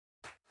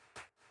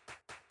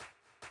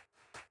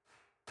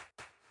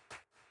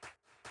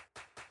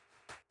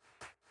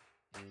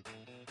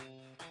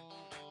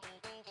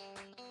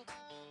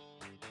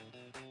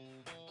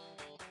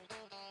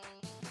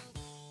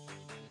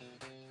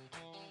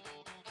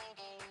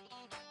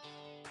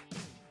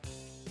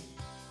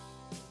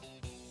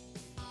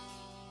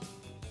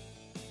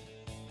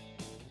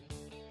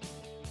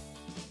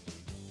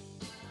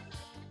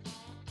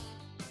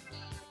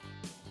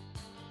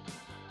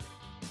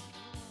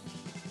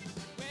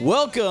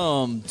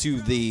Welcome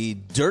to the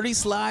Dirty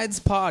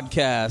Slides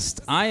podcast.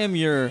 I am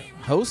your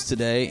host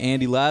today,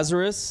 Andy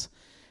Lazarus,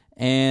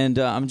 and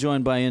I'm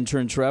joined by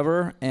intern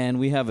Trevor, and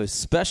we have a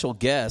special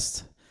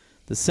guest,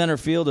 the center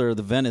fielder of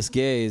the Venice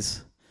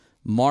Gays,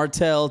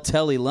 Martel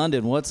Telly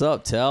London. What's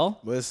up,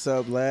 Tell? What's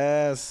up,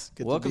 Laz?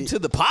 Welcome to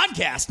the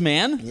podcast,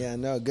 man. Yeah,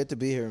 no, good to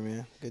be here,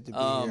 man. Good to be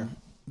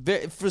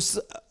here. For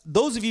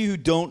those of you who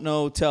don't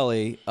know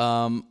Telly,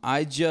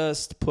 I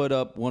just put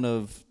up one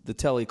of the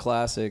Telly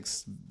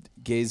Classics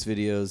Gays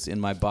videos in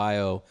my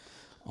bio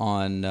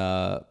on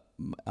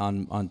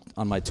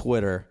my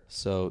Twitter.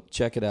 So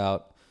check it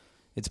out.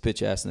 It's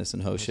bitch assness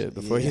and ho shit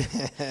before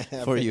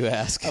you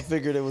ask. I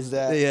figured it was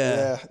that.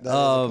 Yeah, that is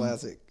a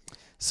classic.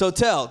 So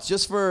Tell,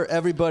 just for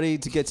everybody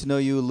to get to know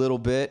you a little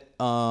bit,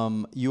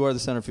 you are the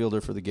center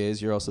fielder for the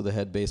Gays. You're also the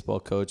head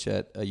baseball coach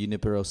at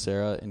Junipero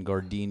Serra in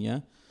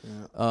Gardenia.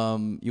 Yeah.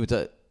 You went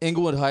to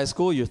Inglewood High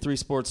School. You're a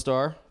 3-sport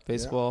star: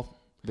 baseball,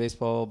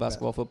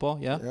 basketball, football.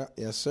 Yeah. Yeah.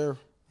 Yes, sir.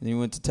 And you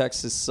went to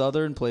Texas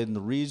Southern, played in the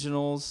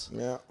regionals.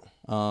 Yeah.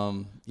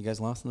 You guys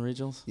lost in the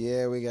regionals?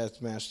 Yeah, we got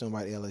smashed on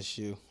by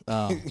LSU.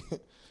 Oh,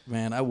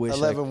 man, I wish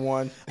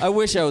 11-1. I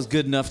wish I was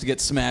good enough to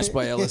get smashed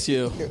by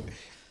LSU.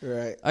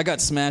 Right. I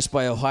got smashed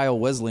by Ohio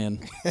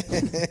Wesleyan.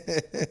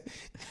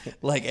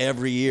 Like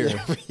every year.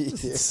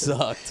 It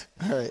sucked.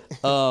 All right.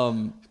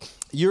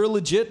 You're a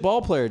legit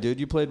ball player, dude.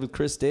 You played with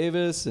Chris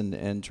Davis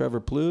and Trevor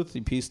Pluth.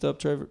 You pieced up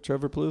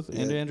Trevor Pluth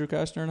and Andrew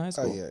Kashner in high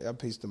school. Oh, yeah. I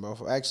pieced them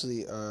both.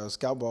 Actually,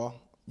 scout ball.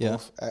 Yeah.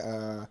 Both,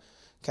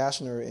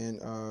 Kashner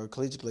in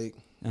Collegiate League.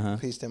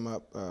 Pieced him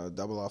up,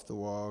 double off the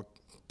wall.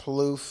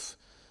 Pluth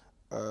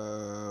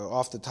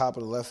off the top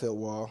of the left field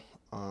wall.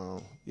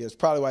 Yeah, it's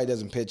probably why he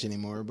doesn't pitch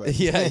anymore. But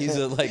yeah, he's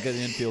like an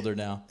infielder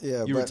now.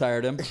 Yeah, you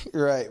retired him.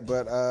 Right,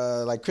 but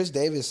like Chris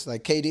Davis,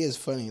 like KD is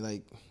funny.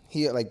 Like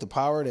he like the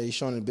power that he's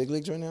showing in the big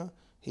leagues right now.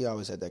 He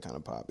always had that kind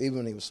of pop, even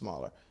when he was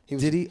smaller.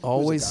 Did he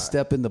always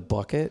step in the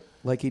bucket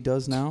like he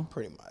does now?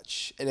 Pretty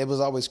much, and it was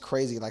always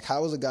crazy. Like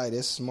how was a guy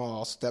this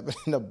small stepping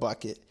in the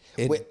bucket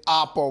with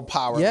oppo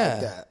power like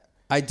that?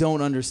 I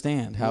don't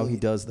understand how he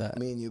does that.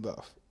 Me and you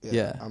both.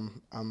 Yeah.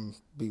 I'm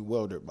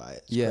bewildered by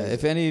it. It's crazy.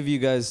 If any of you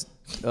guys,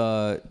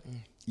 don't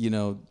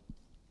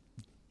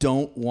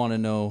want to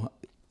know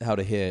how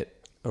to hit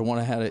or I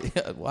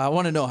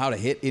want to know how to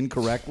hit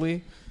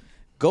incorrectly,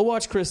 go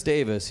watch Chris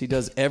Davis. He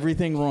does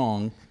everything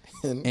wrong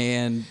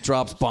and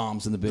drops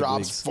bombs in the big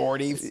leagues. Drops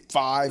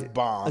 45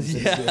 bombs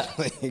in the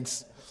big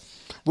leagues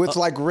with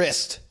like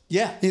wrist.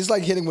 Yeah. He's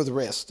like hitting with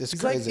wrist. It's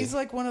crazy. He's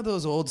like one of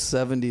those old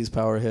 70s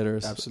power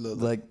hitters.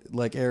 Absolutely.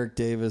 Like Eric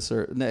Davis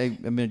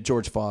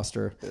George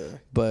Foster. Yeah.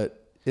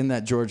 But in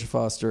that George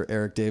Foster,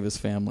 Eric Davis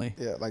family.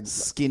 Yeah, like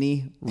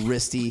skinny,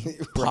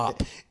 wristy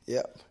pop.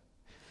 Yep.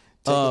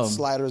 Taking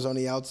sliders on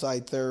the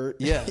outside third.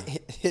 Yeah.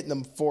 Hitting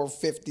them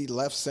 450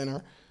 left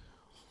center.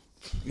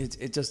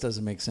 It just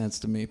doesn't make sense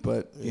to me,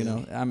 but you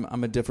know,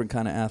 I'm a different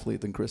kind of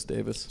athlete than Chris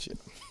Davis.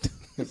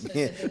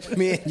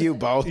 Me and you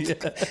both.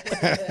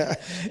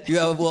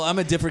 Yeah, well, I'm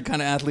a different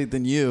kind of athlete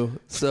than you,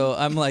 so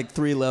I'm like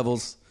 3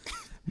 levels,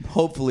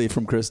 hopefully,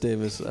 from Chris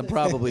Davis. I'm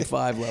probably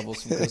 5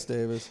 levels from Chris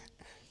Davis.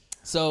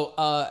 So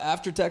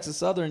after Texas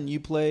Southern,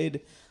 you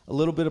played a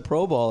little bit of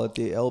pro ball at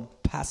the El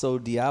Paso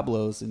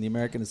Diablos in the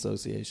American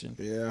Association.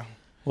 Yeah.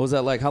 What was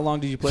that like? How long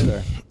did you play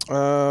there?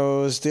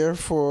 I was there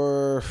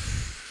for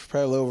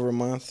probably a little over a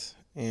month,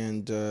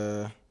 and maybe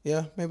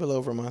a little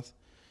over a month,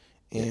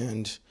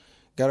 and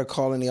got a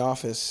call in the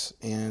office,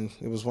 and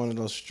it was one of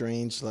those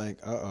strange, like,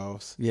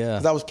 uh-ohs. Yeah.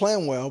 Because I was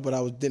playing well, but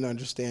I didn't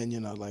understand,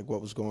 like what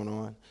was going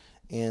on.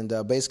 And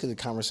basically the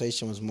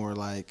conversation was more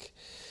like,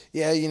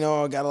 I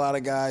got a lot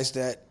of guys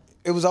that,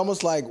 it was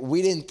almost like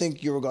we didn't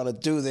think you were going to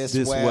do this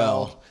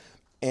well.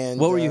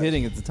 And what were you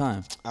hitting at the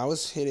time? I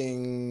was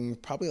hitting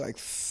probably like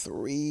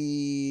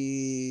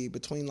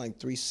between like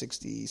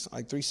 360,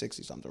 like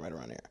 360 something, right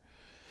around there.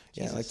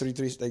 Jesus. Yeah, like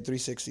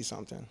 360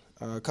 something.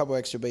 A couple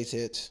extra base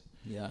hits.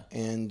 Yeah.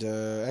 And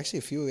actually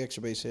a few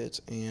extra base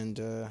hits. And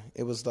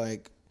it was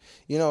like,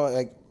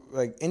 like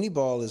indie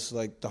ball is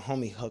like the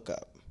homie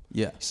hookup.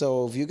 Yeah.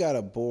 So if you got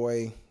a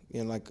boy,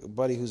 like a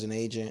buddy who's an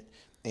agent,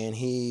 and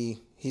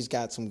he's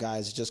got some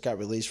guys that just got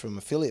released from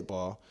affiliate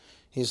ball,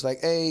 he's like,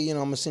 hey, I'm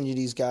going to send you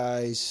these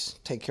guys,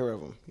 take care of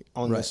them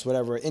on this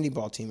whatever indie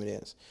ball team it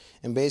is.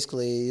 And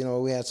basically,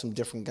 we had some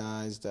different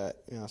guys that,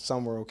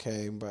 some were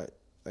okay, but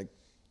like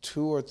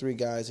 2 or 3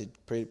 guys that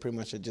pretty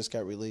much had just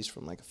got released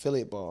from like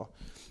affiliate ball.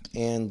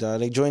 And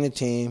they joined the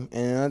team,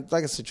 and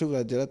like I said,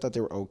 truthfully, I thought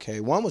they were okay.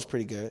 One was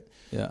pretty good.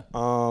 Yeah.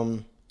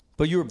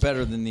 But you were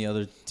better than the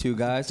other 2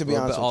 guys? To be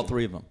honest, all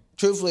 3 of them?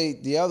 Truthfully,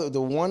 the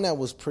one that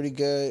was pretty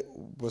good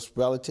was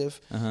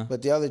relative,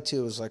 but the other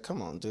 2 was like, come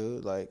on,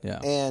 dude, like. Yeah.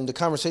 And the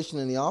conversation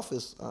in the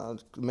office, the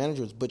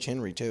manager was Butch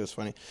Henry too. It's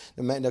funny.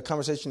 The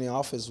conversation in the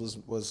office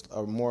was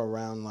more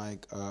around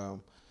like, I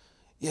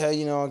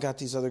got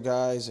these other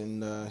guys,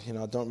 and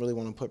I don't really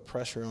want to put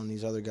pressure on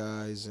these other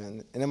guys,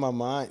 and in my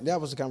mind,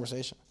 that was the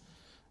conversation.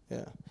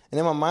 Yeah. And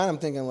in my mind, I'm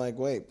thinking like,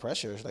 wait,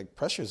 pressure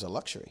is a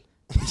luxury.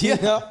 Yeah,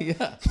 You know?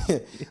 yeah.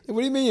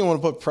 What do you mean you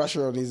want to put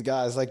pressure on these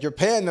guys? Like, you're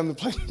paying them to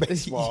play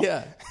baseball.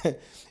 Yeah.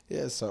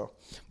 Yeah, so.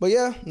 But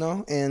yeah,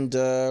 no, and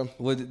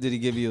What did he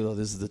give you? Oh,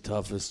 this is the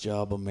toughest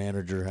job a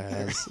manager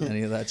has.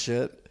 Any of that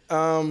shit?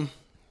 no,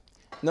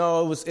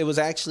 it was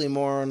actually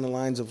more on the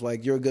lines of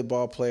like, you're a good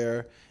ball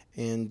player,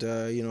 and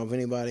you know, if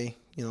anybody,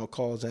 you know,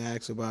 calls and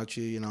asks about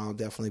you, you know, I'll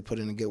definitely put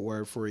in a good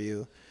word for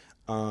you.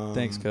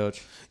 Thanks,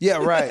 coach. Yeah,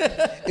 right.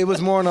 It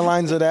was more on the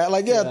lines of that.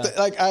 Like,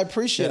 like I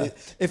appreciate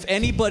it. If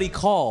anybody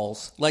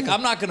calls, like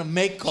I'm not going to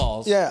make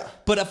calls. Yeah.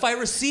 But if I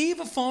receive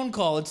a phone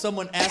call and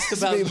someone asks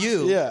about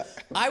you, Yeah.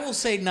 I will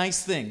say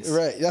nice things.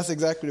 Right. That's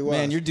exactly what.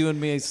 Man, you're doing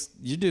me a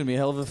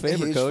hell of a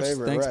favor, Huge coach.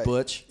 favor, Thanks, right.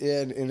 Butch.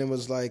 Yeah, and it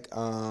was like,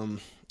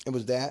 it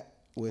was that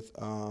with,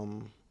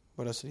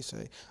 what else did he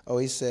say? Oh,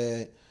 he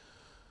said,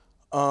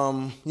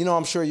 you know,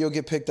 I'm sure you'll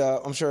get picked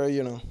up. I'm sure,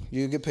 you know,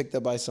 you'll get picked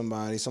up by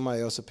somebody.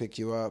 Somebody else will pick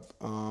you up.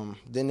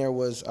 Then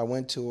I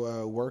went to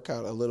a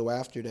workout a little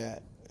after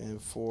that,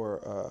 and for,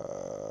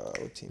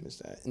 what team is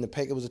that?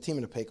 It was a team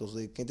in the Pecos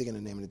League. Can't think of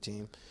the name of the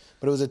team.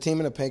 But it was a team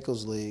in the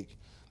Pecos League.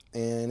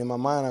 And in my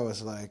mind, I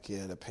was like,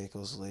 yeah, the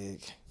Pecos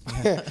League.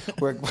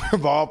 where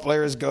ball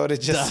players go to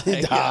just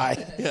die.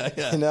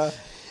 Yeah. You know?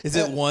 Is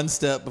it one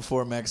step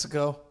before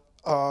Mexico?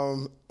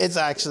 It's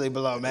actually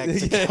below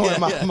Mexico in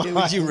my mind.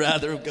 Would you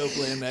rather go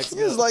play in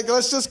Mexico? It's like,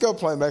 let's just go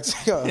play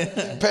Mexico.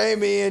 Pay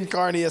me in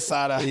carne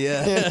asada.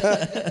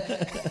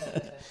 Yeah.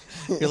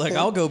 You're like,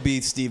 I'll go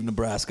beat Steve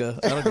Nebraska.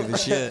 I don't give a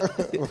shit.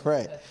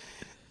 Right.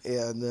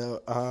 Yeah,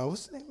 no.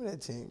 What's the name of that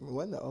team? It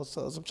wasn't the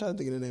Osos. I'm trying to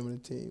think of the name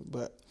of the team.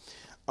 But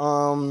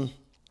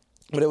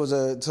it was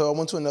so I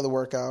went to another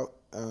workout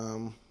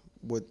for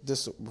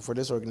this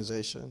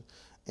organization,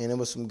 and there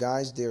was some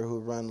guys there who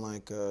run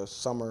like a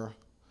summer.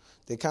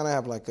 They kind of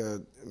have like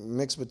a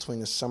mix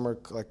between a summer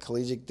like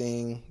collegiate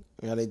thing.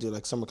 You know, they do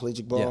like summer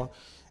collegiate ball.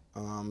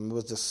 Yeah. It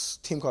was this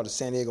team called the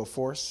San Diego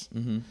Force,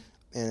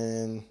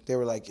 and they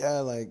were like, yeah,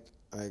 like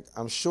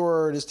I'm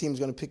sure this team's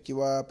going to pick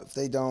you up. If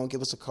they don't,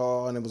 give us a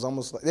call. And it was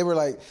almost like they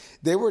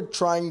were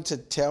trying to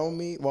tell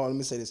me. Well, let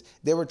me say this: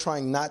 they were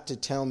trying not to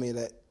tell me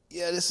that.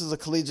 Yeah, this is a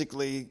collegiate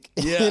league.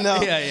 Yeah, you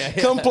know, yeah.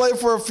 Come play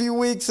for a few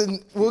weeks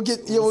and we'll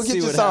get you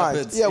signed.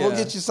 Happens. Yeah, we'll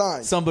get you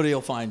signed. Somebody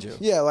will find you.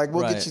 Yeah, like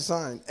we'll get you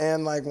signed.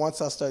 And like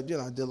once I started,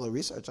 I did a little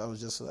research. I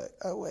was just like,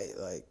 oh wait,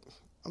 like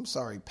I'm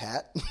sorry,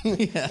 Pat.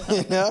 Yeah.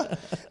 You know,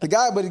 the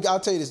guy. But I'll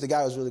tell you this: the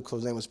guy was really cool.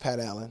 His name was Pat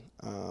Allen,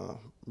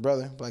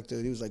 brother, black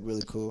dude. He was like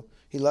really cool.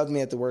 He loved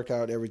me at the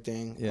workout,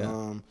 everything.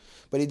 Yeah.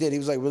 But he did. He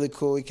was like really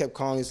cool. He kept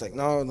calling. He's like,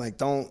 no, like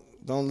don't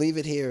leave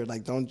it here.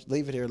 Like don't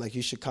leave it here. Like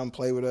you should come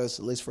play with us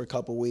at least for a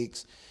couple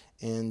weeks.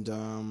 And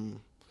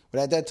but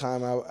at that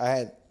time, I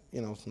had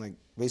like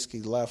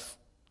basically left.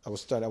 I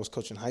was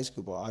coaching high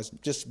school ball. I was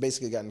just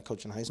basically gotten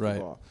coaching high school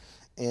ball,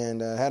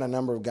 and I had a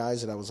number of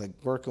guys that I was like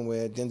working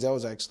with. Denzel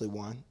was actually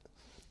one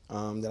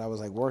that I was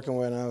like working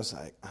with, and I was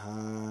like,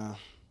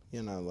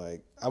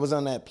 like I was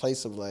on that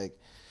place of like,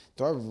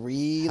 do I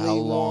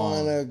really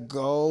want to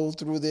go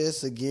through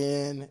this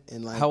again?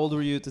 And like, how old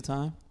were you at the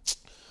time?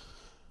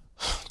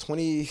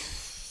 24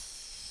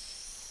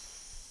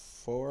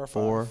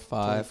 or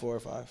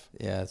 5.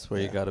 Yeah, that's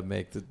where you got to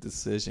make the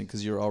decision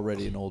because you're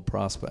already an old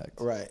prospect.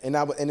 Right. And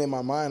in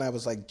my mind, I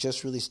was like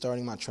just really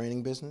starting my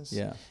training business.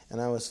 Yeah. And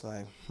I was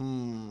like,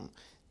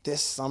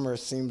 this summer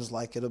seems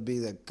like it'll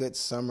be a good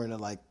summer to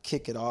like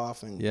kick it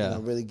off and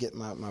really get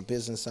my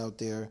business out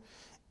there.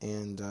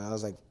 And I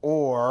was like,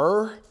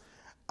 or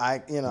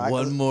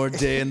one more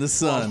day in the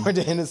sun. One more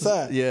day in the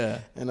sun. Yeah.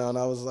 And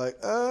I was like,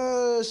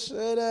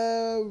 should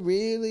I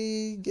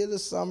really get a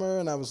summer?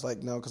 And I was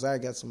like, no, because I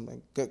got some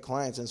like, good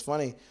clients. And it's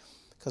funny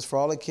because for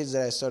all the kids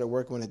that I started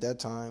working with at that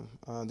time,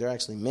 they're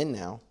actually men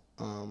now.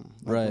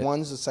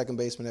 One's the second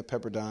baseman at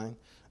Pepperdine.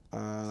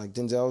 Like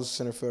Denzel's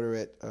center fielder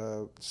at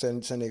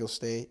San Diego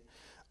State.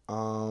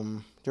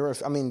 There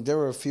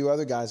were a few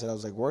other guys that I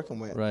was like working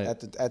with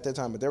at that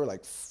time, but they were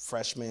like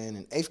freshmen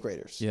and 8th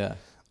graders. Yeah.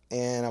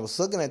 And I was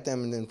looking at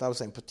them, and then I was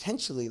saying,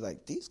 potentially,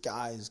 like, these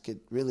guys could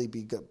really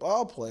be good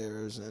ball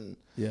players. And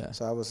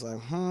so I was like,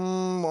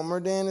 one more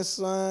day in the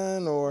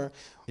sun, or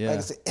like I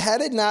said, had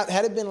it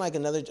been like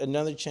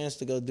another chance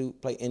to go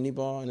play indie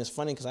ball. And it's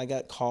funny because I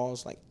got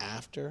calls like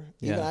after.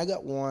 Even I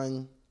got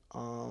one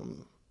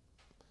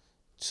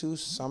 2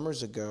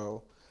 summers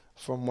ago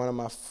from one of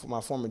my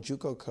former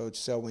JUCO coach,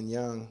 Selwyn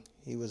Young.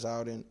 He was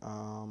out in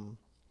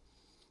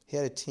he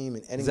had a team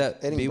in Edinburgh. Is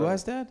that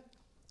B.Y.'s dad?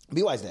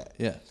 B.Y.'s dad.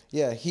 Yeah.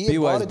 Yeah.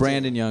 B.Y.'s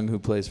Brandon Young, who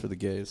plays for the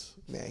Gays.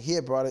 Yeah, he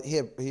had brought it. He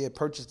had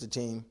purchased the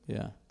team.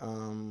 Yeah.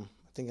 I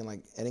think in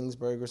like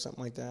Edinburgh or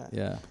something like that.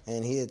 Yeah.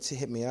 And he had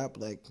hit me up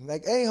like,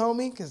 hey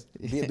homie, because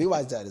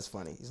B.Y.'s dad is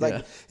funny. He's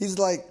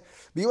like,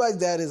 B.Y.'s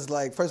dad is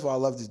like, first of all, I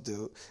love this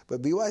dude,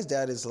 but B.Y.'s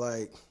dad is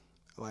like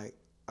a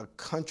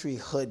country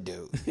hood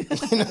dude. You know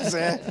what I'm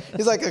saying?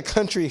 He's like a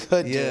country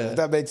hood dude. If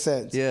that makes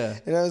sense. Yeah.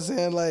 You know what I'm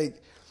saying?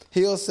 Like,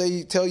 he'll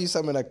tell you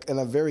something in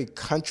a very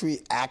country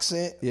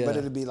accent, Yeah. but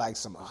it'll be like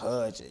some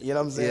hood shit. You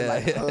know what I'm saying? Yeah.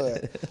 Like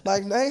hood.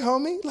 Like, hey,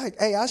 homie, like,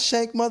 hey, I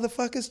shank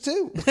motherfuckers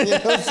too. You know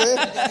what I'm saying?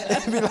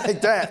 It'd be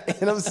like that.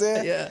 You know what I'm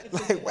saying? Yeah.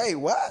 Like, wait,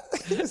 what?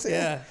 You know what I'm saying?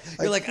 Yeah.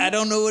 You're like, I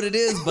don't know what it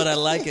is, but I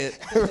like it.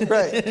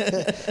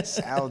 Right.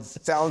 Sounds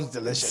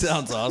delicious.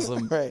 Sounds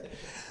awesome. Right.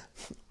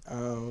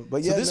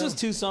 But yeah, So this was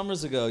 2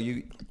 summers ago.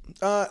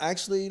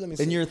 actually, let me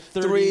see. And you're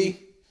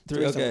 30.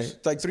 Three okay. summers.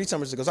 Like 3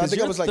 summers ago. So I think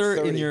you're I was like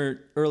 30. in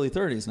your early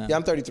 30s now. Yeah,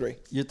 I'm 33.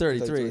 You're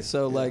 33. 33.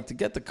 So like to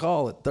get the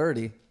call at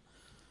 30,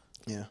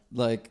 Yeah.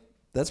 like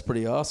that's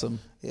pretty awesome.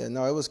 Yeah,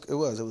 no, it was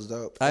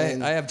dope. I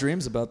And- have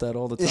dreams about that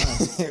all the time.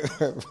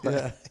 right.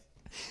 Yeah.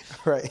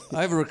 Right.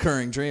 I have a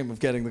recurring dream of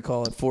getting the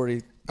call at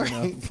 40,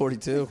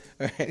 42.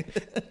 Right.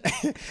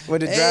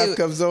 When the draft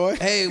comes on.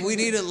 Hey, we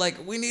need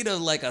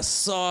a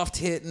soft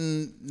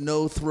hitting,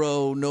 no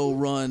throw, no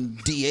run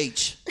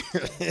DH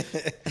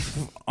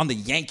on the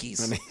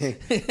Yankees.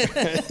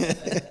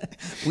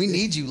 We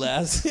need you,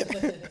 lads.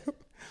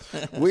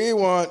 We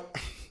want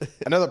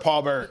another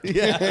Paul Burt.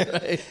 Yeah,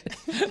 right.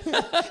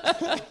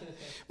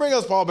 Bring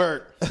us Paul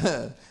Burt.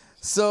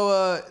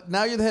 So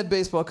now you're the head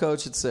baseball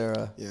coach at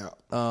Sarah. Yeah.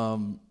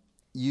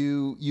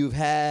 You've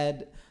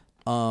had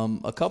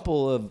a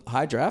couple of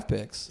high draft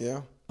picks.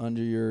 Yeah.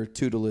 Under your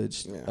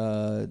tutelage.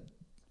 Yeah.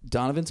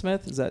 Donovan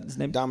Smith, is that his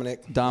name?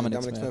 Dominic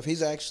Smith.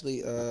 He's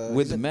actually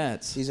with the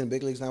Mets. He's in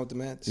big leagues now with the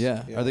Mets.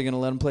 Yeah. Are they going to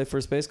let him play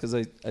first base? Because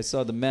I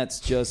saw the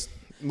Mets just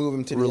move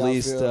him to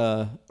released.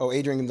 the outfield.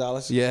 Adrian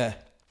Gonzalez. Yeah.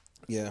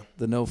 Yeah.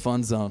 The no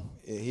fun zone.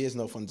 Yeah, he is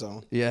no fun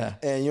zone. Yeah.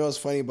 And you know what's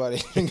funny about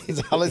Adrian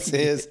Gonzalez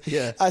is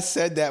Yeah. I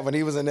said that when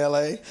he was in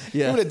L.A.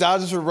 Yeah. Remember the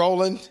Dodgers were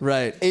rolling?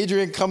 Right.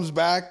 Adrian comes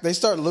back. They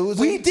start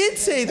losing. We did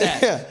say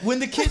that. Yeah. When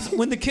the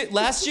kid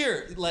last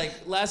year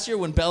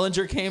when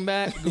Bellinger came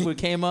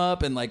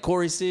up and like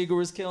Corey Seager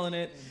was killing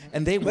it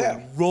and they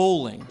were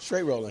rolling.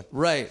 Straight rolling.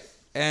 Right.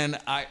 And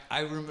I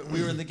remember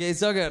we were in the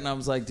Gays dugout and I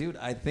was like, dude,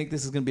 I think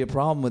this is going to be a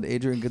problem when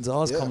Adrian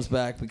Gonzalez comes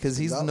back because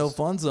he's the no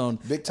fun zone.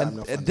 Big time and,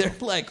 no fun and they're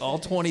like all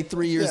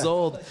 23 years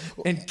old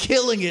and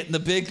killing it in the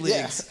big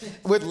leagues. Yeah.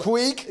 With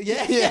Puig?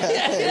 Yeah.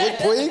 With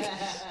Puig?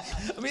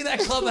 I mean, that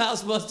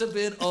clubhouse must have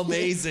been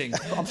amazing.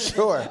 I'm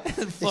sure.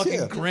 And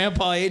fucking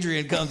Grandpa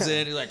Adrian comes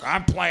in. He's like,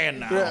 I'm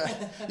playing now.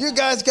 Yeah. You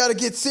guys got to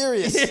get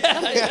serious.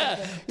 Yeah.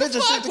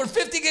 Fuck, we're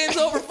 50 games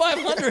over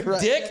 500,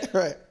 right, dick.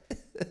 Right.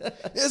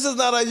 This is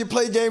not how you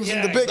play games in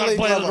the big league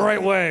play level. the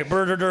right way.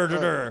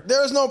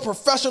 There is no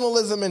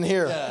professionalism in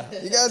here.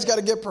 You guys got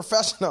to get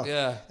professional.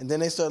 Yeah. And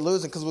then they start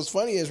losing. Because what's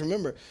funny is,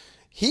 remember,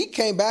 he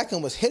came back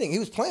and was hitting. He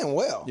was playing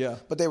well. Yeah.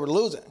 But they were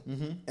losing.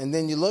 Mm-hmm. And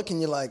then you look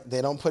and you're like,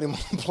 they don't put him on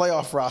the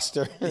playoff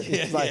roster.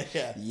 It's like,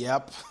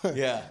 yep.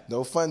 Yeah.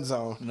 No fun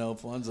zone. No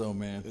fun zone,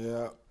 man.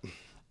 Yeah.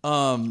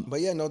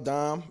 But yeah, no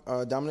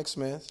Dominic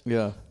Smith.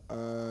 Yeah.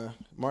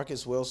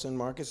 Marcus Wilson.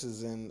 Marcus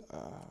is in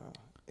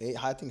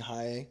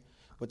high A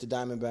with the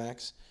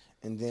Diamondbacks.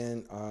 And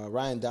then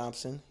Ryan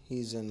Dobson,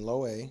 he's in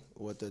low A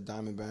with the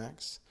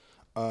Diamondbacks.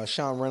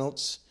 Sean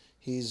Reynolds,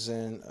 he's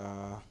in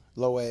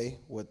low A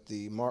with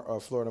the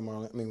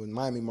with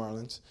Miami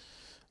Marlins.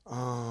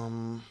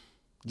 Wow,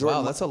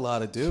 that's a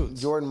lot of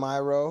dudes. Jordan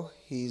Myro,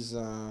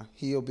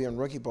 he'll be in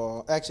rookie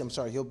ball. Actually, I'm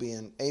sorry, he'll be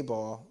in A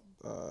ball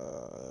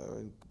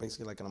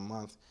basically like in a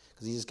month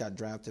because he just got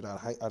drafted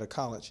out of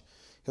college.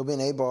 He'll be in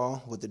A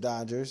ball with the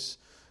Dodgers.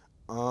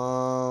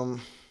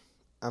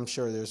 I'm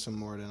sure there's some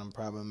more that I'm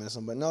probably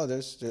missing, but no,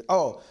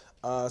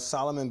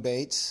 Solomon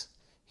Bates.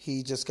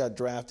 He just got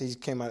drafted. He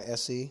came out of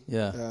SC.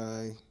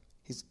 Yeah.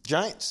 He's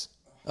Giants.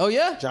 Oh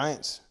yeah,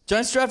 Giants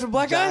drafted a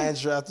black guy.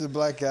 Giants drafted a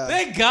black guy.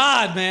 Thank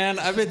God, man.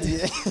 I've been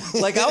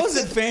like I was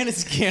at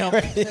fantasy camp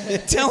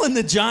telling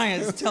the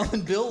Giants,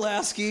 telling Bill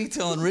Lasky,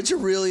 telling Rich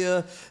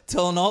Aurelia,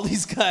 telling all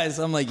these guys.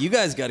 I'm like, you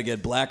guys got to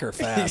get blacker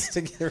fast,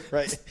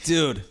 Right,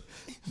 dude.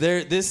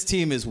 This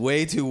team is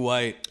way too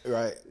white.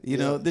 Right. You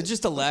know, there's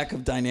just a lack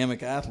of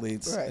dynamic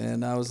athletes. Right.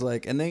 And I was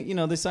like, and they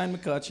signed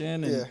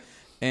McCutchen and Yeah.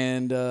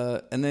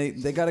 and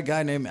they got a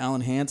guy named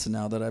Alan Hansen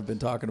now that I've been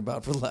talking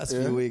about for the last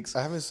few weeks.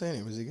 I haven't seen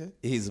him. Is he good?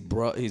 He's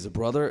a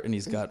brother and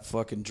he's got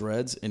fucking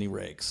dreads and he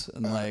rakes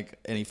and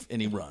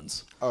and he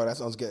runs. Oh, that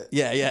sounds good.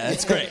 Yeah,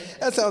 that's great.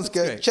 That sounds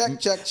good. Great.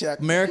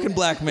 Check. American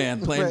black man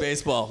playing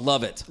baseball.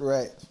 Love it.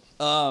 Right.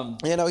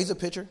 He's a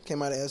pitcher.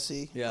 Came out of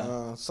SC.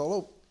 Yeah.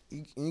 Solo.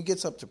 He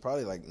gets up to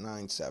probably like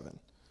 9'7".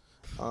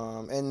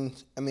 And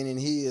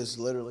he is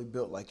literally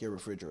built like your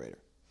refrigerator.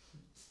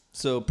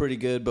 So pretty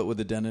good, but with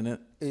a dent in it.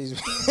 He's yeah.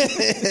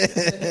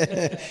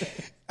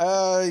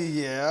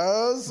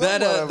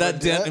 That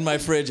dent in my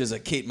fridge is a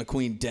Kate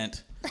McQueen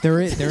dent. There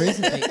is a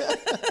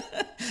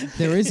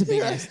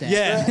big ass dent.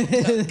 Yeah.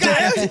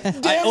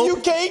 Damn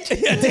you, Kate!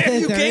 Yeah,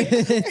 damn you,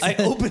 Kate! I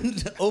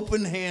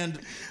open hand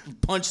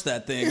punched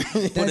that thing,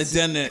 put a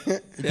dent in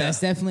it. That's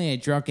definitely a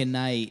drunken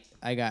night.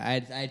 I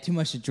had too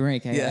much to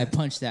drink. I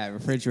punched that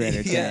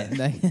refrigerator.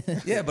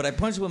 Yeah, but I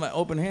punched it with my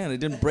open hand. I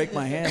didn't break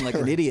my hand like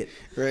an idiot.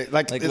 Right,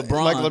 like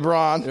LeBron. Like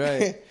LeBron.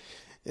 Right.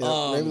 Maybe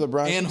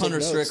LeBron and should Hunter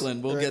take notes.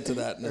 Strickland. We'll get to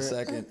that in a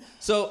second.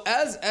 So,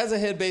 as a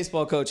head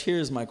baseball coach,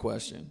 here's my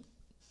question: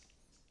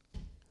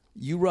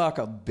 You rock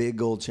a big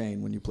gold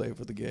chain when you play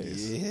for the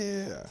Gays.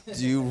 Yeah.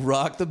 Do you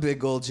rock the big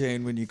gold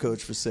chain when you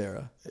coach for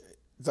Sarah?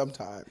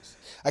 Sometimes.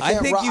 I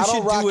think you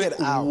should rock do it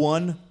out.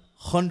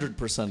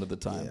 100% of the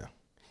time. Yeah.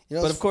 You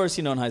know, But of course,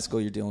 in high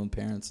school, you're dealing with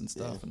parents and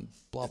stuff and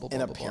blah, blah, blah,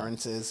 and blah, blah.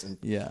 appearances and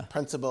Yeah.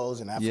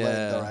 principals and athletic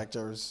Yeah.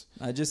 directors.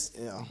 I just,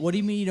 What do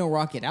you mean you don't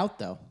rock it out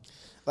though?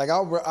 Like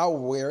I'll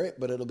wear it,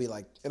 but it'll be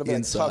like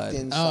Inside. tucked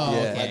inside, Oh,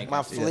 okay. like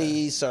my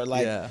fleece or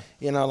like Yeah.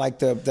 like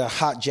the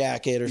hot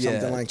jacket or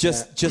something like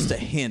that. Just a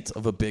hint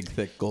of a big,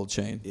 thick gold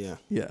chain. Yeah.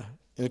 Yeah.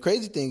 And the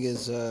crazy thing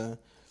is,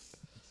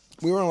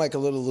 we were like a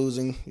little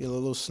losing, a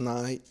little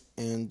snide,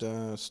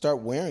 and start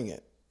wearing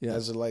it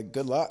as a, like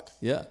good luck.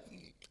 Yeah.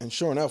 And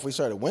sure enough, we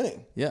started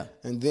winning. Yeah.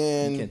 And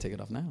then You can't take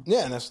it off now.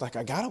 yeah, and it's like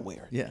I gotta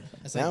wear it. Yeah.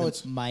 It's Now like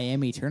it's- the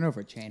Miami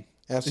turnover chain.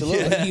 Absolutely,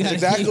 You that's gotta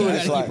exactly keep- what you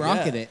it's gotta like. keep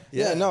rocking it.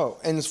 Yeah, no,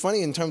 and it's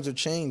funny in terms of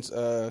chains.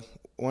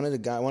 One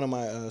of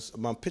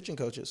my pitching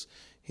coaches,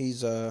 he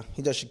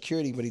does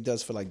security, but he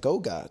does for like Go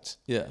Gods.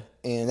 Yeah.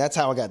 And that's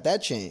how I got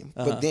that chain.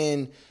 Uh-huh. But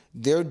then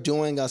they're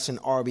doing us an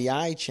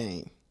RBI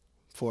chain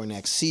for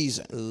next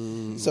season.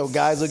 Ooh, so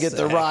guys will get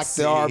to rock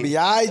the sexy.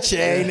 RBI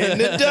chain in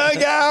the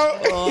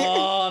dugout.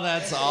 Oh,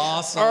 that's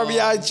awesome.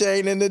 RBI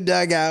chain in the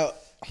dugout.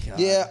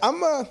 Yeah,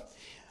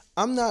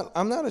 I'm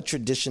not a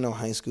traditional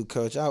high school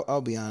coach. I'll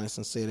be honest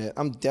and say that.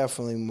 I'm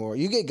definitely more.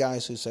 You get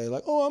guys who say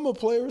like, "Oh, I'm a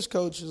player's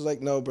coach." It's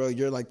like, no, bro,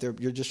 you're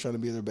just trying to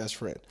be their best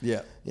friend.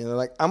 Yeah.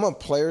 Like I'm a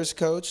player's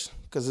coach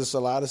because there's a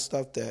lot of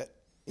stuff that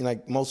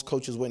like most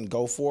coaches wouldn't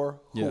go for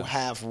who Yeah.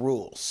 have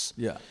rules.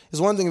 Yeah. It's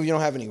one thing if you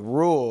don't have any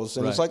rules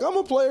and it's Right. like I'm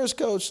a player's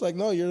coach. Like,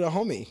 no, you're the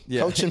homie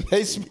coaching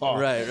baseball.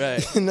 Right.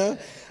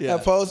 Yeah.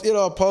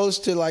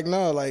 Opposed to like,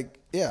 no, like,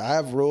 yeah, I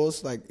have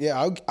rules. Like, yeah,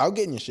 I'll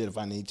get in your shit if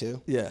I need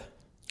to. Yeah.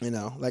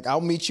 Like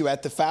I'll meet you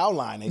at the foul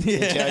line and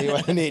tell you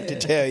what I need to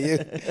tell you.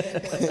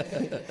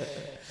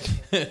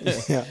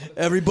 Yeah.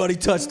 Everybody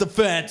touch the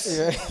fence.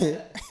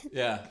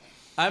 Yeah.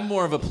 I'm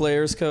more of a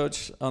player's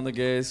coach on the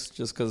Gays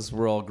just because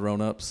we're all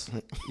grown-ups.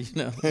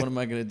 What am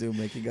I going to do?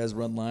 Make you guys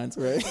run lines?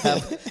 Right.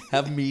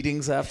 Have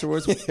meetings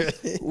afterwards?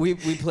 We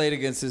played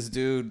against this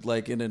dude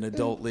like in an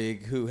adult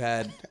league who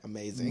had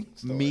Amazing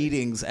story.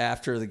 meetings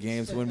after the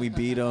games when we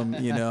beat him,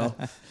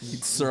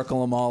 He'd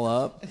circle them all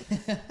up.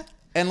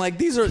 And like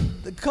these are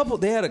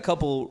they had a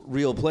couple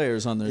real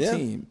players on their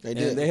team. They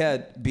did. And they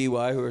had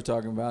BY who we were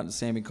talking about and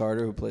Sammy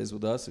Carter who plays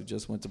with us who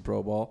just went to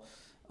pro ball.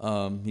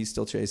 He's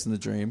still chasing the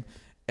dream.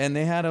 And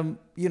they had him,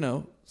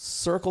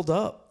 circled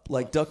up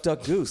like duck,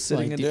 duck, goose,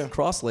 sitting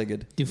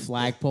cross-legged. Do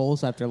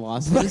flagpoles after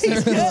losses?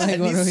 Yeah,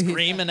 and what he's do we-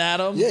 screaming at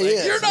him. Yeah, like,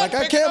 yeah. You're not like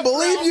I picking can't up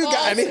believe ground you balls."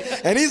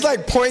 guys. And he's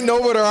like pointing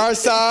over to our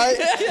side.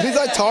 He's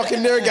like talking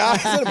to their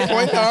guys and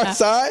pointing to our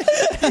side.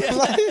 I'm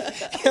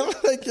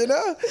like,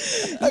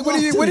 like what are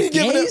you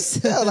giving him?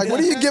 Gays? Yeah, like what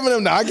are you giving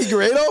him? The Aki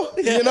Grado?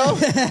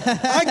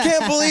 I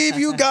can't believe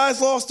you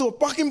guys lost to a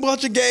fucking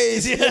bunch of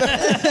gays.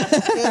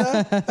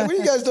 Like, what are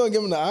you guys doing?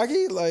 Giving the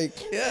Aki? Like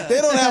they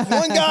don't have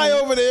one guy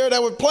over there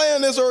that would play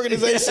in this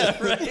organization.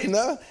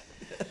 No,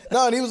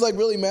 and he was like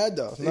really mad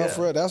though. No,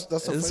 for real. That's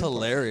It's funny part.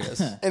 hilarious.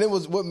 And it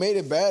was what made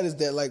it bad is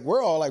that like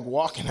we're all like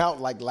walking out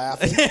like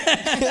laughing,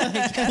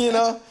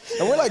 and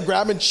we're like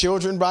grabbing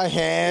children by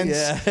hands.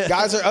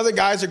 Yeah. Other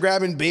guys are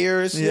grabbing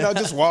beers,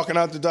 just walking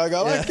out the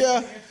dugout. Like,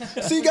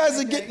 see you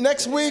guys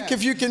next week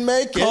if you can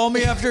make it. Call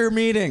me after your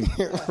meeting.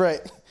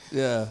 Right,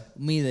 Yeah.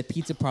 Me, the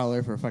pizza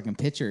parlor for fucking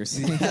pitchers.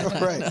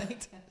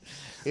 right.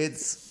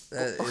 It's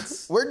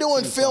We're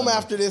doing film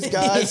after this,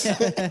 guys.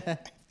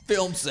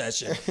 film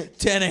session.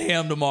 10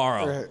 a.m.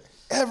 tomorrow.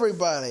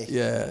 Everybody.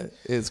 Yeah,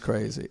 it's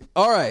crazy.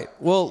 All right.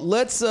 Well,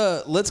 let's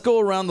go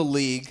around the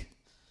league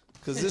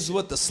because this is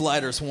what the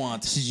sliders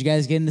want. Did you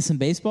guys get into some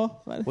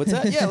baseball? What's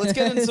that? Yeah, let's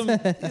get in some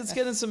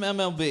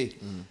MLB.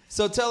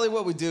 So Telly,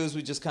 what we do is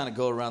we just kind of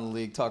go around the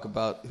league, talk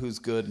about who's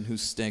good and who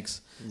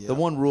stinks. Yeah. The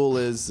one rule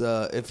is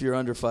if you're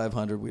under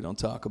 500, we don't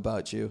talk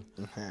about you.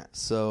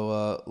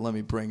 So let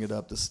me bring it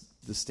up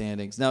the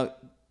standings. Now,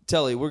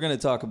 Telly, we're going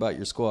to talk about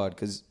your squad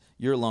because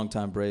you're a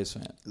longtime Braves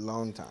fan.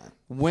 Long time.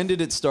 When did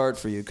it start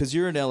for you? Because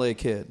you're an LA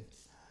kid.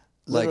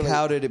 Like, Literally-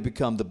 how did it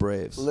become the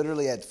Braves?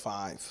 Literally at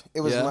 5.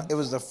 It was Yeah? it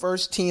was the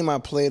first team I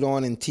played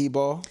on in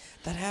T-ball.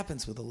 That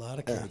happens with a lot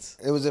of kids.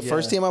 It was the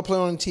first team I played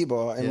on in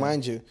T-ball, and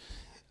mind you,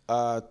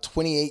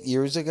 28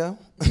 years ago.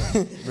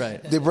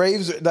 Right. The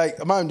Braves,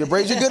 the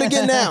Braves are good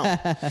again now.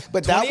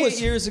 But that 28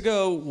 was years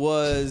ago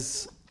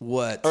was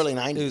what? Early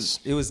 90s.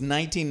 It was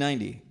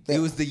 1990. Yeah. It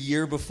was the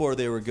year before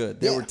they were good.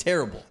 They Yeah. were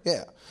terrible.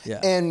 Yeah. Yeah.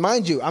 And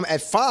mind you, I'm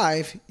at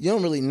 5, you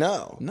don't really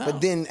know. No.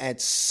 But then at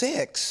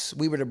 6,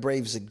 we were the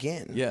Braves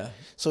again. Yeah.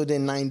 So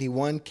then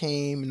 91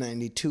 came,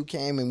 92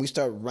 came, and we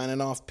started running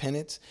off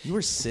pennants. You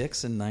were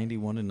 6 in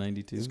 91 and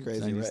 92. It's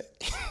crazy, right?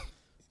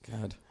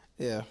 God.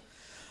 Yeah.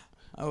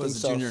 I was a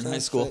so. junior in high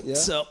school. Yeah.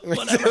 So, I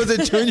was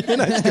a junior in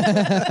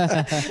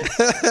high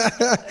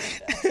school.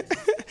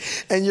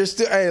 And you're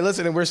still, hey,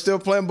 listen, and we're still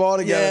playing ball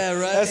together. yeah,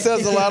 right. That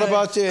says a lot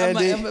about you,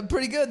 Andy. I'm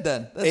pretty good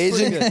then. That's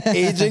pretty good.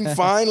 Aging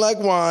fine like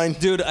wine.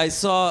 Dude, I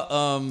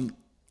saw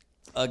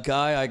a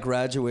guy I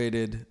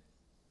graduated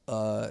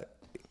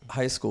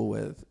high school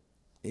with.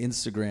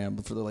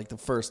 Instagram for the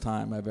first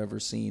time I've ever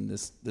seen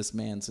this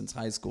man since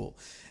high school.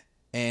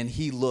 And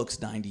he looks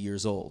 90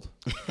 years old.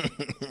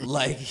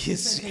 Like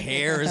his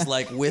hair is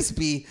like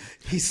wispy.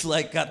 He's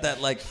like got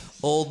that like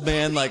old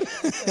man like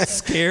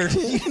scared.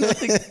 You know,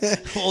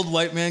 like, old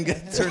white man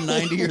turned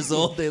 90 years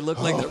old. They look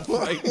like they're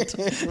frightened.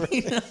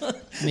 You know?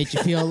 Made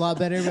you feel a lot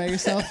better about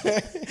yourself?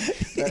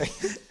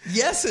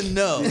 Yes and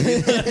no. You know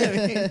what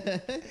I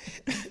mean?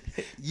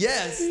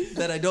 Yes,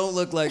 that I don't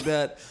look like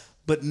that.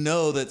 But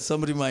know that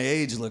somebody my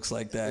age looks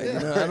like that. You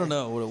know, I don't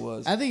know what it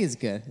was. I think it's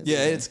good.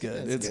 It's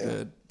good. It's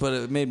good. But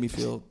it made me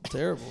feel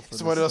terrible.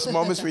 It's one of those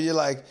moments where you're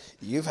like,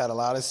 you've had a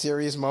lot of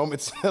serious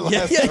moments. You've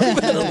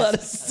had a lot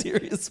of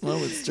serious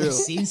moments. True. You've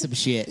seen some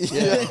shit.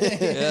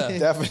 Yeah.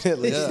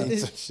 Definitely seen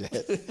some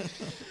shit.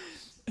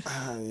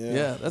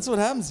 Yeah, that's what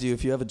happens to you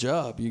if you have a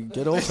job. You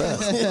get old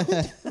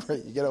fast.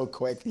 You get old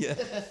quick. Yeah.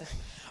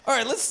 All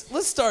right,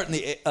 let's start in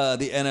the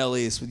NL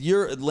East with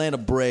your Atlanta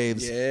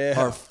Braves. Yeah.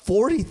 Are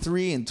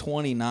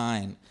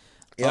 43-29.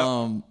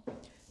 Yep.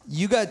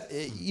 You got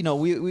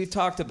we've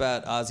talked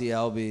about Ozzie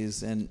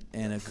Albies and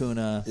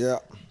Acuna. Yeah.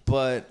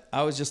 But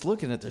I was just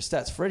looking at their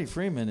stats. Freddie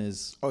Freeman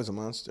he's a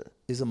monster.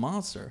 Is a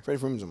monster. Freddie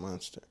Freeman's a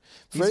monster.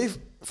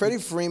 Freddie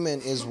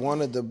Freeman is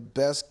one of the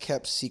best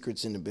kept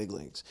secrets in the big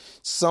leagues.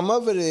 Some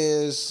of it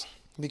is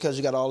because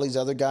you got all these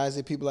other guys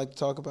that people like to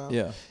talk about.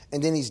 Yeah.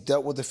 And then he's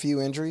dealt with a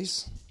few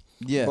injuries.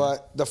 Yeah.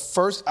 But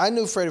I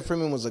knew Freddie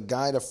Freeman was a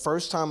guy. The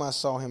first time I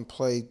saw him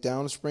play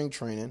down in spring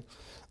training,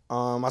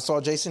 I saw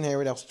Jason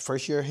Hayward. That was the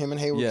first year him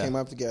and Hayward came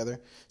up together.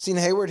 Seen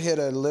Hayward hit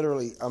a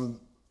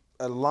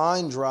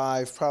line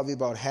drive, probably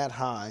about hat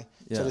high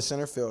to the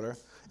center fielder.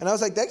 And I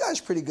was like, that guy's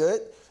pretty good.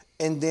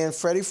 And then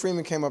Freddie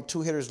Freeman came up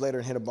 2 hitters later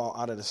and hit a ball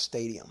out of the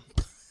stadium.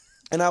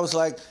 And I was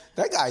like,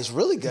 that guy's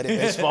really good at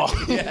baseball.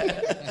 Who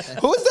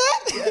is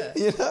that? Yeah.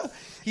 You know?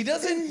 He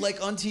doesn't,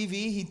 like on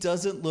TV, he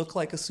doesn't look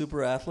like a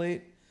super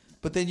athlete.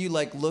 But then you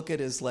like look at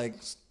his like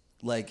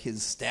his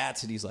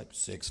stats and he's like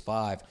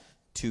 6'5",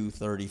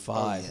 235.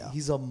 Oh, yeah.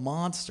 He's a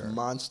monster.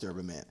 Monster of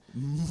a man.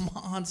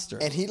 Monster.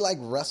 And he like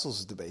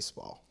wrestles the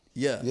baseball.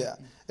 Yeah. Yeah.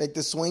 Like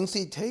the swings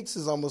he takes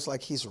is almost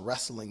like he's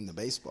wrestling the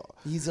baseball.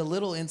 He's a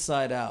little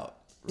inside out.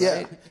 Right?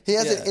 Yeah. He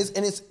has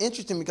and it's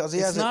interesting because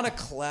it's not a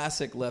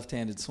classic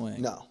left-handed swing.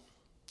 No.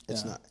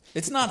 It's not.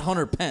 It's not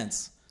Hunter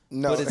Pence.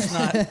 No, but it's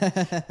not.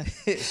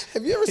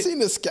 Have you ever seen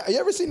the scout? You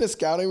ever seen the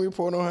scouting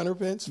report on Hunter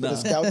Pence for the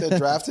scout that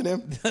drafted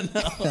him?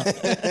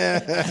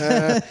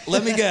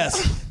 Let me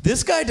guess.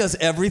 This guy does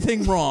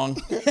everything wrong,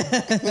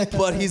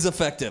 but he's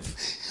effective.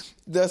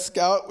 The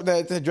scout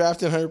that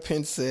drafted Hunter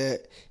Pence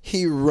said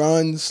he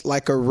runs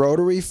like a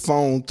rotary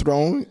phone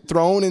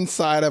thrown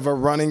inside of a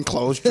running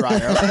clothes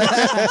dryer.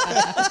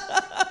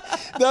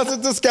 That's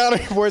what the scouting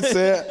report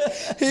said.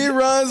 He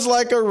runs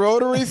like a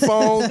rotary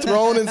phone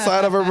thrown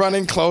inside of a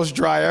running clothes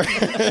dryer.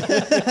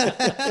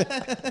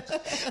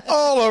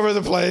 All over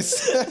the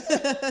place.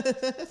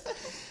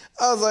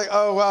 I was like,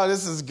 oh, wow,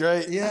 this is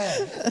great. Yeah.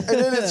 And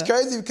then it's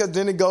crazy because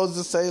then it goes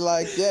to say,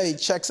 like, he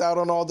checks out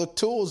on all the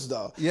tools,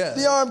 though. Yeah.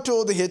 The arm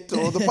tool, the hit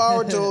tool, the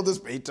power tool, the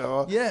speed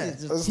tool. Yeah.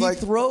 He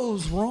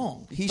throws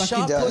wrong. He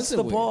shot puts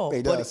the ball.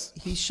 He does.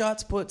 He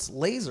shots puts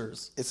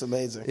lasers. It's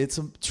amazing. It's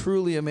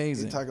truly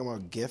amazing. You're talking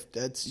about gift.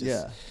 That's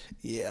just,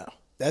 yeah.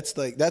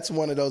 That's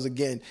one of those,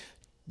 again,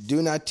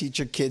 do not teach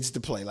your kids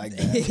to play like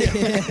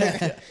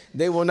that.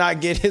 They will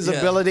not get his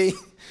ability.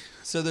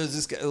 So there's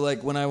this guy,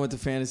 like when I went to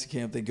fantasy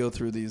camp, they go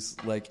through these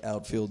like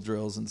outfield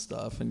drills and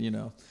stuff, and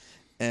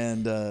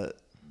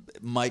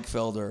Mike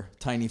Felder,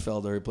 Tiny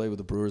Felder, he played with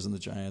the Brewers and the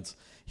Giants.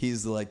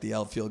 He's the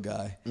outfield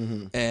guy,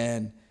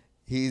 and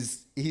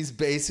he's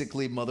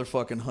basically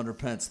motherfucking Hunter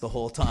Pence the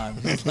whole time.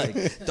 He's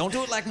like, don't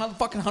do it like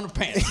motherfucking Hunter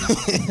Pence.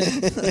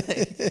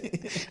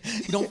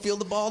 You don't feel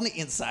the ball on the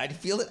inside, you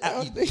feel it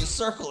out. You just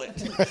circle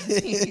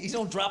it. You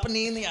don't drop a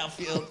knee in the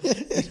outfield.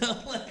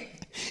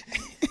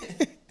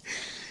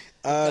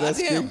 That's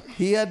him.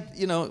 He had,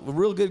 a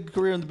real good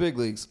career in the big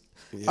leagues.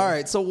 Yeah. All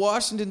right, so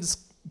Washington's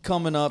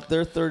coming up.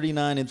 They're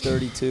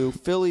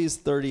 39-32. Philly's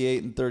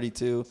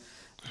 38-32.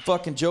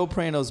 Fucking Joe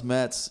Prano's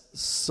Mets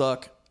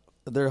suck.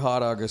 They're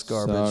hot August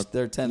garbage.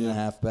 They're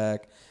 10.5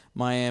 back.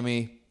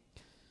 Miami,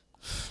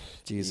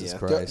 Jesus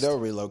Christ. They'll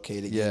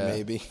relocate again,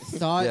 maybe.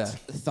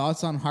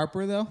 Thoughts on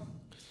Harper though?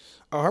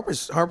 Oh,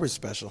 Harper's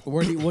special.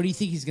 What do you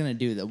think he's gonna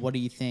do though? What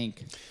do you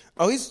think?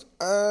 Oh, he's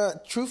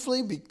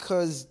truthfully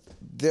because.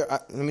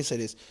 Let me say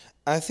this.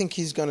 I think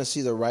he's going to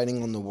see the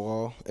writing on the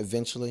wall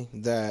eventually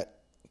that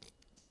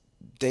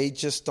they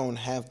just don't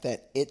have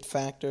that it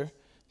factor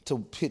to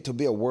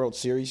be a World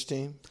Series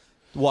team.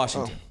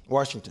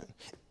 Washington.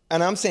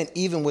 And I'm saying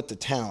even with the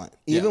talent,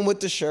 even with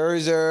the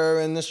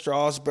Scherzer and the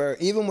Strasburg,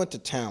 even with the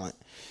talent.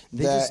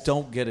 They just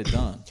don't get it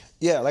done.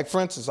 Yeah, like for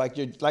instance,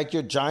 like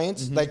your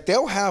Giants, like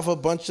they'll have a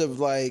bunch of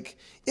one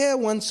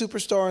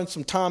superstar and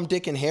some Tom,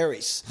 Dick, and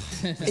Harrys.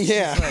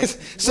 Yeah,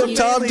 some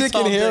Tom, Dick,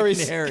 and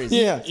Harrys.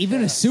 Yeah,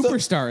 even a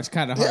superstar is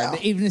kind of hard.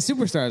 Yeah. Even a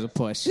superstar is a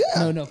push.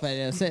 Yeah. No, if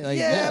I say it like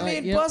that.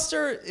 I mean,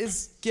 Buster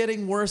is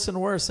getting worse and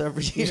worse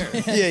every year.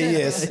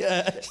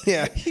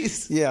 Yeah, he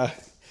is. Yeah.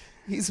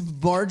 He's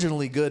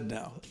marginally good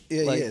now.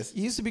 Yeah, like, he is.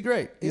 He used to be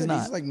great. He's Yeah,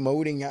 not. He's like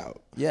moding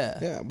out. Yeah.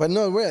 Yeah. But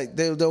no, really,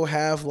 they'll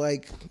have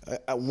like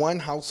a one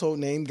household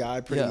name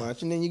guy pretty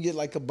much. And then you get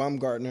like a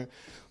Bumgarner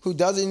who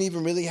doesn't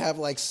even really have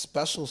like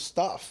special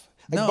stuff.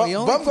 Like, No, he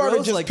only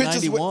throws like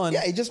pitches 91.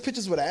 He just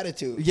pitches with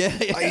attitude. Yeah,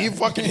 yeah. Like, you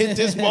fucking hit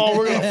this ball,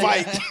 we're going to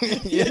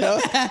fight. you know?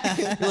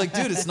 You're like,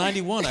 dude, it's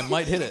 91. I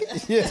might hit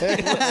it. Yeah.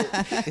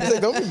 He's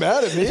like, don't be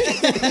mad at me.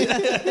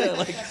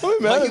 Like, Don't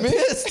be mad at me.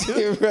 pissed,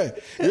 dude. Right.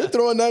 You're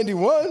throwing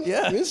 91.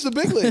 Yeah. This is the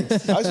big league.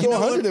 I throw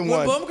 101.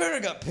 When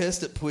Bumgarner got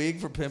pissed at Puig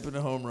for pimping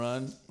a home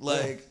run,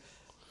 like,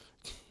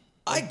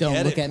 I Don't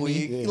get look it, at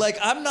me. Puig. Yeah. Like,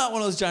 I'm not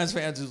one of those Giants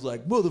fans who's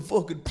like,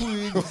 motherfucking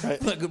Puig.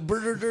 Right.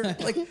 Like,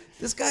 like,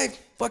 this guy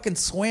fucking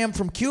swam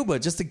from Cuba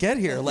just to get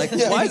here. Like,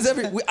 Yeah. why is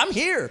I'm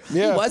here.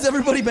 Yeah. Why is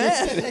everybody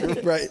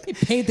mad? Right.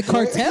 Paid the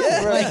cartel.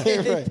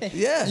 Right.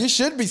 Yeah. You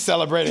should be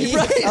celebrating.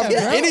 Right. After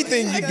Yeah.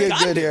 anything you get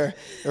good here.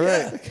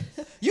 Right.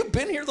 You've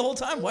been here the whole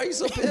time. Why are you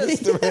so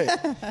pissed?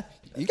 Right.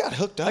 You got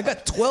hooked up. I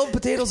got 12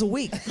 potatoes a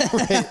week.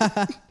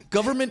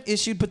 Government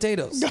issued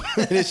potatoes.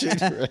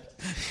 right.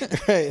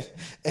 Right.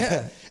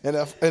 Yeah. And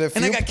a few,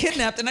 And I got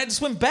kidnapped and I had to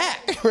swim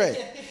back. right.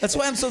 That's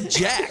why I'm so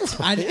jacked.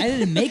 I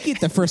didn't make it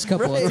the first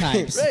couple of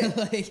times. right.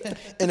 Like,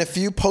 And a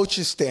few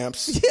poacher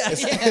stamps. Yeah.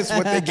 is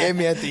what they gave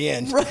me at the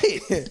end.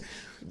 Right.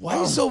 Why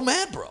are you so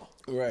mad, bro?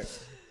 Right.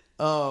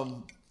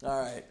 All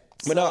right.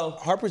 But So,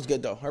 Harper's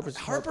good though.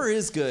 Harper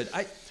is good.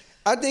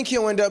 I think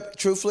he'll end up.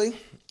 Truthfully,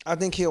 I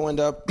think he'll end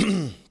up.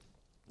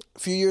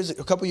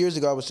 A couple years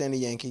ago, I was saying the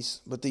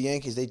Yankees, but the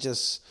Yankees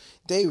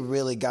they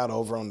really got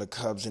over on the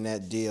Cubs in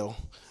that deal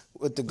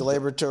with the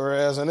Gleyber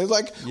Torres, and it's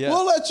like, Yeah.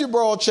 we'll let you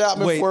borrow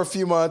Chapman Wait. for a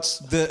few months.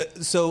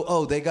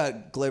 they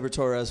got Gleyber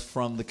Torres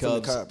from the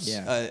Cubs, Cubs.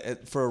 Yeah.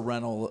 for a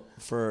rental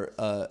for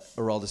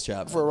Aroldis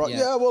Chapman.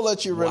 Yeah, we'll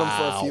let you rent him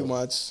for a Wow. few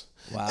months.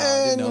 Wow, I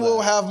didn't And know we'll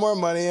that. have more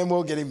money and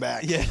we'll get him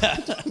back. Yeah.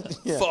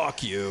 Yeah.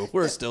 Fuck you.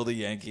 We're still the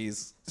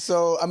Yankees.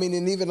 So, I mean,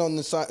 and even on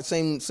the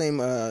same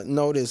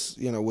notice,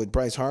 with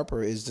Bryce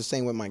Harper is the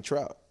same with Mike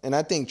Trout. And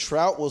I think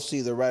Trout will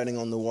see the writing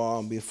on the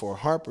wall before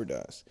Harper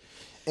does.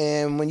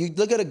 And when you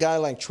look at a guy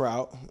like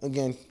Trout,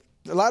 again,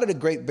 a lot of the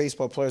great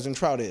baseball players, and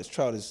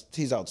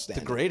he's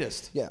outstanding. The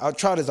greatest. Yeah,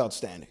 Trout is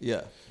outstanding.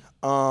 Yeah.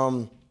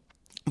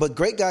 But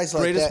great guys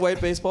like Greatest that,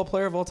 white baseball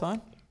player of all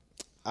time?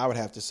 I would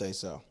have to say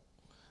so.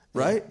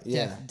 Right?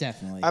 Yeah.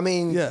 Definitely. I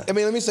mean, Yeah.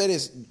 let me say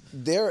this: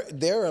 there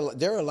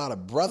are a lot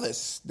of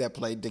brothers that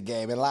played the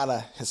game, and a lot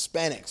of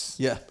Hispanics,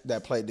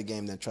 that played the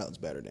game that Trout's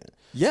better than.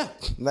 Yeah.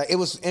 Like, it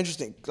was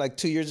interesting. Like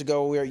 2 years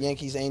ago, we were at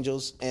Yankees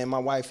Angels, and my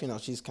wife,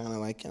 she's kind of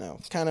like,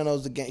 kind of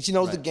knows the game. She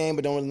knows the game,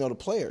 but don't really know the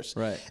players.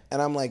 Right.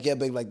 And I'm like, yeah,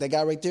 babe, like that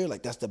guy right there,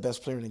 like that's the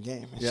best player in the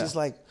game. And Yeah. she's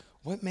like,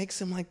 what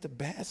makes him like the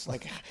best?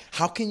 Like,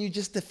 how can you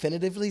just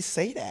definitively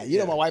say that?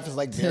 My wife is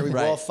like very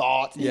Right. well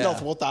thought, Yeah.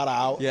 well thought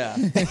out. Yeah.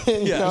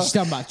 You're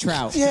talking about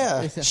Trout.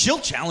 Yeah. She'll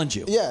challenge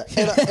you. Yeah,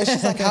 and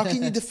she's like, how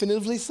can you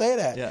definitively say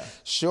that? Yeah.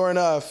 Sure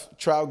enough,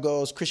 Trout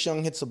goes, Chris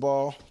Young hits the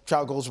ball,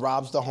 Trout goes,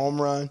 robs the home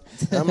run.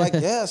 And I'm like,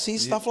 yeah, see,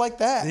 stuff like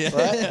that,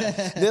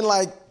 right? Then,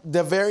 like,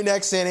 the very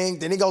next inning,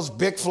 then he goes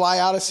big fly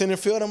out of center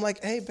field. I'm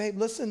like, hey, babe,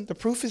 listen, the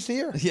proof is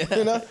here.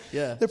 Yeah.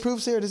 Yeah. The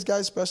proof's here. This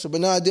guy's special.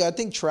 But no, I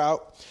think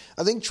Trout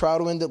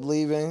will end up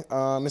leaving.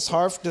 It's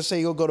hard to say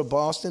he'll go to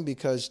Boston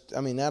because,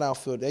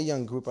 that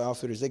young group of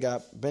outfielders, they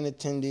got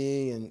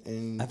Benintendi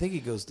and I think he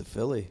goes to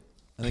Philly.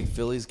 I think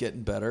Philly's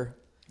getting better.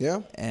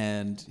 yeah.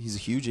 And he's a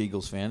huge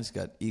Eagles fan. He's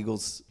got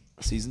Eagles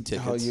season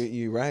tickets. Oh,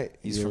 you're right.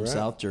 He's You're from right.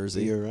 South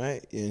Jersey. You're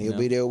right. And You he'll know?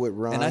 be there with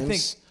Rhymes. And I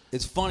think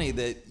it's funny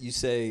that you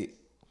say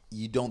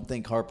you don't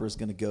think Harper's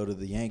going to go to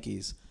the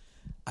Yankees.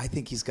 I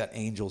think he's got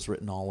angels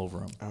written all over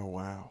him. Oh,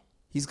 wow.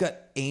 He's got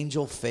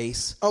angel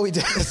face. Oh, he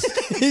does.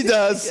 He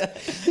does.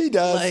 He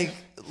does.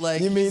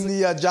 Like you mean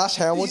the Josh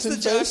Hamilton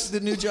he's face?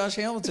 the new Josh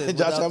Hamilton Josh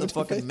without Hamilton the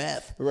fucking face?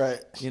 meth. Right.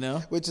 You know?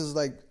 Which is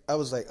like, I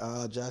was like,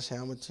 Josh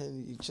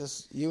Hamilton,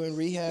 you in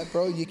rehab,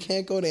 bro. You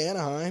can't go to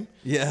Anaheim.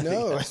 Yeah.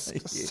 No, Yeah.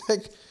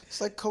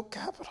 it's like Coke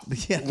Capital.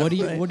 Yeah, What do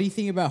you right. What do you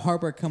think about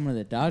Harper coming to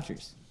the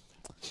Dodgers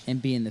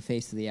and being the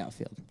face of the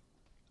outfield?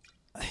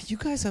 You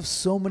guys have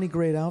so many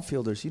great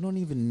outfielders. You don't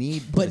even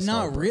need But Bryce not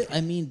Harper. real.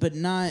 I mean, but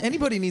not.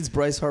 Anybody needs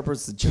Bryce Harper,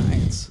 it's the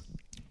Giants.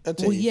 I'll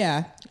tell Well, you,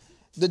 yeah.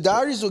 the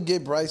Dodgers will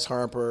get Bryce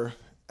Harper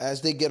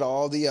as they get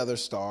all the other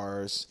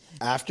stars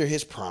after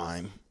his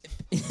prime.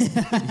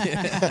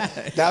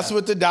 That's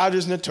what the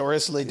Dodgers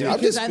notoriously do. I'm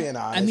Because just being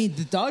honest. I mean,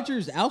 the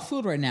Dodgers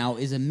outfield right now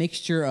is a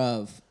mixture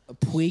of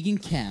Puig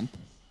and Kemp,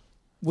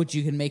 which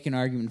you can make an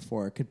argument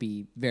for. It could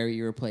be very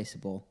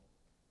irreplaceable.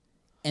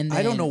 And then,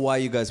 I don't know why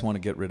you guys want to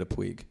get rid of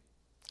Puig.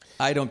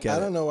 I don't get I it.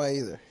 don't know why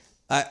either.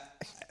 That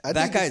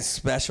think guy's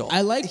special.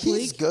 I like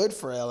He's Puig. good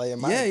for LA. In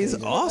my Yeah, he's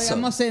opinion.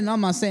 awesome. Like,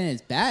 I'm not saying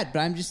it's bad, but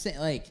I'm just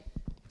saying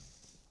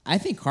I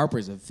think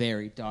Harper's a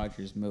very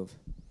Dodgers move.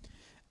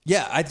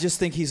 Yeah, I just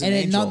think he's an And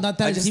angel. not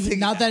that I it's just even think-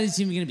 not that it's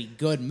even going to be a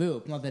good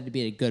move. Not that it'd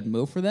be a good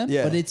move for them.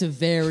 Yeah. But it's a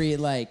very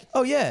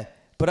Oh yeah,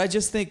 but I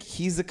just think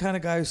he's the kind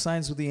of guy who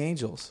signs with the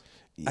Angels.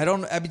 I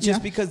mean, just Yeah.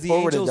 because the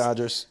Over the Angels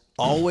Dodgers.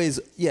 always.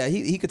 Yeah,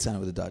 he could sign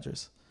with the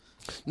Dodgers.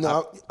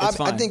 No, it's I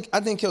fine.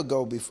 think he'll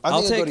go before.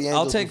 I'll He'll go to the I'll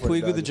Angels take before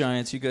Puig with the Dodgers.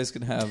 Giants. You guys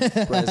can have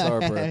Bryce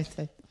Harper.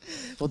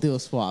 We'll do a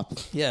swap.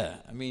 Yeah,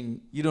 I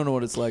mean, you don't know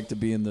what it's like to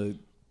be in the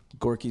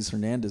Gorky's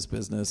Hernandez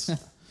business.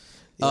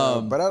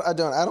 But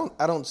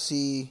I don't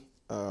see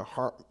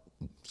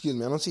excuse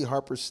me. I don't see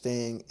Harper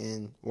staying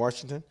in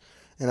Washington,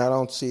 and I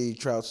don't see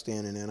Trout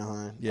staying in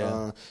Anaheim.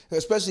 Yeah.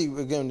 Especially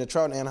again the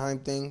Trout and Anaheim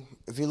thing.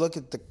 If you look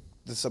at the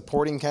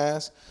supporting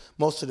cast,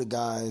 most of the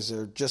guys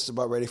are just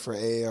about ready for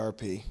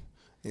AARP.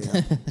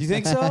 Yeah. Do you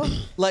think so?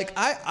 Like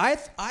I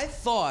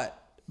thought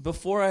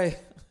before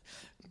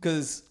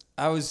because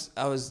I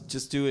was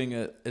just doing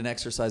an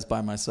exercise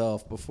by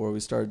myself before we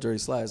started Dirty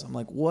Slides. I'm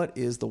like, what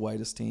is the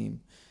whitest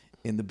team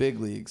in the big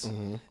leagues?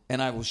 Mm-hmm.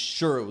 And I was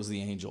sure it was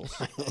the Angels.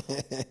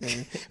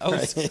 I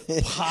was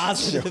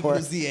positive it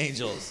was the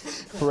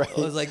Angels. Right.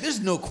 I was like, there's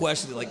no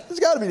question. Like It's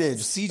got to be the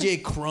Angels.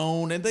 CJ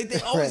Crone, and they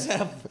always Right.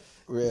 have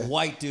Yeah.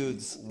 white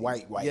dudes.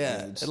 White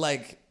Yeah, dudes.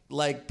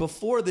 like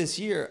before this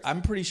year,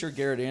 I'm pretty sure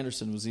Garrett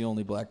Anderson was the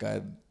only black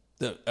guy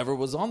that ever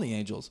was on the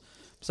Angels,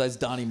 besides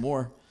Donnie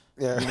Moore.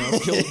 Yeah. You know,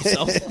 killed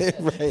himself.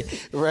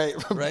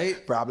 right.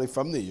 Right? Probably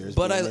from the years.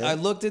 But being there. I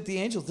looked at the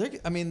Angels.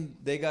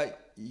 They got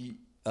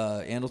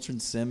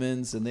Andrelton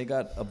Simmons, and they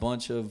got a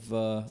bunch of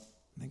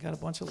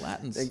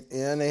Latins.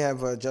 And they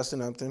have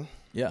Justin Upton.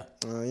 Yeah,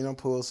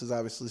 Pujols is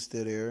obviously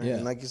still there. Yeah.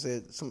 And like you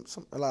said,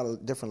 a lot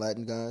of different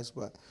Latin guys,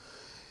 but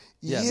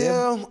yeah.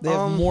 yeah, They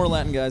have more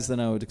Latin guys than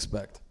I would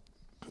expect.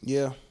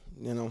 Yeah,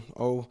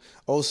 old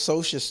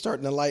Socha's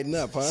starting to lighten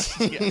up, huh?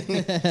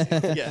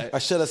 Yeah, I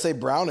should have say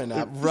Browning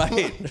up.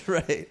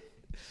 right.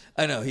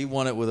 I know he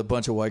won it with a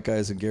bunch of white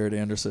guys and Garrett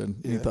Anderson.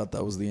 He thought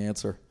that was the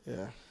answer.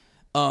 Yeah.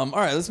 All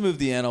right, let's move to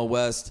the NL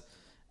West.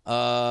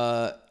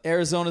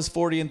 Arizona's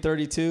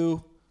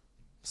 40-32,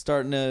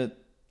 starting to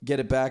get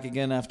it back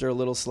again after a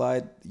little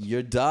slide.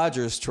 Your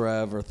Dodgers,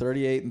 Trev, are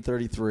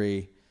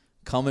 38-33,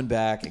 coming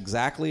back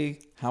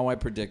exactly how I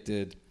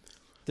predicted.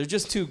 They're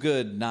just too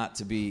good not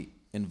to be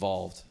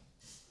involved.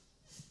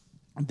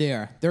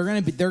 They're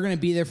gonna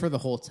be there for the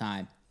whole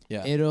time.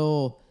 Yeah.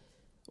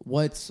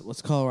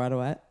 What's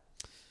Colorado at?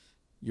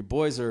 Your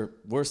boys are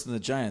worse than the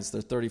Giants.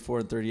 They're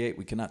 34-38.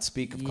 We cannot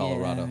speak of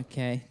Colorado. Yeah,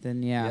 okay,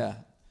 then yeah.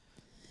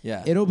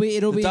 Yeah. It'll be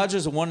the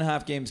Dodgers are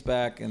 1.5 games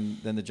back, and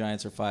then the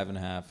Giants are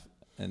 5.5,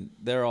 and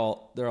they're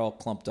all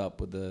clumped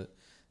up with the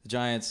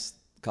Giants,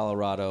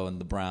 Colorado, and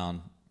the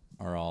Brown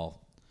are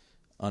all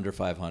under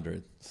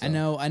 500. So.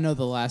 I know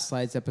the last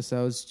Slides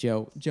episodes,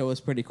 Joe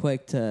was pretty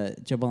quick to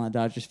jump on the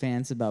Dodgers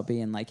fans about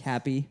being like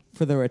happy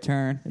for the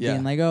return. Yeah.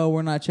 Being like, oh,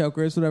 we're not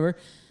chokers, whatever.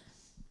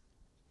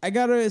 I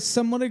gotta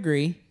somewhat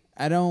agree.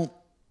 I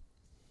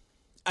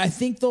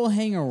think they'll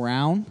hang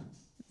around.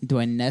 Do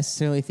I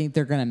necessarily think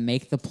they're gonna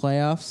make the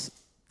playoffs?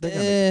 They're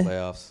gonna make the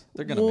playoffs.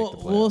 They're gonna make the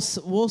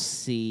playoffs. We'll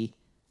see.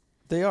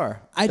 They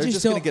are. I They're just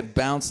just gonna don't- get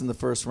bounced in the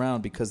first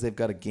round because they've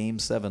got a Game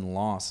 7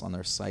 loss on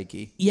their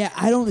psyche. Yeah,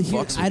 I don't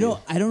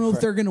know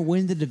if they're gonna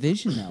win the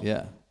division though.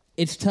 Yeah.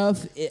 It's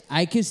tough.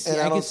 I could see.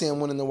 And I don't see them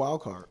winning the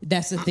wild card.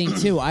 That's the thing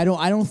too. I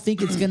don't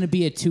think it's going to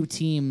be a two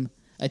team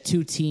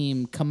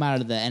come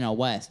out of the NL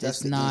West. That's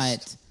It's the not.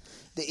 East.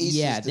 The East.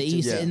 Yeah, is the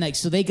East, Yeah. and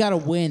so they got to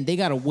win. They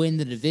got to win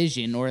the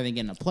division, or they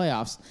get in the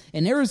playoffs.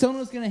 And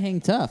Arizona's going to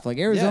hang tough. Like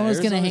Arizona's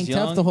going to hang Arizona's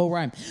tough young. the whole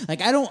rhyme.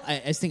 Like I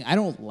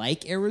don't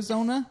like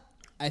Arizona.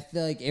 I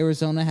feel like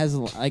Arizona has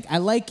I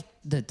like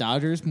the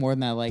Dodgers more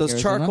than I like Those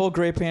Arizona. charcoal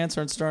gray pants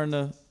aren't starting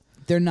to.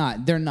 They're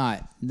not.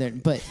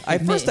 But I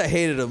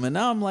hated them, and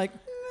now I'm like,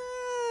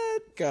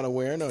 Kind of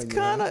wearing on you.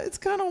 it's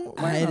kind of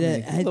wearing on me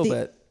a I little think,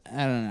 bit.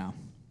 I don't know.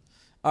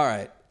 All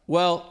right.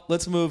 Well,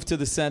 let's move to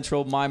the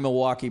Central. My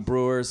Milwaukee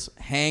Brewers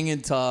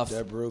hanging tough.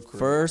 That Brew Crew.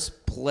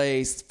 First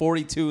place,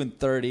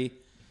 42-30.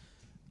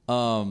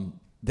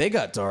 They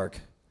got dark.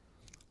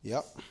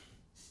 Yep.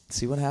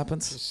 See what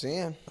happens? Just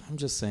saying. I'm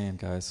just saying,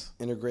 guys.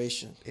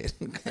 Integration.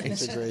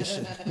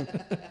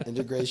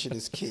 Integration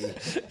is key.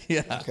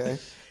 Yeah. Okay.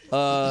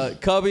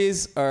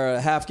 Cubbies are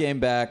a half game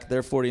back.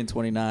 They're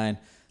 40-29.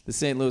 The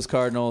St. Louis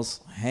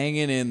Cardinals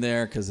hanging in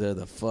there because they're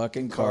the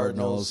fucking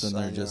Cardinals, and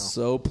they're I just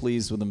know. so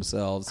pleased with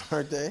themselves.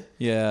 Aren't they?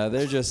 Yeah,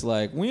 they're just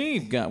like,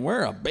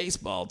 we're a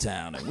baseball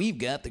town, and we've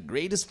got the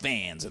greatest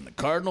fans in the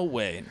Cardinal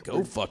way. And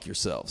go fuck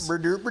yourselves.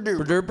 Purdue.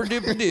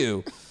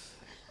 Purdue.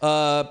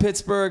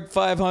 Pittsburgh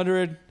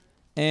 500,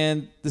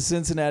 and the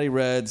Cincinnati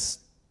Reds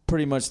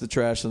pretty much the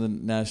trash of the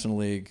National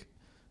League.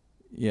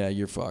 Yeah,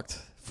 you're fucked.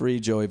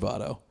 Free Joey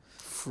Votto.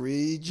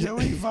 Free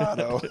Joey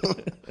Votto.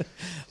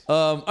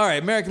 All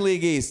right, American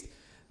League East.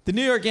 The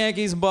New York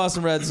Yankees and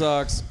Boston Red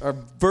Sox are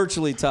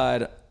virtually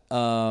tied.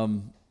 What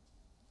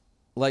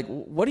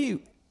do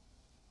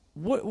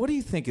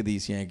you think of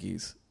these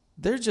Yankees?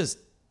 They're just.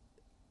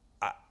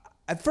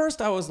 At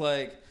first, I was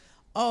like,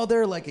 oh,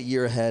 they're like a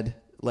year ahead,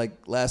 like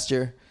last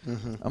year.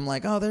 Mm-hmm. I'm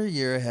like, oh, they're a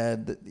year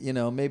ahead.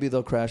 Maybe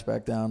they'll crash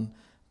back down.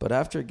 But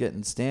after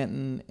getting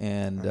Stanton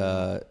and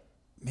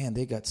man,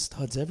 they got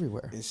studs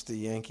everywhere. It's the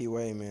Yankee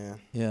way, man.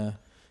 Yeah.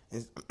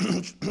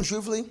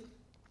 Truthfully,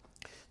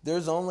 there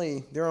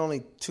are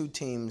only two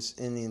teams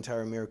in the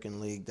entire American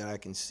League that I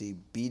can see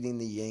beating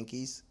the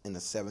Yankees in a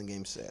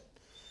 7-game set.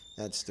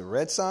 That's the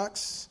Red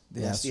Sox.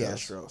 That's the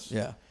Astros.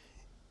 Yeah.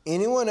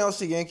 Anyone else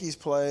the Yankees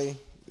play,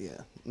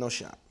 no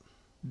shot.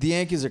 The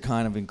Yankees are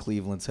kind of in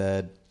Cleveland's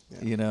head,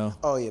 you know?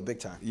 Oh, yeah, big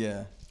time.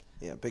 Yeah.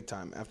 Yeah, big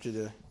time.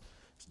 After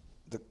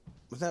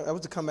that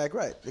was the comeback,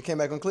 right? They came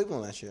back on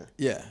Cleveland last year.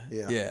 Yeah.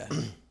 Yeah. Yeah.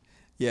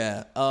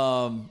 Yeah.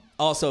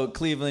 Also,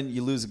 Cleveland,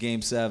 you lose a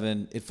Game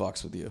 7, it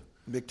fucks with you.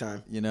 Big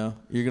time. You know,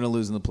 you're going to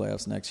lose in the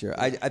playoffs next year.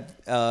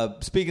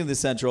 Speaking of the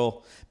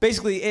Central,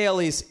 basically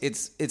AL East,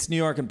 it's New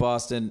York and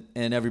Boston,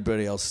 and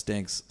everybody else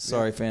stinks.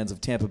 Sorry, fans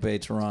of Tampa Bay,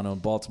 Toronto,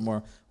 and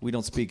Baltimore. We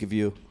don't speak of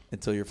you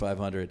until you're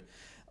 500.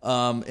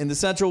 In the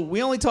Central,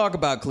 we only talk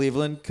about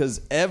Cleveland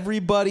because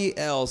everybody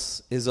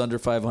else is under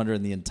 500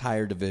 in the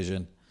entire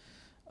division.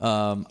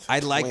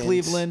 I like Twins.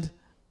 Cleveland.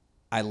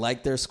 I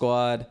like their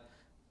squad.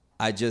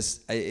 It's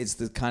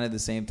kind of the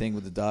same thing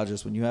with the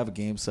Dodgers. When you have a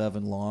Game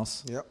 7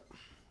 loss, Yep.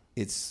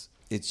 it's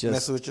just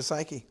Messing with your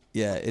psyche.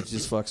 yeah, it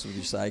just fucks with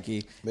your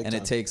psyche, Big and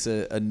time. it takes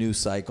a new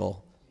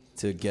cycle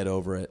to get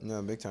over it.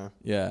 No, big time.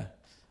 Yeah.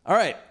 All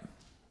right,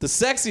 the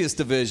sexiest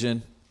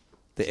division,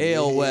 the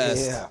AL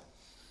West. Yeah.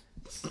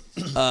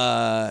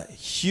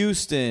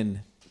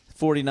 Houston,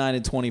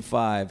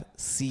 49-25.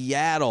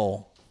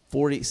 Seattle,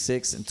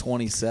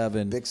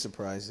 46-27. Big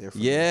surprise there for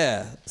me.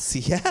 Yeah,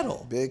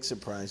 Seattle. Big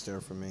surprise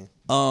there for me.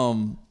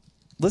 Let's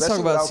talk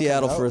Especially about without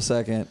Seattle Cano. for a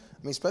second.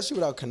 I mean, especially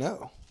without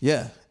Cano.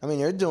 Yeah. I mean,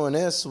 they're doing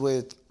this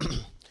with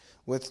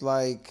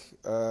like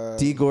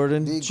D.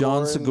 Gordon, D.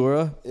 John Gordon.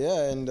 Segura.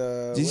 Yeah, and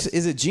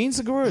Is it Gene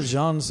Segura or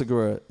John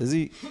Segura? Is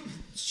he?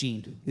 It's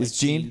Gene. It's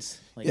Gene? Jeans,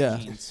 like Yeah.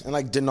 jeans. and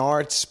like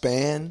Denard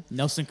Span.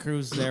 Nelson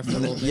Cruz there for a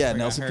little bit. Yeah, before he got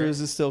Nelson hurt.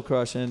 Cruz is still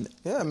crushing.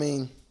 Yeah, I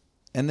mean,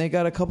 And they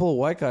got a couple of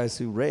white guys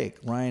who rake.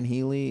 Ryan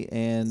Healy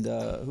and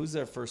who's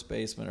their first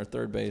baseman or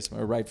third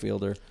baseman or right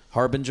fielder?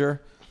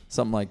 Harbinger,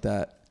 something like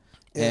that.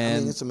 yeah, and I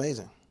mean, it's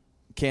amazing.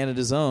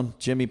 Canada's own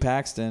Jimmy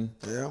Paxton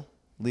Yeah.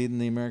 leading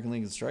the American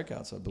League in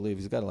strikeouts, I believe.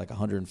 He's got like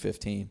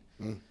 115.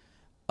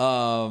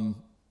 The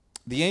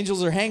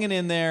Angels are hanging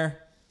in there.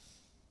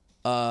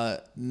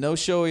 No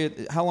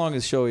Shohei. How long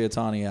is Shohei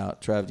Ohtani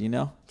out, Trav? Do you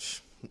know?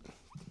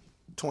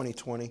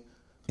 2020.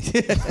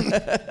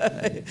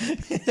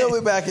 He'll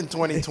be back in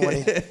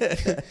 2020.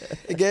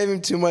 It gave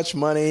him too much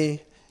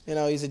money. You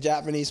know, he's a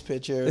Japanese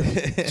pitcher.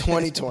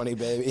 2020,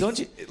 baby. Don't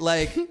you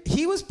like?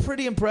 He was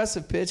pretty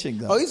impressive pitching,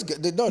 though. Oh, he's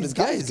good. No, this This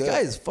guy's guy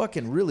good. is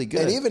fucking really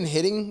good. And even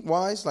hitting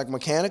wise, like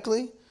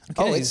mechanically,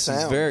 Okay, it's he's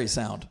sound. very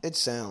sound. It's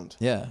sound.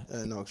 Yeah.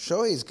 No,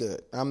 Shohei's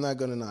good. I'm not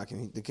gonna knock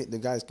him.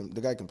 The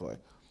guy can play.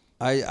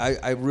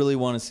 I really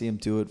want to see him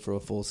do it for a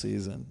full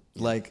season.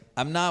 Like,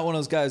 I'm not one of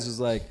those guys who's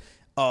like,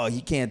 oh,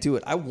 he can't do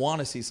it. I want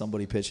to see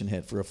somebody pitch and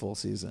hit for a full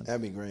season.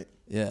 That'd be great.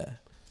 Yeah.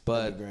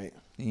 But That'd be great.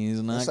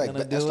 he's not That's going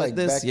to do it like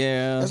this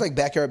year. That's like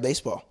backyard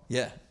baseball.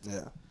 Yeah.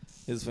 Yeah.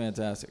 It's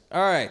fantastic.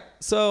 All right.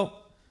 So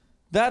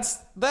that's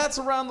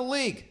around the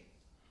league.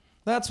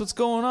 That's what's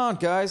going on,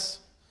 guys.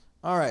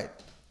 All right.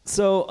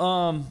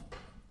 So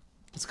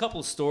it's a couple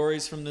of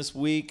stories from this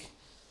week.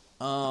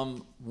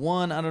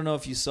 One, I don't know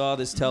if you saw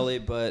this, Telly,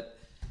 but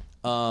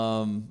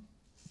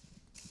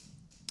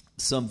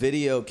some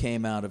video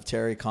came out of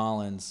Terry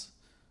Collins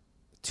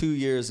 2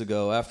 years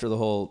ago after the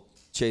whole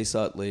Chase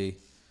Utley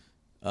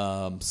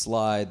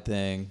slide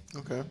thing.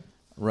 Okay.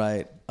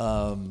 Right.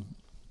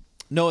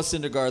 Noah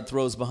Syndergaard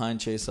throws behind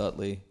Chase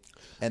Utley,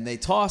 and they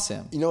toss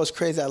him. You know what's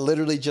crazy? I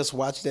literally just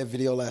watched that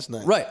video last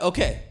night. Right.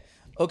 Okay.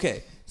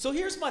 So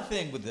here's my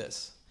thing with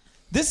this.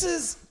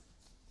 This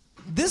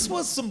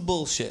was some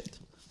bullshit.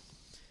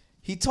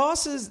 He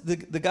tosses the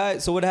guy.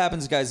 So what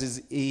happens, guys,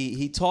 is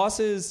he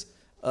tosses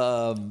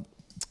Syndergaard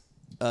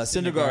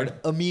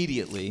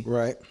immediately.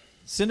 Right.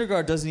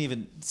 Syndergaard doesn't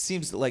even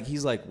seems like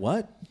he's like,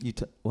 what?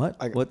 What?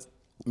 What?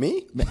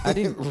 Me? I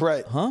didn't.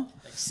 Right. Huh?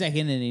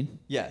 Second inning.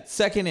 Yeah,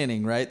 second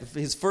inning, right?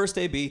 His first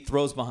AB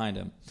throws behind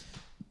him.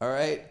 All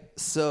right,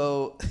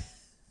 so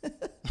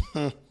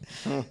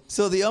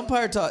the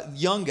umpire,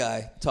 young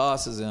guy,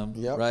 tosses him,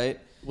 Yep. right?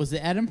 Was it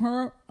Adam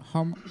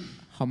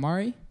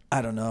Hamari?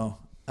 I don't know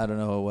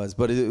who it was,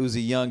 but it was a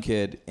young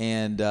kid,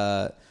 and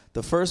the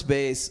first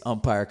base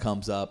umpire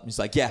comes up. He's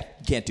like, "Yeah,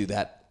 you can't do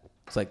that."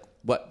 It's like,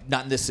 "What?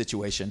 Not in this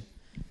situation,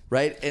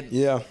 right?" And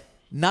Yeah.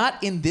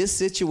 not in this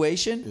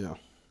situation. Yeah.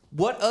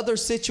 What other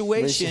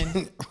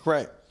situation?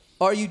 Right.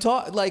 Are you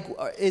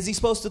is he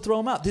supposed to throw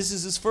him out? This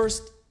is his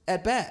first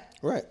at bat.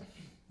 Right.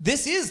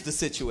 This is the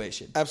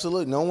situation.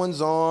 Absolutely. No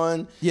one's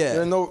on. Yeah.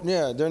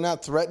 They're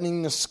not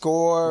threatening to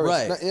score.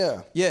 Right. It's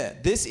not- Yeah.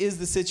 This is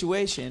the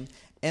situation.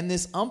 And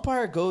this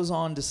umpire goes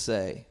on to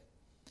say,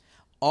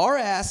 our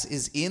ass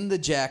is in the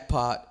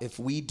jackpot if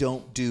we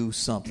don't do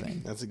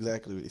something. That's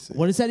exactly what he said.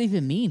 What does that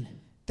even mean?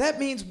 That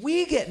means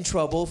we get in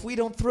trouble if we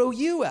don't throw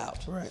you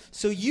out. Right.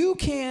 So you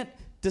can't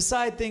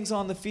decide things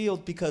on the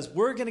field because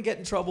we're going to get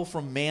in trouble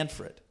from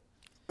Manfred.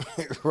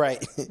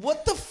 Right.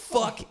 What the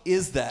fuck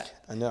is that?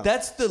 I know.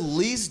 That's the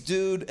least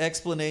dude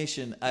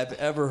explanation I've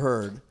ever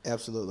heard.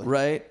 Absolutely.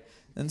 Right?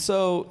 And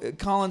so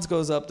Collins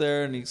goes up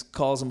there and he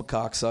calls him a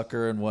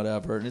cocksucker and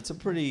whatever. And it's a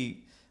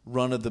pretty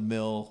run of the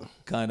mill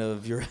kind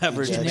of your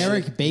average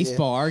Generic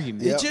baseball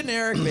argument. The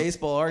generic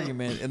baseball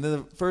argument, and then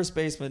the first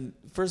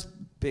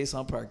base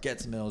umpire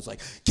gets him and was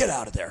like, "Get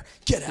out of there!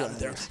 Get out of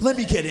there! Let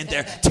me get in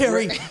there,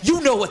 Terry.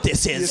 You know what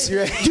this is.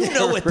 You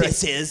know what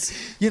this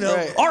is. You know,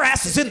 our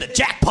ass is in the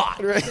jackpot."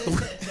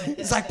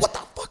 It's like, what the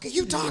fuck are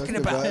you talking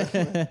about?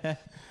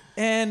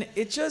 And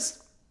it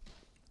just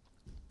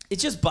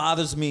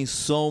bothers me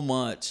so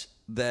much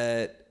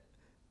that,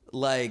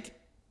 like,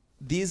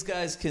 these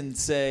guys can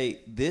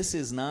say this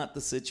is not the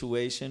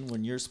situation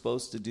when you're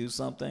supposed to do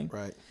something,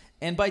 right?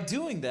 And by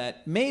doing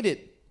that, made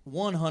it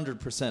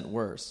 100%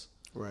 worse,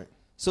 right?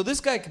 So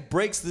this guy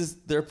breaks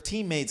their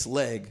teammate's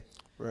leg,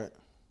 right?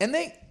 And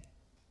they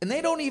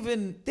don't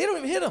even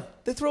hit him.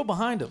 They throw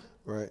behind him,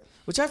 right?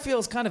 Which I feel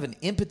is kind of an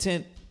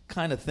impotent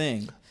kind of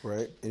thing,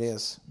 right? It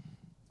is.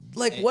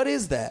 Like, what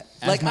is that?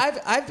 Like,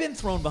 I've been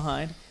thrown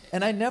behind,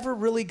 and I never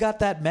really got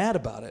that mad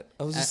about it.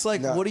 I was just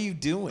like, what are you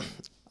doing?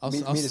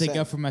 I'll stick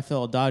up for my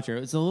fellow Dodger. It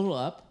was a little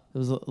up. It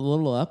was a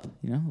little up, a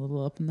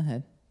little up in the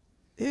head.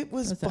 It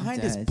was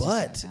behind his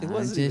butt. It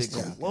wasn't even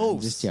close.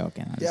 I'm just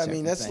joking. I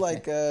mean, that's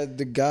like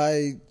the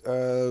guy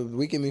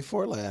weekend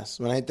before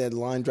last when I hit that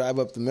line drive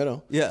up the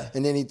middle. Yeah.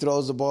 And then he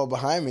throws the ball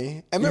behind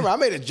me. I remember I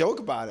made a joke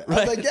about it.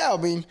 I was like, I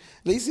mean,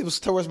 at least it was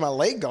towards my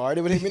leg guard.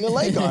 It would hit me in the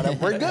leg guard.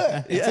 We're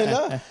good.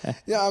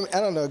 I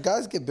don't know.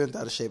 Guys get bent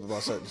out of shape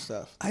about certain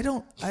stuff. I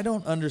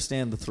don't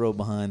understand the throw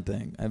behind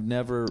thing. I've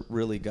never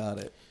really got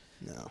it.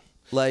 No.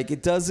 Like,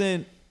 it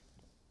doesn't.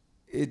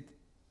 It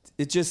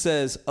just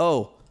says,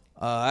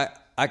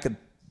 I could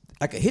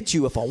hit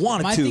you if I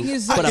wanted My to, thing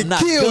is, but I I'm not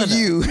kill gonna.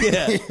 you.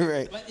 Yeah.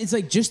 Right. But it's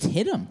like, just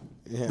hit him.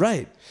 Yeah.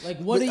 Right. Like,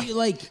 what are you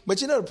like?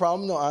 But you know the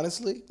problem, though,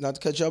 honestly, not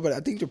to cut you off, but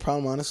I think the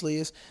problem, honestly,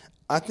 is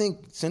I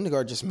think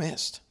Syndergaard just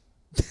missed.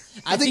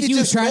 I think he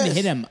was trying to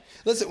hit him.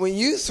 Listen, when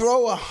you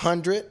throw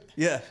 100,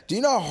 do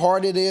you know how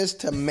hard it is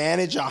to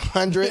manage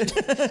 100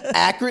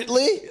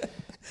 accurately?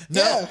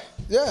 No.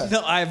 Yeah.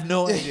 No, I have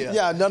no idea.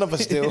 Yeah, none of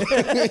us do.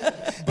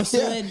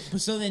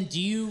 So then, do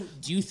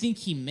you think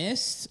he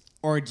missed,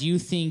 or do you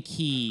think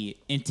he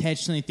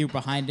intentionally threw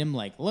behind him?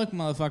 Like, look,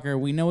 motherfucker,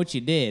 we know what you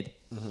did.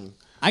 Mm-hmm.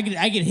 I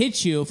could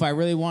hit you if I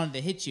really wanted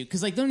to hit you.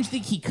 Because, like, don't you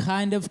think he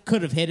kind of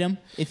could have hit him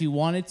if he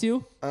wanted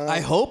to?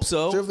 I hope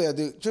so. Truthfully, I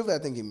do. Truthfully, I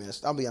think he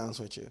missed. I'll be honest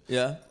with you.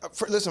 Yeah.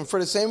 For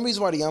the same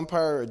reason why the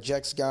umpire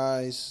ejects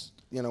guys,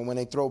 when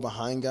they throw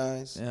behind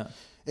guys,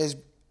 is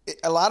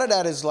a lot of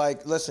that is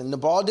like, listen, the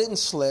ball didn't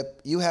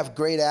slip. You have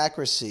great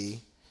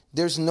accuracy.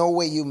 There's no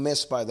way you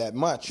miss by that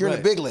much. You're in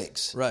the big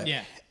leagues. Right.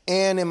 Yeah.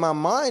 And in my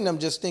mind, I'm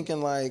just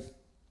thinking, like,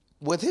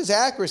 with his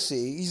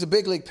accuracy, he's a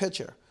big league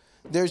pitcher.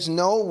 There's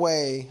no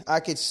way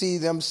I could see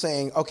them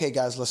saying, okay,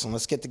 guys, listen,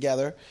 let's get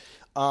together.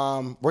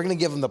 We're going to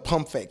give him the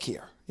pump fake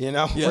here.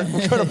 Yeah.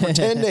 We're going to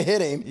pretend to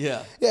hit him.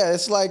 Yeah. Yeah,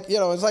 it's like,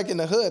 it's like in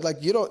the hood. Like,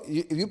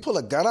 if you pull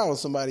a gun out on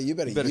somebody, you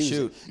better use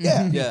shoot. it.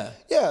 Yeah.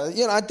 Yeah.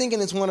 Yeah. I'm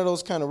thinking it's one of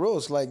those kind of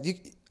rules. Like,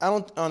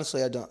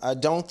 I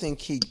don't think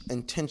he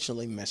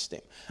intentionally missed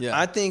him. Yeah.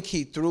 I think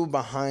he threw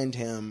behind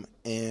him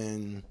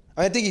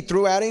I think he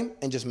threw at him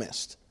and just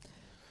missed.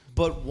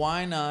 But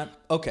why not?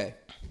 Okay.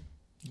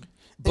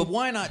 But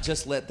why not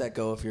just let that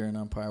go if you're an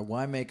umpire?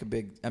 Why make a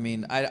big? I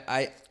mean,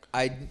 I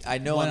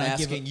know I'm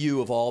asking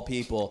you of all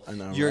people. I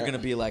know, you're right? going to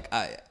be like,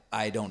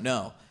 I don't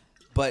know.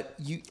 But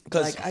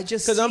I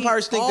just because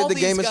umpires think that the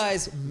game is.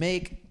 Guys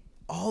make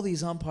all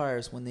these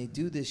umpires when they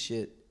do this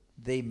shit,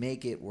 they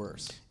make it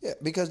worse. Yeah,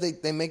 because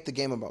they make the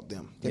game about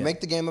them. They make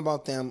the game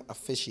about them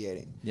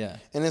officiating. Yeah,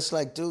 and it's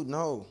like, dude,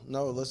 no,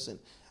 listen.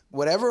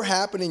 Whatever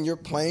happened in your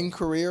playing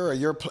career or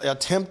your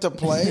attempt to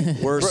play,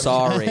 we're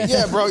sorry.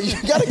 Yeah, bro, you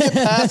got to get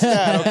past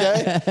that,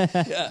 okay?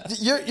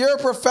 Yeah. You're a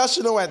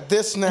professional at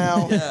this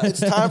now. Yeah. It's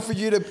time for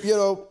you to,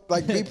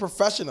 be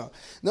professional.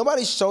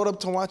 Nobody showed up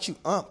to watch you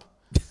ump.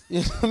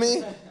 You know what I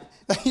mean?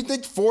 You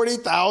think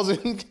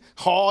 40,000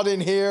 hauled in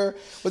here?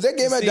 Was that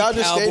game at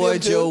Dodger Stadium? Cowboy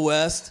Joe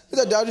West. Was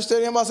that Dodger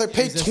Stadium? I was like,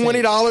 pay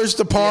 $20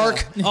 to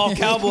park. Yeah. Oh,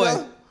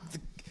 Cowboy.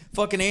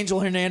 Fucking Angel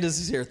Hernandez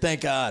is here.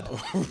 Thank God.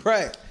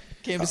 Right.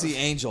 Came to see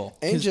Angel.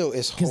 Angel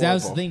is horrible. Because that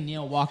was the thing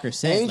Neil Walker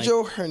said.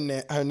 Angel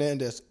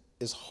Hernandez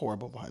is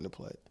horrible behind the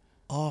plate.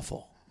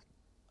 Awful.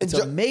 It's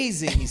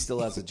amazing he still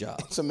has a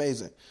job. It's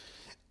amazing.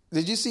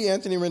 Did you see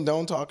Anthony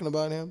Rendon talking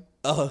about him?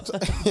 Oh,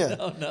 yeah.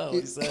 No.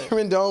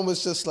 Rendon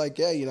was just like,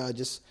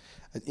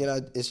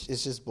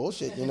 it's just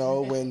bullshit,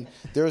 when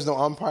there is no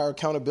umpire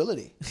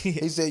accountability.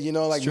 He said,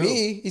 like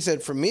me, he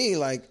said, for me,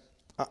 like,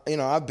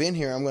 I've been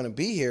here, I'm going to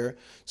be here,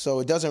 so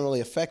it doesn't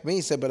really affect me.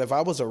 He said, but if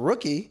I was a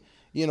rookie,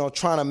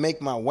 trying to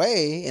make my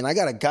way, and I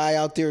got a guy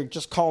out there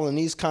just calling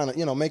these kind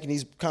of, making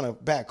these kind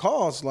of bad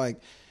calls,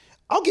 like,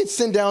 I'll get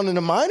sent down in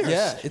the minors.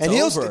 Yeah, it's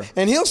over.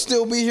 He'll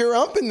still be here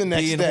umping the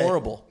next day. Being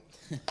horrible.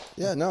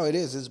 Yeah, no, it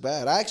is. It's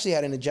bad. I actually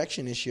had an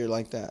ejection this year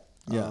like that.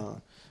 Yeah.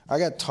 I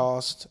got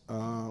tossed.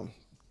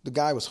 The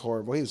guy was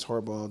horrible. He was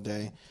horrible all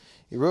day.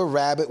 He real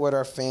rabid with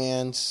our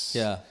fans.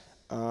 Yeah.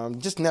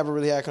 Just never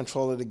really had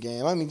control of the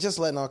game. I mean, just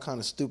letting all kind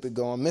of stupid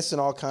go on, missing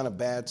all kind of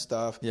bad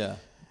stuff. Yeah.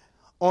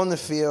 On the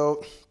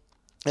field,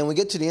 And we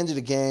get to the end of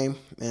the game,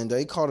 and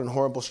he called a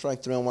horrible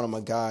strike through on one of my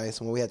guys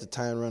when we had the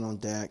tie and run on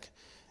deck.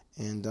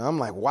 And I'm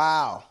like,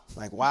 wow,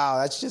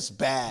 that's just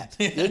bad.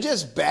 You're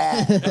just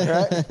bad,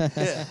 right?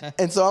 Yeah.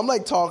 And so I'm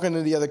like talking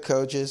to the other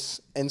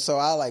coaches, and so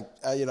I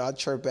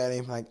chirp at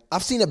him like,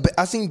 I've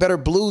seen better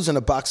blues in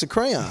a box of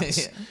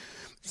crayons.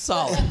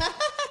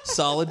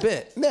 Solid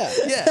bit.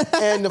 Yeah.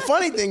 And the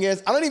funny thing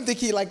is, I don't even think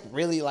he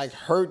really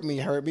hurt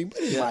me,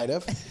 but he might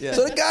have. Yeah.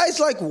 So the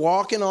guy's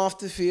walking off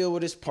the field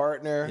with his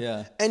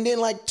partner, and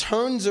then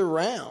turns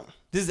around.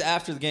 This is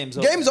after the game's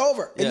over. Game's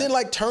over. And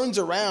then turns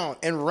around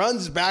and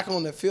runs back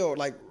on the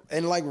field,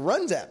 and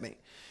runs at me.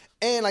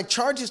 And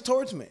charges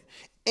towards me.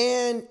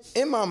 And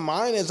in my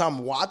mind, as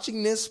I'm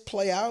watching this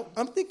play out,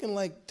 I'm thinking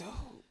dude,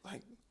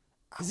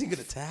 is he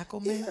gonna tackle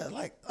me?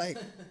 Yeah,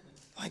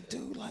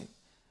 dude,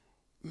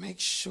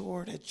 make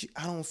sure that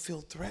I don't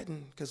feel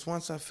threatened, because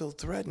once I feel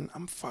threatened,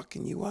 I'm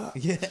fucking you up.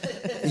 Yeah.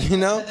 You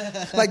know?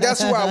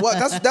 That's where I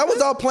was. That was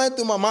all planned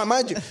through my mind.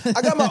 Mind you,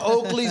 I got my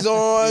Oakleys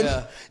on.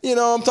 Yeah. You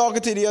know, I'm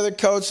talking to the other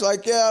coach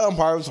the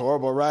umpire was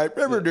horrible, right?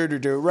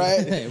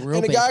 Right? Hey,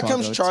 and the guy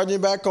comes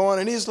charging back on,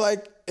 and he's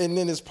and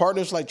then his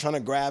partner's trying to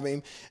grab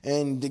him,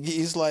 and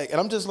he's and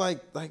I'm just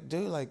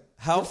dude,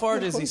 how far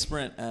does he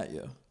sprint at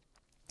you?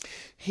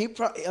 He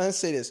probably, let's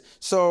say this.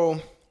 So,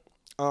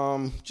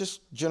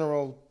 just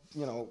general,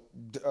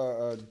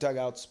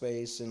 dugout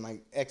space and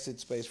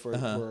exit space for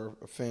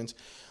a fence.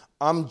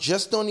 I'm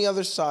just on the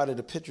other side of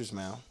the pitcher's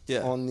mound,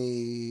 on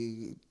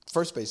the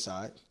first base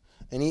side,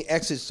 and he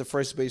exits the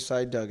first base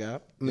side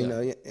dugout.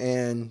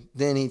 And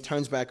then he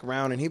turns back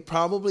around, and he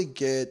probably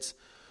gets,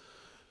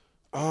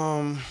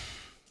 okay,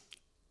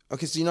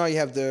 so you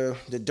have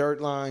the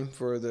dirt line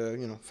for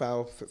the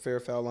fair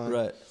foul line,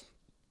 right?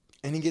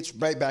 And he gets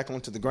right back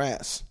onto the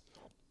grass,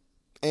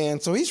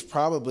 and so he's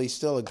probably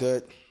still a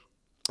good,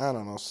 I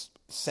don't know,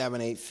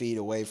 7-8 feet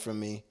away from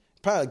me.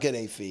 Probably a good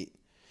 8 feet.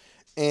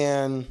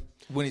 And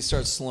when he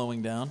starts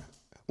slowing down?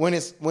 When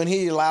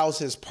he allows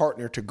his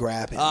partner to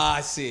grab him. Ah,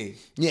 I see.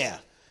 Yeah.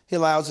 He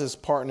allows his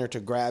partner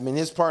to grab him. And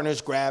his partner's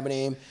grabbing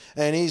him.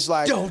 And he's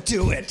like, don't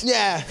do it.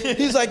 Yeah.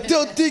 He's like,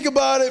 don't think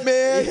about it,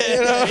 man.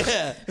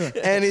 Yeah.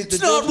 And it's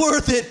not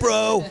worth it,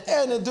 bro.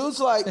 And the dude's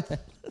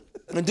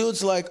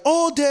like,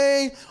 all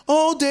day.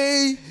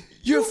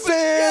 Your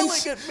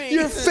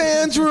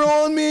fans were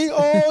on me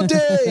all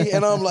day.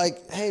 And I'm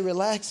like, hey,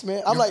 relax,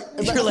 man.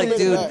 You're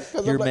dude,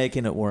 you're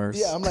making it worse.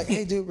 Yeah, I'm like,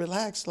 hey, dude,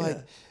 relax.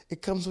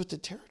 It comes with the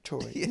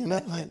territory.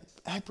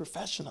 I'm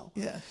professional.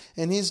 Yeah.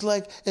 And he's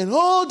like, and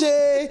all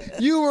day,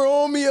 you were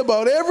on me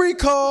about every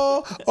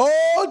call,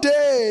 all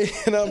day.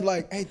 And I'm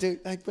like, hey, dude,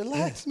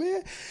 relax,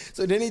 man.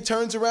 So then he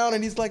turns around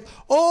and he's like,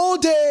 all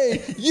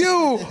day,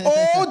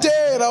 all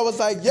day. And I was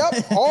like, yep,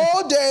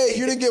 all day.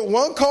 You didn't get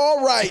one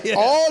call right. Yeah.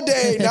 All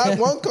day, not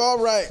one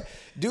call right.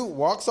 Dude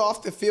walks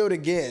off the field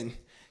again,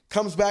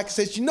 comes back and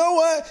says, you know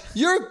what?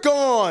 You're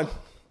gone.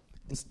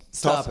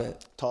 Stop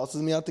it.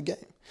 Tosses me out the game.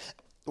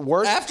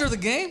 After the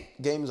game?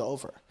 Game's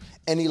over.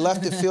 And he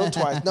left the field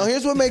twice. No,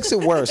 here's what makes it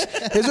worse.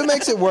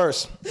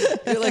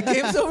 You're like,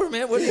 game's over,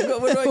 man. Where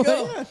do I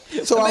go?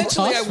 So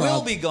eventually I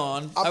will be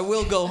gone. I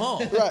will go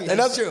home. Right. And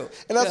that's true.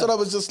 And that's what I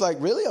was just like,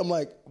 really? I'm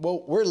like,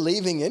 well, we're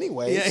leaving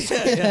anyway.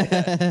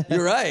 Yeah.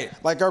 You're right.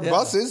 Our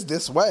bus is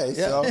this way.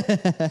 Yeah. So.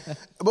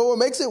 But what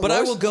makes it worse. But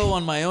I will go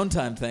on my own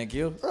time, thank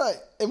you. Right.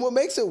 And what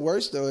makes it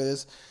worse, though,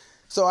 is,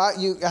 so I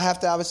have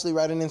to obviously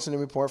write an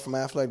incident report from my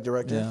athletic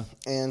director. Yeah.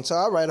 And so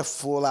I write a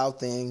full out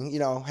thing,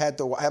 had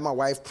my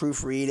wife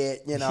proofread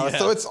it,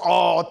 so it's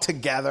all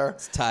together.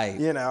 It's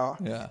tight.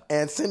 Yeah.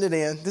 And send it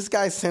in. This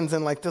guy sends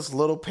in this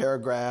little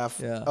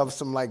paragraph of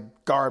some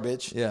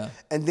garbage. Yeah.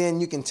 And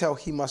then you can tell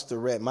he must have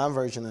read my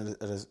version of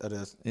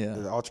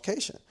the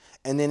altercation.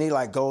 And then he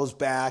goes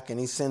back and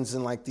he sends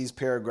in these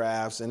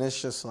paragraphs, and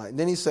it's just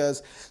then he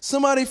says,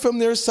 somebody from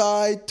their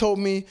side told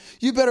me,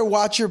 you better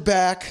watch your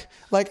back.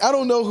 I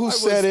don't know who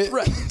said it.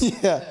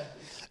 Yeah.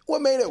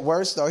 What made it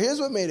worse though? Here's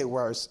what made it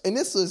worse. And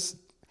this is,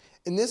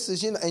 and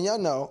y'all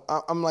know,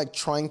 I'm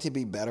trying to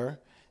be better.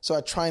 So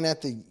I try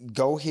not to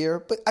go here,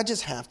 but I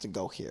just have to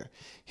go here.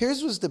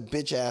 Here's what's the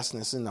bitch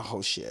assness in the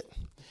whole shit.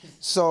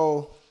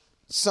 So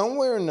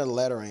somewhere in the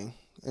lettering,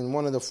 in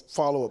one of the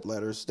follow-up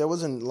letters, there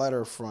was a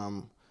letter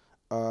from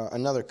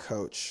another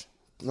coach,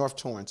 North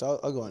Torrance. I'll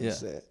go ahead and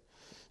say it.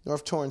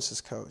 North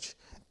Torrance's coach.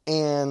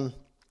 And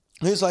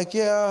he's like,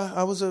 yeah,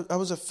 I was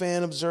a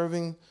fan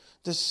observing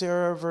the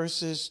Sarah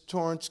versus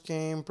Torrance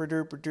game,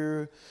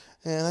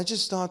 and I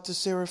just thought the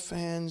Sarah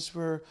fans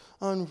were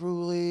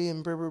unruly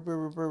and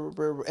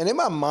And in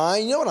my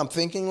mind, you know what I'm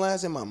thinking,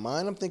 Laz? In my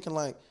mind, I'm thinking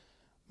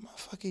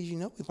motherfucker,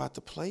 we about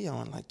to play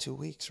y'all in 2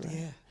 weeks, right?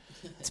 Yeah.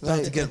 It's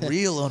about to get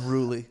real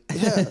unruly.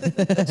 Yeah.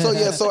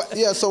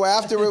 So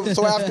after it was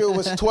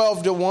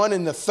 12-1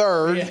 in the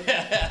third.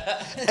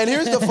 Yeah. And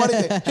here's the funny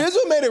thing. Here's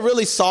what made it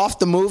really soft,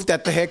 the move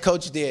that the head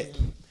coach did.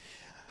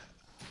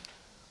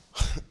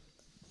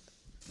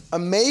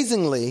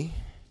 Amazingly,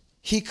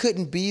 he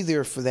couldn't be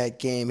there for that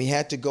game. He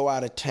had to go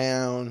out of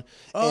town.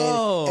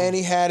 And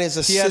he had his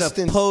assistants.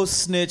 He had a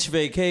post-snitch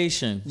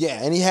vacation.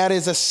 Yeah, and he had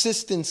his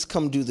assistants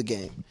come do the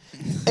game.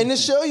 And to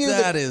show you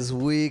That is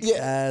weak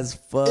as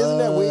fuck. Isn't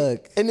that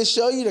weak? And to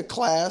show you the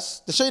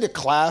class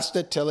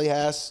that Tilly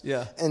has,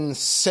 Yeah. and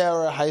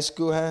Sarah High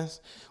School has.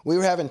 We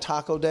were having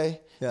Taco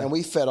Day, Yeah. and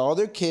we fed all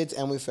their kids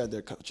and we fed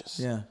their coaches.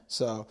 Yeah.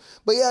 So,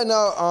 but yeah,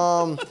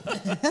 no,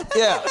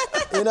 yeah,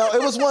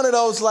 it was one of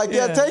those like,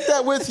 take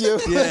that with you.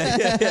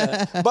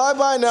 Yeah. Bye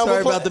bye now.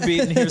 Sorry about the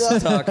beating. Here's some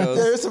tacos.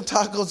 Here's some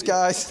tacos,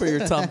 guys. For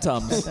your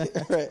tum-tums.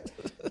 Right.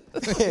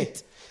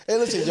 Hey,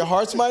 listen, your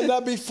hearts might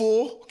not be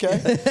full, okay?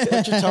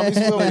 But your tummies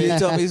will be. Your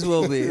tummies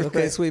will be.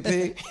 Okay, Sweet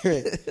Pea?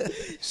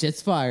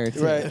 Shit's fired.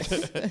 too.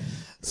 Right.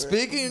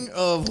 Speaking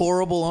of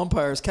horrible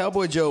umpires,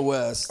 Cowboy Joe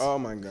West. Oh,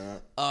 my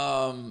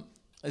God.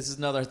 This is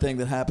another thing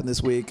that happened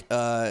this week.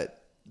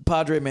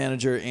 Padre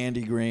manager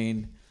Andy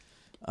Green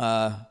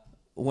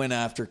went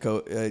after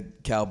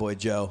Cowboy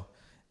Joe,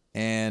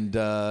 and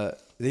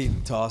he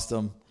tossed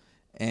him.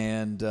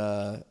 And,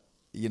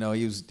 he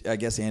was, I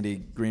guess Andy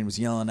Green was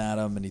yelling at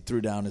him, and he threw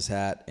down his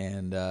hat,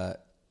 and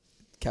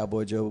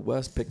Cowboy Joe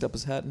West picked up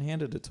his hat and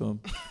handed it to him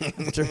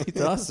after he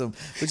tossed him,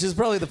 which is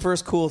probably the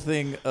first cool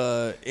thing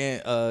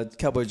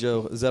Cowboy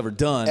Joe has ever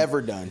done.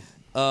 Ever done.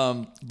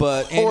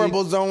 But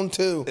Horrible zone,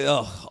 too.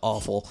 Oh,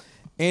 awful.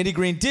 Andy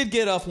Green did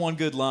get off one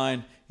good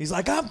line. He's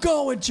like, I'm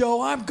going,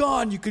 Joe. I'm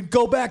gone. You can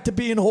go back to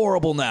being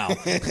horrible now.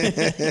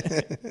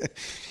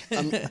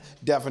 I'm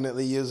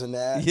definitely using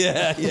that.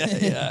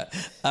 Yeah.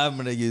 I'm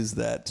going to use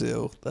that,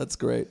 too. That's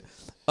great.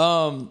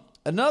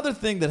 Another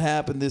thing that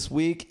happened this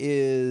week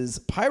is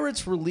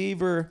Pirates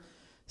reliever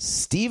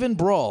Steven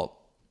Brault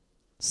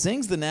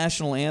sings the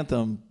national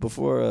anthem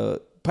before a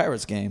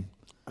Pirates game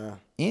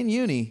in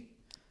uni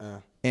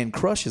and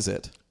crushes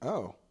it.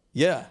 Oh.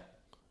 Yeah.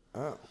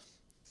 Oh.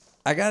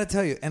 I got to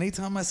tell you,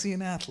 anytime I see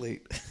an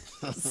athlete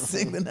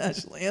sing the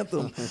national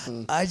anthem,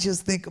 I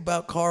just think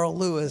about Carl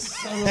Lewis.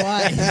 So do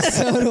I.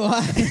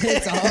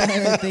 It's all I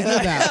ever think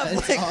about.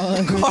 It's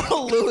all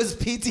Carl Lewis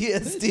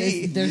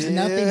PTSD. There's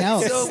nothing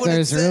else. So when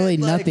There's it said, really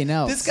like, nothing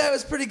else. This guy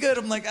was pretty good.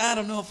 I'm like, I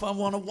don't know if I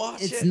want to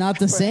watch it. It's not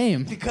the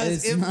same.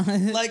 Because It's not-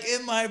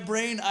 in my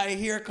brain, I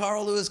hear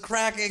Carl Lewis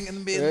cracking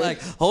and being like,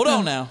 hold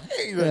on now.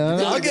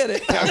 I'll get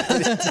it.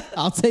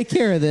 I'll take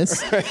care of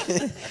this.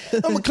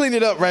 I'm going to clean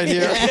it up right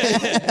here.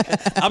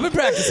 I've been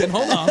practicing.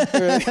 Hold on.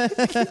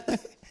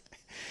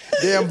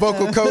 Damn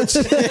vocal coach.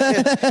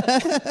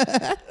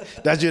 That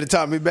should have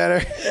taught me better.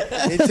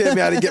 He taught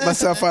me how to get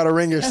myself out of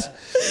ringers.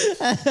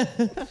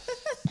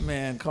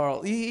 Man,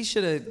 Carl, he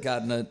should have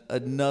gotten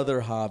another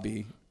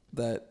hobby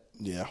that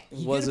Yeah. You could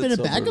have wasn't been a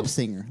so backup brutal.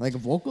 singer, like a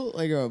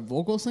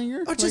vocal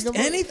singer, Or just like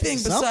anything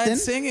something.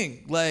 besides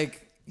singing.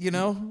 Like,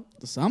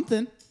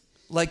 Something.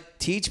 like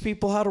teach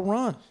people how to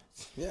run.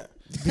 Yeah.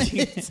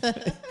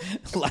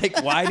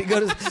 Like,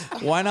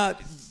 why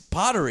not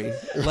pottery?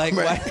 Like,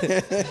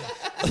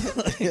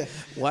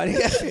 why do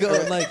you have to go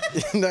and like,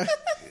 No,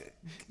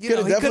 he could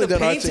have could definitely have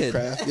done arts and painted.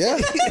 crafts. Yeah.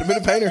 Could have been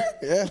a painter.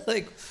 Yeah.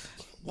 Like,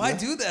 why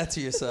do that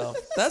to yourself?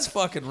 That's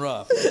fucking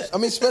rough. I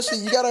mean, especially,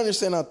 you got to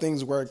understand how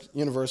things work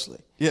universally.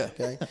 Yeah.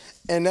 Okay.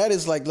 And that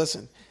is like,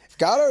 listen,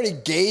 God already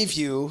gave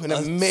you an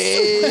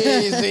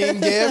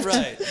amazing gift.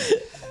 Right.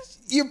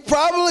 You're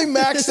probably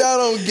maxed out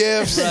on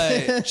gifts.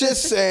 Right.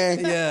 Just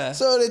saying. Yeah.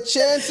 So the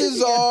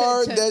chances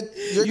are that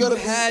you're You going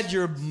to had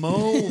your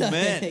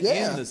moment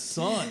Yeah. in the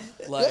sun.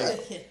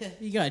 Like,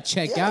 You gotta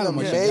check yeah, out an on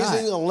what you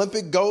amazing got.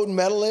 Olympic gold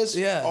medalist.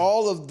 Yeah.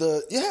 All of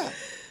the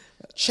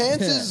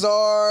chances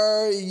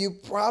are you're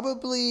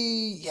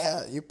probably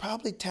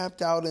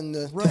tapped out in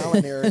the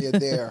talent area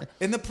there.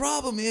 and the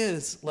problem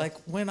is, like,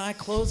 when I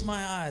close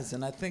my eyes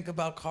and I think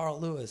about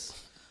Carl Lewis,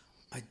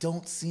 I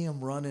don't see him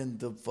running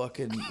the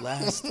fucking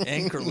last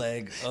anchor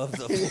leg of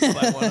the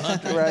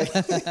 4x100.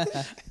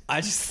 Right.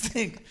 I just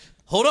think,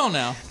 hold on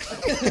now.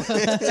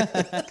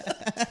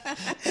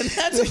 And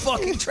that's a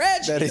fucking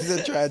tragedy. That is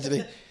a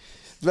tragedy.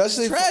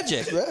 Especially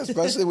Tragic. Yeah,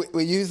 especially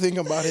when you think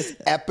about his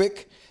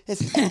epic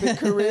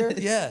career.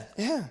 Yeah.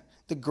 Yeah.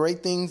 The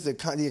great things, the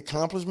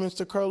accomplishments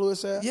that Carl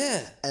Lewis had.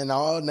 Yeah. And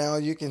all now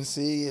you can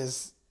see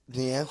is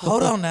the anthem.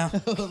 Hold on now.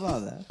 Hold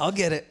on. I'll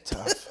get it.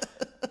 Tough.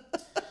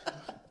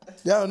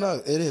 Yeah, no,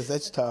 it is.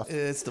 That's tough.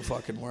 It's the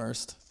fucking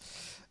worst.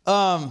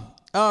 All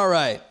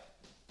right.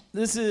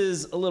 This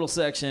is a little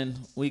section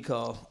we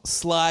call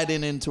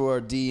sliding into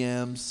our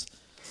DMs.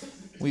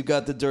 We've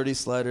got the dirty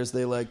sliders.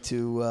 They like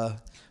to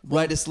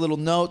write us little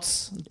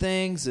notes and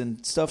things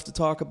and stuff to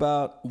talk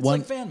about. It's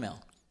like fan mail.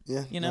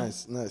 Yeah, You know?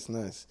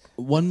 nice.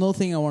 One little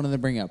thing I wanted to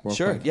bring up real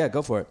Sure. quick. Yeah,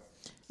 go for it.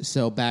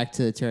 So back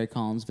to the Terry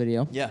Collins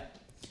video. Yeah.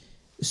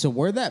 So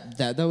where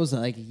that was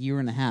like a year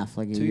and a half,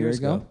 like a 2 year years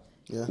ago. ago.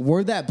 Yeah.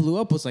 Where that blew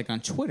up was like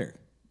on Twitter,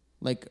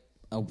 like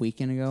a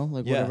weekend ago,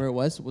 like Yeah. whatever it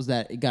was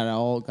that it got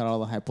all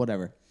the hype,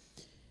 whatever.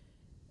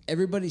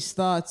 Everybody's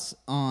thoughts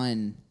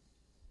on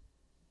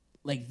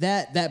like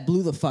that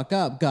blew the fuck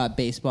up, got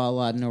baseball a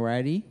lot of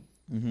notoriety,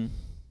 and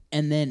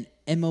then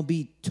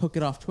MLB took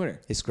it off Twitter.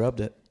 He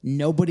scrubbed it.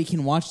 Nobody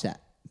can watch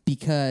that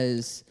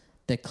because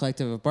the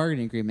collective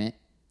bargaining agreement,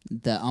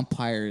 the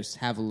umpires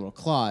have a little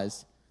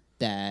clause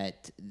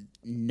that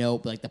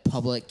like the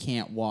public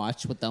can't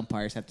watch what the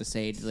umpires have to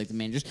say to like the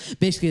managers.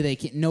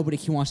 Basically, nobody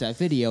can watch that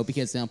video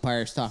because the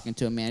umpire's talking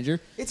to a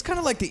manager. It's kind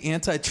of like the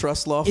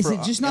antitrust law. Is for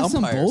it just not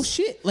umpires. some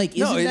bullshit? Like,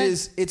 no, isn't it that-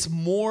 is. It's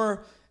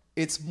more.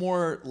 It's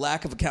more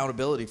lack of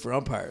accountability for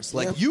umpires.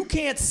 Like you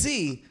can't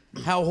see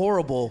how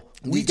horrible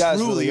we guys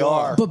truly really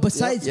are. But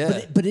besides,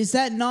 Yeah. but is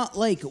that not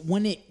like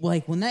when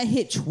that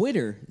hit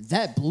Twitter,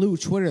 that blew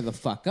Twitter the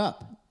fuck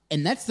up,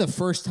 and that's the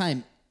first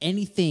time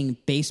anything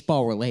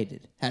baseball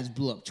related has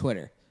blew up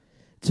Twitter,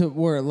 to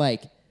where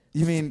like.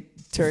 You mean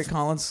Terry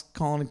Collins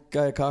calling a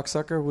guy a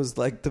cocksucker was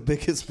like the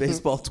biggest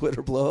baseball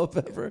Twitter blow up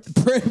ever?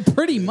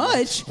 Pretty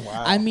much.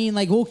 Wow. I mean,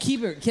 like we'll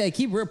keep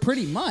it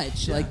pretty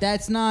much. Yeah. Like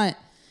that's not.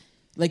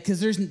 Like,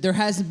 because there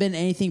hasn't been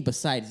anything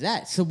besides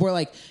that. So we're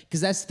like,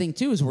 because that's the thing,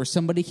 too, is where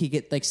somebody could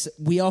get, like,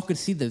 we all could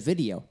see the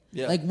video.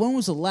 Yeah. Like, when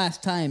was the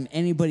last time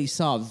anybody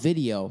saw a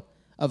video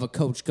of a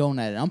coach going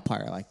at an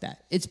umpire like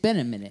that? It's been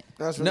a minute.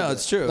 That's really good.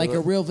 It's true. Like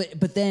a real,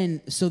 but then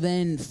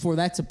for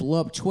that to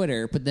blow up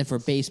Twitter, but then for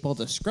baseball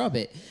to scrub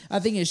it, I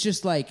think it's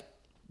just like,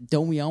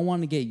 don't we all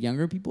want to get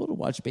younger people to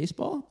watch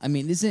baseball? I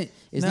mean, is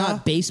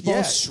not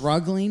baseball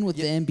struggling with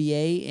the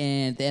NBA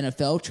and the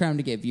NFL trying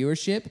to get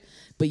viewership?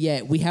 But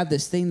yet we have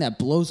this thing that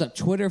blows up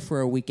Twitter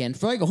for a weekend,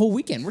 for like a whole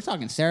weekend. We're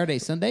talking Saturday,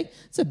 Sunday.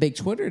 It's a big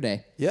Twitter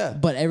day. Yeah.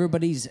 But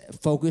everybody's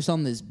focused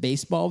on this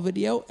baseball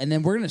video, and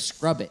then we're gonna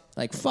scrub it.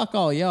 Like fuck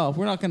all y'all.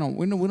 We don't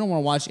want to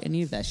watch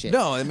any of that shit.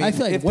 No, I mean, I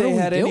feel like, if what they are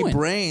we had any doing?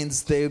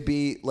 brains, they would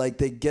be like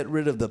they get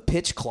rid of the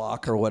pitch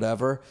clock or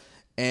whatever,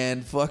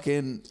 and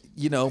fucking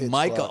mic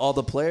clock. all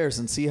the players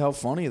and see how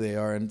funny they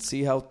are and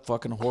see how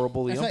fucking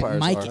horrible the I feel like umpires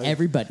mic are.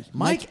 everybody.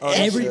 Mic everybody.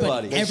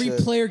 everybody. Every should.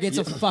 player gets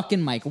a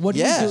fucking mic. What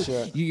do Yeah. you do?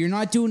 Sure. You're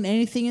not doing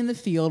anything in the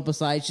field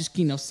besides just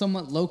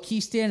somewhat low key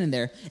standing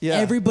there. Yeah.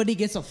 Everybody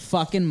gets a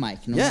fucking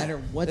mic, no matter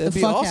what It'd the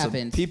be fuck awesome.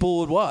 happens. People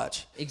would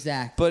watch.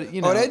 Exactly.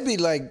 But Oh, that'd be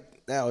like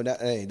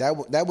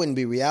that wouldn't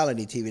be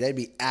reality TV. That'd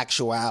be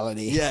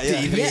actuality.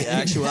 TV, Yeah.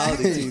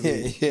 actuality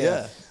TV.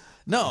 Yeah.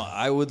 No,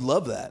 I would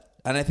love that.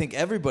 And I think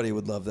everybody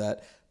would love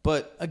that.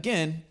 But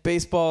again,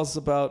 baseball's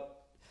about,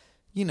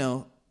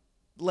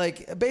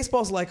 like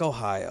baseball's like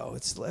Ohio.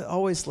 It's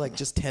always like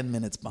just 10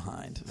 minutes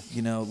behind,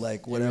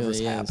 like whatever's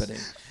really is. happening.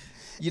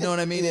 You know what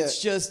I mean? Yeah.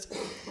 It's just,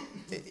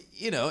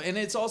 and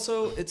it's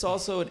also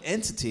an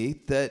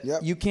entity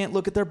that you can't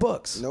look at their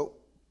books. Nope.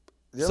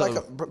 They're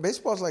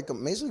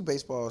Major League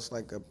Baseball is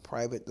like a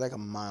private, like a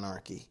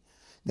monarchy.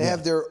 They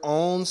have their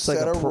own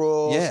set of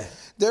rules. Yeah.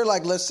 They're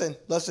like, listen.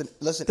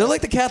 They're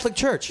like the Catholic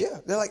Church. Yeah,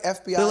 they're like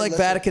FBI. They're like listen,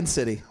 Vatican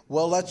City.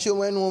 We'll let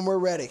you in when we're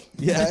ready.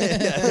 Yeah.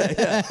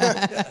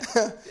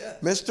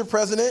 Mr.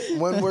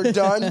 President, when we're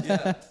done.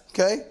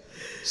 Okay?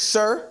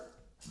 Sir,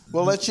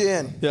 we'll let you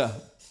in. Yeah.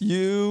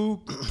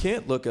 You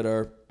can't look at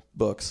our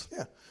books.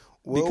 Yeah.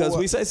 Because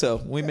we say so.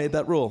 We made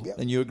that rule,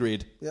 and you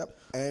agreed. Yep.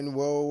 And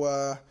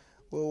we'll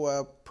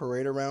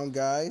parade around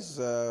guys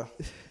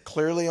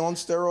clearly on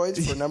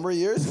steroids for a number of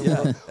years.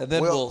 And And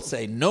then we'll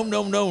say, no.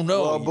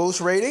 We'll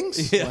boost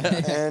ratings. Yeah.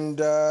 And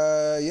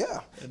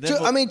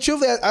then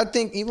truthfully, I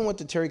think even with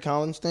the Terry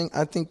Collins thing,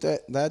 I think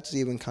that's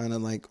even kind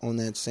of like on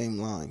that same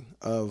line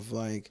of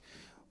like,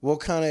 we'll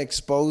kind of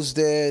expose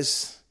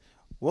this.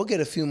 We'll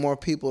get a few more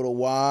people to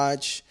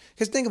watch.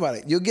 Because think about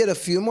it. You'll get a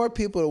few more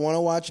people that want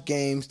to watch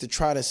games to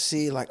try to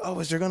see, like,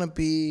 is there going to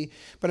be...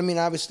 But, I mean,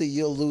 obviously,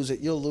 you'll lose it.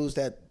 You'll lose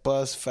that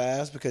buzz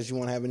fast because you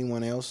won't have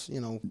anyone else,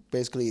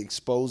 basically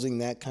exposing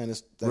that kind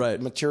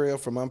of material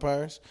from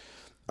umpires.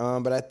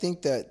 But I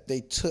think that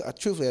they took...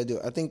 Truthfully, I do.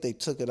 I think they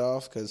took it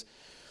off because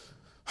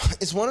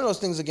it's one of those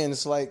things, again,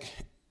 it's like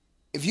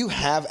if you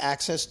have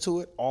access to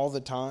it all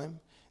the time,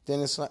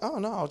 then it's like, oh,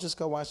 no, I'll just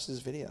go watch this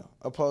video.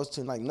 Opposed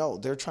to, like, no,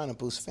 they're trying to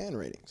boost fan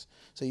ratings.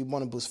 So you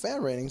want to boost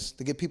fan ratings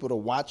to get people to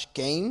watch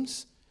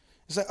games.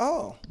 It's like,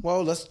 oh,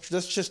 well, let's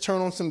just turn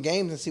on some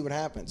games and see what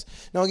happens.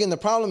 Now, again, the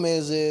problem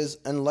is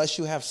unless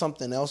you have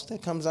something else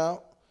that comes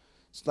out,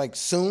 like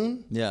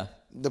soon,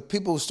 the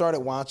people who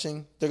started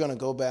watching, they're going to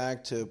go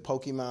back to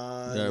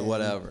Pokemon. Or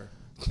whatever.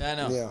 I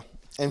know. Yeah.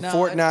 And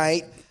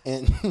Fortnite.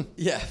 And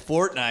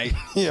Fortnite.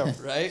 Yeah.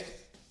 Right?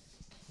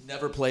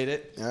 Never played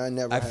it. I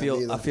never have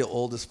feel either. I feel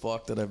old as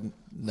fuck that I've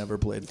never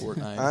played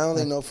Fortnite. I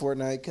only know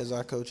Fortnite because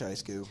I coach high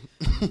school.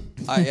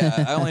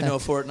 I only know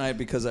Fortnite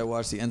because I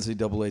watched the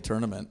NCAA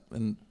tournament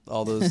and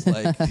all those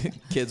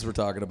kids were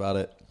talking about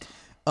it.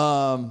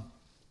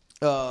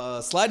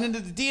 Sliding into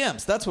the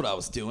DMs. That's what I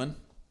was doing.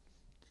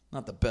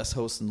 Not the best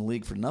host in the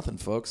league for nothing,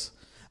 folks.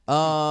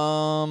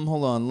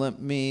 Hold on. Let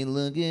me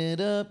look it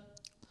up.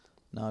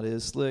 Not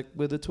as slick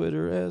with a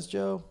Twitter as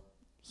Joe.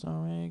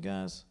 Sorry,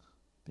 guys.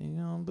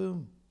 Being on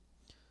boom.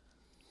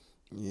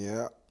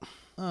 Yeah.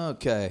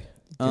 Okay.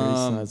 Gary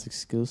Slide's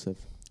exclusive.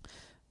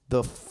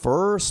 The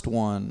first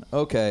one.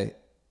 Okay.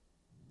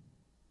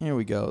 Here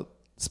we go.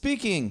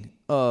 Speaking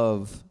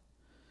of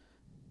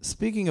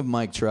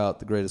Mike Trout,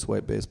 the greatest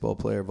white baseball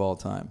player of all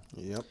time.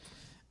 Yep.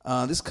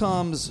 This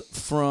comes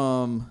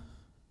from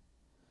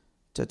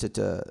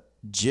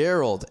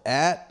Gerald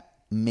at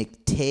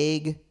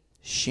McTague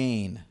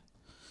Shane.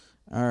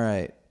 All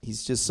right.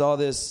 He's just saw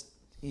this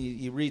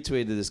he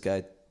retweeted this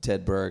guy,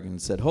 Ted Berg,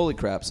 and said, "Holy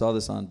crap, saw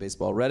this on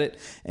Baseball Reddit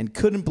and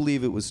couldn't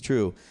believe it was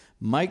true.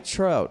 Mike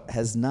Trout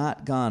has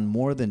not gone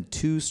more than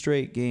 2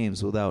 straight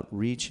games without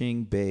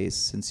reaching base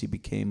since he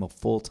became a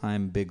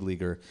full-time big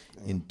leaguer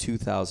in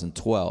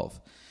 2012.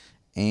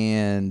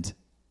 And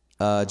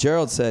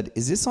Gerald said,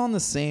 "Is this on the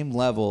same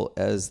level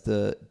as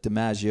the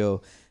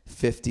DiMaggio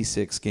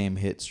 56-game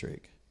hit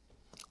streak?"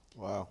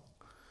 Wow.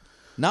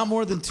 Not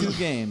more than 2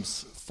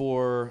 games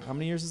for, how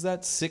many years is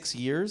that? 6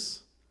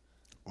 years?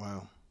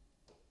 Wow.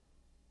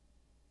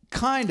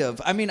 Kind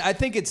of. I mean, I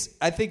think it's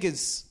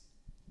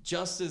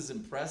just as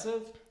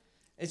impressive.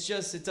 It's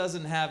just it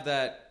doesn't have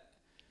that.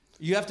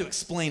 You have to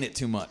explain it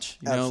too much.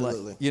 You know,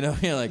 Absolutely.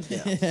 like, you're like,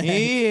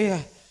 he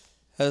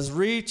has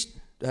reached,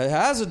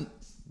 hasn't.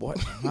 What?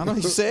 How do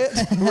you say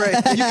it?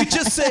 Right. You could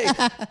just say,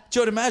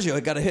 Joe DiMaggio, I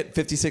got to hit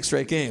 56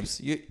 straight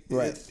games.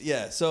 Right.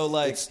 Yeah. So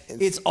like,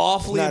 it's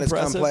awfully not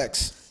impressive. as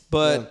complex.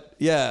 But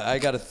yeah, I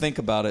got to think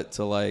about it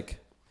to like,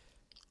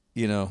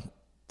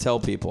 tell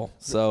people.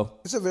 So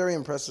It's a very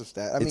impressive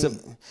stat. I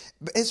mean,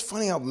 it's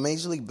funny how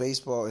Major League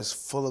Baseball is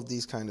full of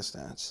these kind of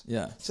stats.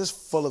 yeah. It's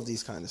just full of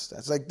these kind of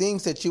stats. Like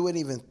things that you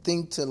wouldn't even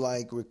think to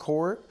like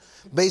record.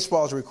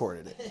 Baseball's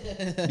recorded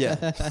it. Yeah.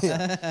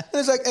 And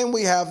it's like, and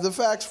we have the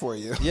facts for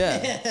you.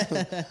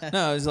 Yeah.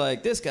 No, it's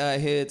like this guy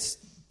hits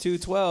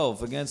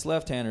 212 against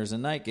left-handers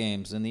in night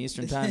games in the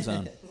Eastern Time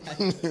Zone.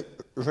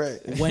 Right.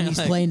 When he's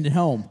playing at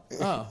home.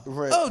 Oh.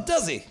 Right. Oh,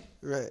 does he?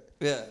 Right.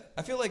 Yeah.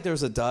 I feel like there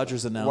was a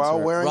Dodgers announcer.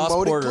 While wearing Ross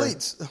molded Porter.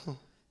 cleats.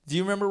 Do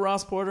you remember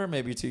Ross Porter?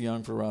 Maybe you're too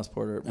young for Ross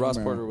Porter. Ross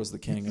Porter was the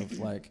king of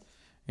like,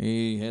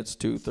 he hits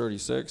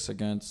 236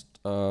 against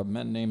a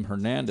man named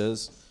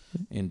Hernandez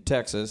in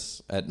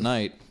Texas at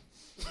night.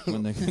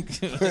 When they,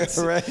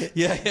 Right.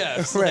 Yeah.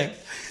 It's Right. like,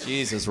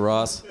 Jesus,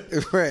 Ross.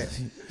 Right.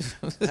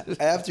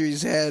 After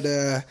he's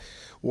had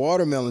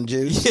watermelon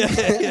juice.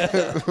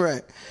 Yeah.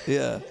 Right.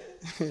 Yeah.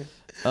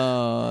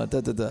 And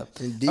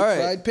deep All right.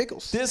 fried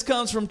pickles. This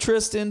comes from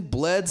Tristan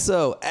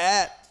Bledsoe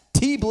at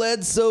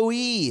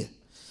TBledsoe.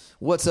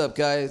 What's up,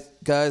 guys?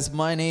 Guys,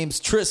 my name's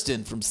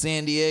Tristan from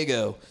San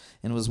Diego,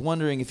 and was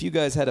wondering if you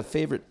guys had a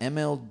favorite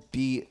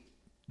MLB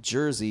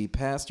jersey,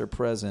 past or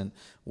present,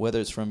 whether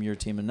it's from your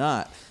team or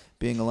not.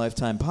 Being a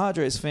lifetime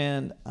Padres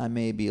fan, I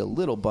may be a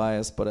little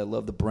biased, but I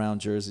love the brown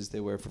jerseys they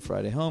wear for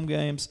Friday home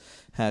games.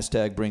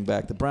 Hashtag bring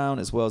back the brown,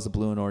 as well as the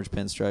blue and orange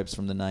pinstripes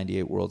from the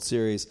 98 World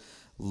Series.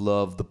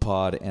 Love the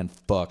pod and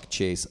fuck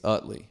Chase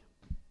Utley.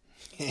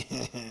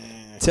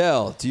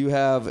 Tell, do you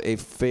have a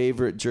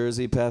favorite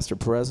jersey, past or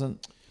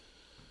present?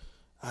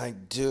 I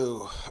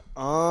do.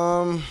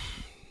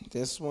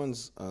 This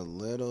one's a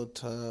little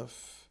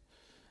tough.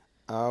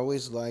 I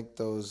always like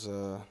those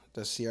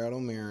the Seattle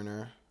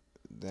Mariner,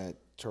 that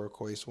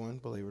turquoise one,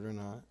 believe it or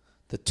not.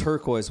 The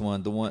turquoise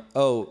one, the one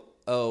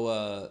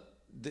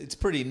it's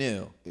pretty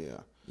new. Yeah.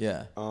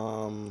 Yeah.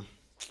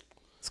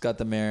 It's got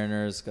the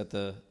Mariners, got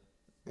the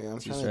Yeah, I'm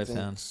two trying to stripes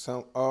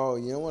think.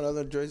 down. You know what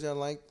other jersey I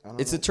like? I don't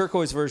It's know. a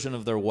turquoise version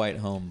of their white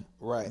home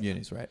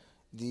unis, right?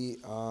 The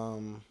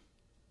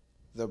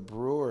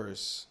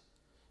Brewers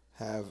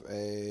have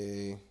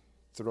a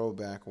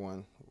throwback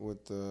one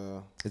with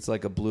the It's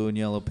like a blue and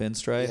yellow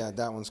pinstripe. yeah,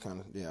 that one's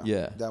kind of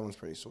Yeah. that one's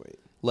pretty sweet.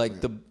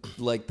 Like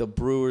the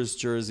Brewers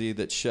jersey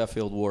that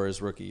Sheffield wore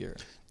his rookie year.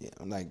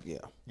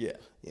 Yeah.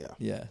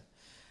 Yeah.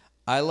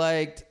 I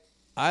liked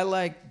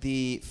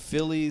the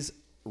Phillies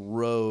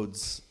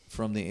Rhodes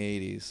from the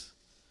 80s.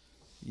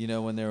 You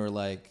know, when they were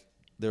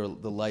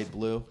the light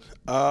blue.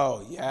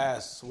 Oh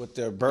yes, with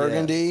their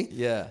burgundy.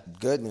 Yeah.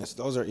 Goodness,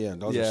 those are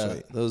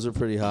sweet. Those are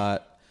pretty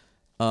hot.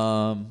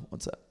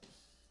 What's up?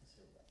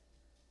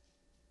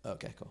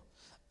 Okay, cool.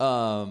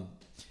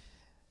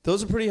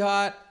 Those are pretty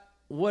hot.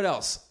 What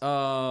else?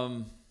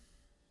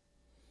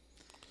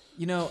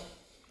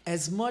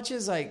 As much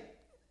as I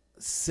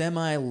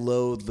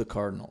semi-loathe the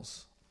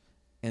Cardinals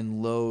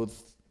and loathe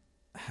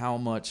how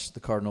much the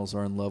Cardinals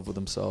are in love with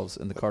themselves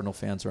and the Cardinal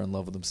fans are in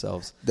love with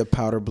themselves. The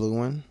powder blue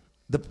one.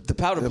 The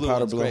powder blue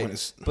one's great. one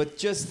is but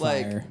just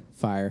Fire.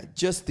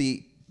 just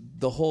the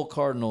whole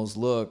Cardinals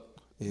look,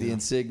 the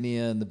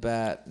insignia and the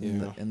bat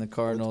and the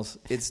Cardinals,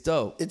 it's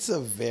dope. It's a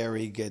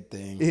very good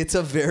thing. It's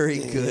a very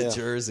good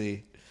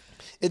jersey.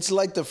 It's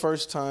like the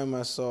first time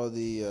I saw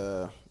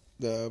the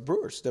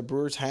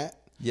Brewers hat.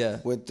 Yeah.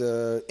 With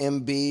the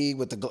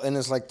MB and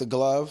it's like the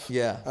glove.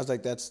 Yeah. I was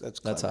like, that's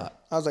clever. That's hot.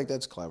 I was like,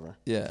 that's clever.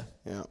 Yeah.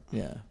 Yeah.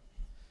 Yeah.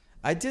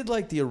 I did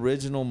like the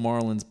original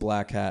Marlins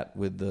black hat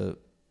with the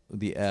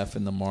F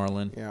and the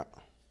Marlin. Yeah.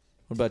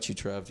 What about you,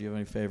 Trev? Do you have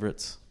any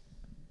favorites?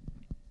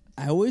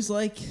 I always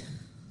like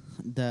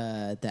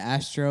the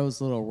Astros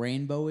little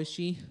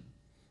rainbow-ishy.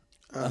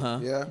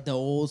 Yeah. The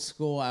old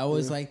school. I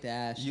always like the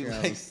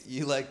Astros.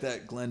 You like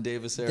that Glenn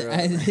Davis era?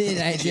 I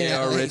did.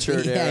 J.R.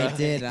 Richard yeah, era. I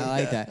did. I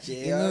like that. J.R.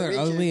 Even though they're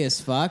Richard. ugly as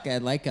fuck, I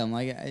like them.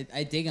 Like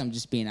I dig them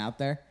just being out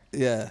there.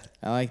 Yeah.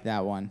 I like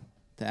that one.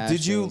 The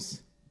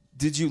Astros.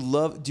 Did you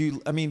love?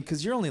 I mean,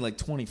 because you're only like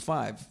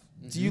 25.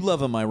 Do you love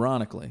them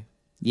ironically?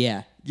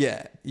 Yeah.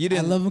 Yeah, you I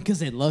didn't. love them because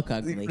they look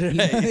ugly. Right.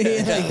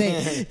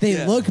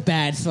 They look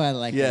bad, so I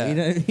like Yeah. them. You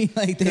know what I mean?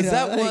 Like, they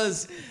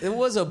Because don't, it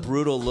was a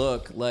brutal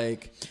look,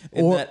 like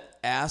in Or-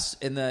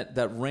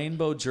 that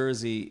rainbow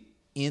jersey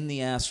in the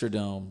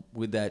Astrodome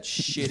with that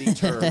shitty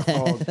turf.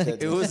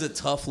 goodness. It was a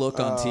tough look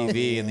on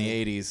TV in the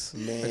 '80s.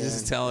 Man. I'm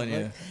just telling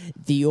you,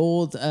 the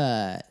old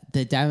the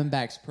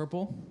Diamondbacks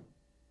purple.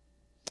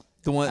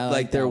 the one I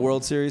like their that one.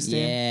 World Series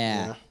team.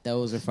 Yeah,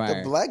 those are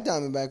fire. The black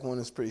Diamondback one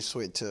is pretty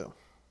sweet too.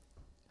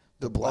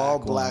 The black all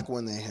one. black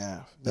one they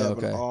have. They have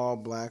Okay. an all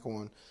black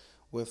one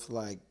with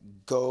like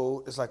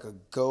gold. It's like a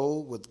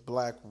gold with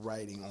black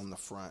writing on the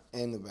front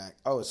and the back.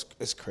 Oh,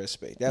 it's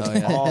crispy. That's Oh,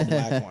 yeah. all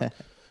black one.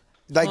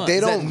 Like Huh, they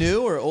is don't. that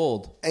new or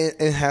old?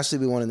 It has to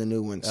be one of the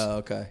new ones. Oh,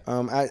 okay.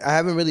 I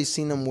haven't really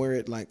seen them wear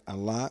it like a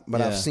lot,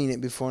 but I've Yeah. seen it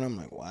before, and I'm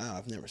like, wow,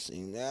 I've never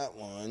seen that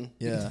one.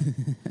 Yeah.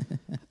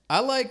 I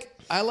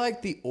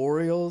like the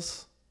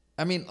Orioles.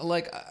 I mean,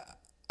 like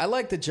I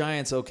like the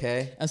Giants.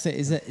 Okay. I say,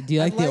 do you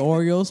like the like the-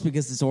 Orioles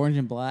because it's orange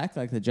and black,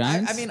 like the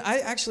Giants? I mean, I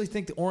actually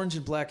think the orange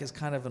and black is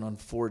kind of an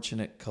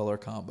unfortunate color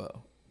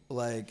combo.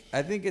 Like,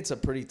 I think it's a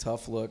pretty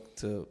tough look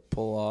to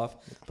pull off,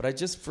 but I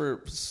just,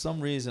 for some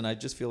reason, I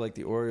just feel like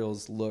the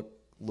Orioles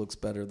looks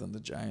better than the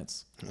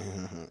Giants.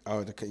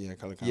 Oh,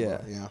 color combo.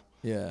 Yeah.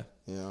 Yeah.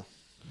 Yeah.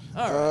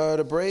 All right.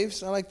 The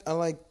Braves. I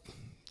like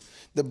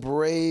the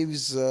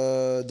Braves.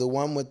 The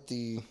one with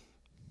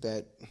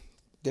that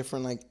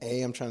different like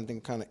A. I'm trying to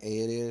think what kind of A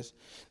it is.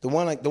 The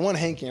one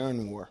Hank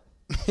Aaron wore.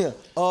 Yeah.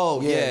 Oh,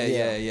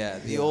 yeah.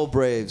 The old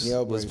Braves The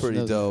old was Braves. pretty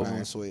Those are dope. fire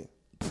and sweet.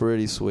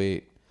 Pretty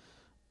sweet.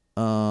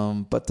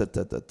 But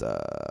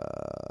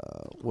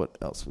what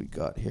else we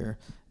got here?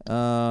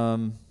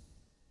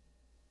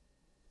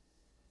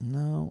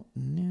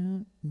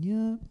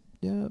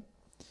 Yep.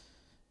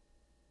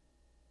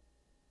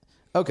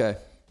 Okay.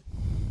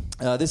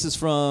 This is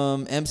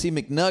from MC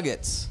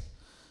McNuggets.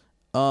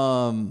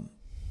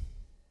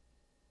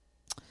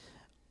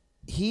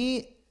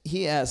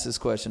 He asked this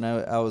question.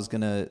 I was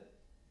gonna.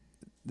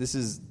 This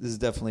is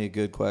definitely a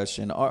good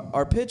question.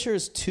 Are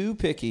pitchers too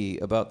picky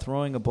about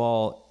throwing a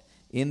ball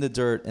in the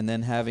dirt and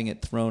then having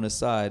it thrown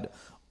aside,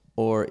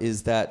 or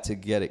is that to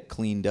get it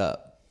cleaned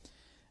up?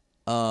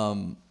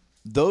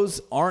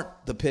 Those aren't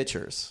the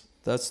pitchers.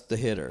 That's the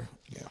hitter.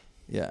 Yeah.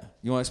 Yeah.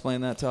 You want to explain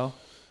that, Tal?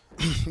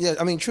 Yeah.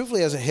 I mean,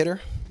 truthfully, as a hitter,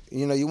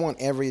 you want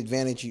every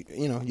advantage you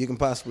can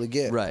possibly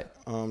get. Right.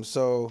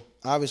 So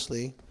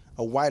obviously,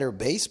 a wider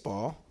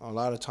baseball a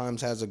lot of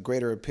times has a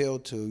greater appeal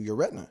to your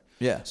retina.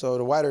 Yeah. So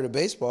the wider the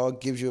baseball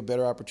gives you a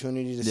better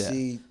opportunity to Yeah.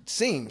 see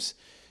seams,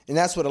 and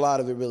that's what a lot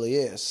of it really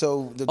is.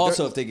 So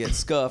Also, if they get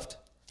scuffed,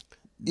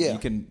 Yeah. you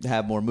can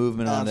have more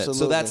movement on it. So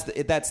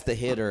Absolutely. that's the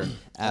hitter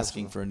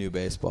asking for a new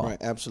baseball. right,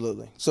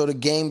 absolutely. So the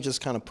game just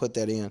kind of put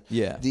that in.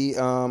 Yeah. The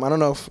I don't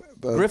know if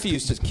Griffey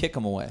used to kick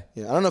them away.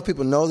 yeah, I don't know if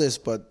people know this,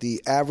 but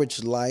the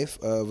average life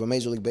of a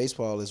Major League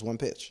Baseball is one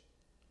pitch.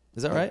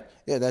 Is that right?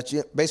 Yeah,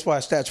 baseball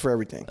has stats for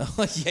everything.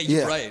 Yeah,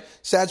 you're right.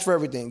 Stats for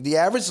everything. The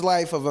average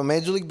life of a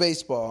Major League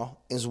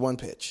Baseball is one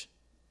pitch.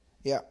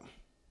 Yeah.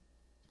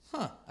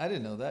 Huh. I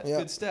didn't know that. Yeah.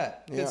 Good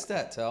stat. Good Yeah.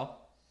 stat, Tal.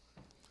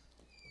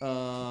 We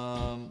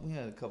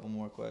had a couple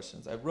more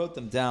questions. I wrote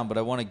them down, but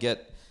I want to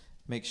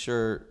make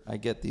sure I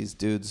get these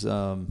dudes.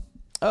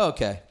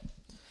 Okay.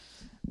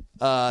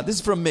 This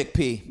is from Mick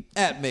P.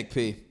 At Mick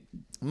P.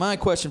 My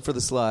question for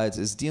the slides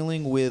is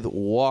dealing with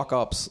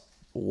walk-up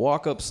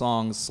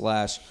songs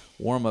 /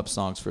 warm-up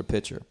songs for a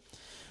pitcher.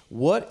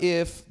 What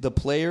if the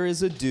player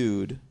is a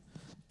dude,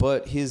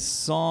 but his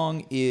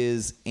song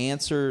is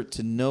Answer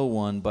to No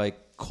One by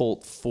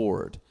Colt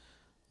Ford?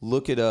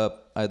 Look it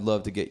up. I'd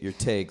love to get your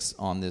takes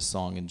on this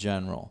song in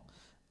general.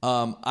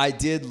 I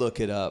did look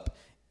it up.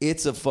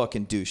 It's a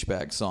fucking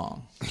douchebag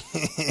song.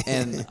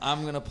 And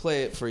I'm going to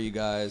play it for you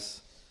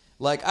guys.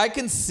 Like, I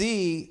can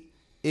see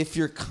if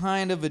you're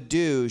kind of a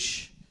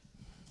douche,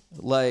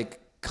 like,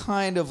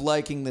 kind of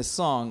liking this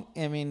song.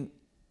 I mean,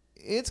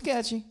 it's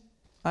catchy.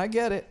 I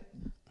get it.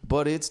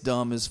 But it's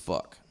dumb as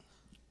fuck.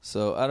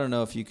 So I don't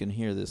know if you can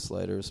hear this,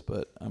 Sliders,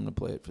 but I'm going to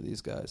play it for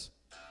these guys.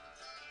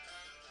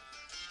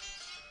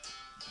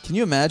 Can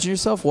you imagine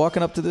yourself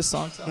walking up to this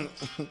song?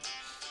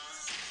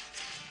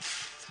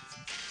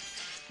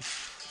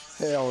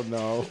 Hell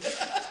no.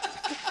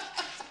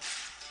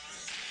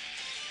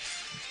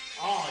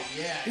 Oh,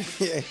 yeah.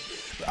 Yeah.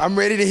 I'm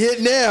ready to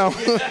hit now.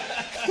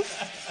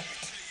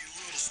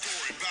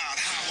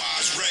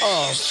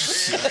 Oh,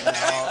 shit.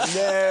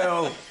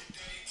 No.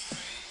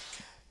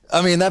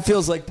 I mean, that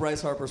feels like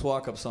Bryce Harper's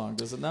walk-up song,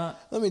 does it not?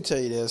 Let me tell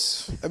you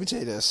this.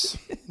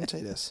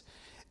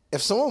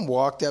 If someone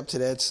walked up to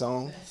that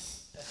song,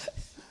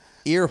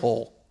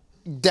 Earhole.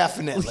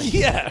 definitely.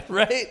 Yeah,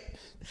 right?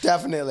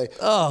 Definitely.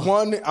 Oh.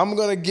 One, I'm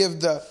going to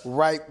give the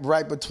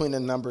right between the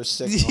numbers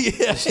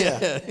 6.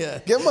 Yeah.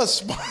 Give him a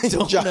spine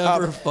Don't job.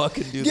 never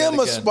fucking do that Give him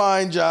a again.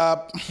 spine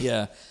job.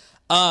 Yeah.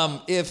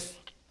 If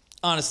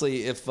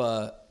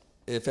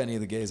any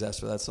of the gays asked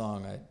for that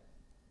song,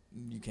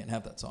 you can't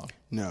have that song.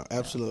 No,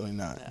 absolutely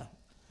not. Yeah.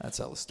 That's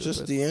hella stupid.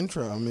 Just the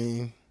intro. I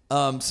mean,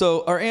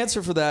 So our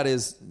answer for that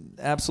is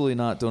absolutely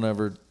not. Don't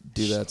ever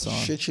do that song.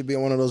 Shit should be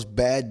on one of those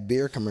bad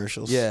beer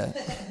commercials. Yeah.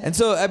 And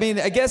so, I mean,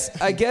 I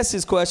guess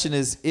his question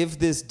is, if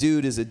this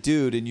dude is a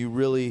dude and you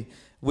really,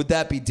 would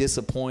that be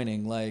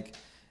disappointing? Like,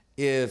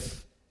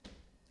 if,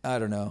 I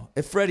don't know,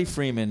 if Freddie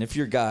Freeman, if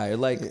your guy,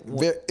 like,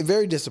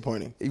 very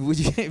disappointing. would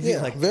you be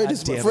like, very "God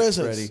disappointing?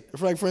 damn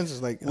For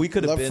instance, like we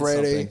could have love been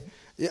Freddie. something.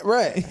 Yeah,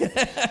 right.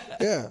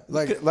 Yeah,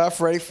 like love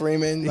Freddie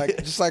Freeman, like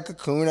just like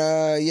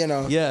Acuna, you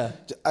know. Yeah.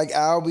 Like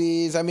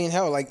Albies. I mean,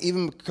 hell, like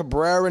even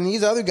Cabrera and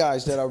these other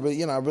guys that I really,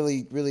 you know, I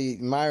really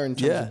admire in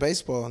terms of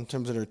baseball, in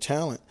terms of their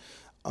talent.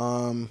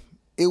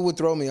 It would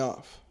throw me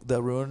off.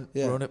 That ruin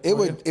it for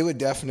It would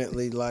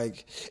definitely,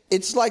 like,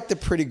 it's like the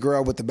pretty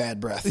girl with the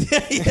bad breath.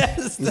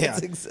 Yes,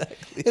 that's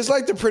exactly. It's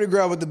like the pretty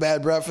girl with the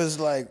bad breath. It's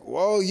like,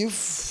 whoa,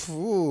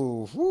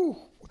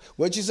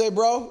 what'd you say,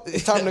 bro?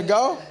 It's time to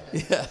go?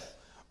 Yeah.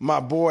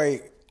 My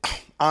boy,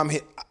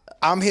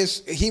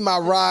 he my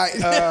ride.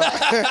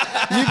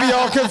 You be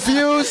all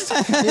confused,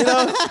 you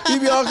know? You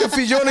be all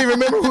confused. You don't even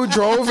remember who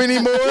drove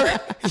anymore.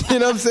 You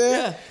know what I'm saying?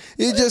 Yeah.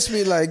 You just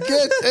be like, get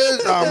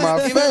it on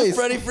my face.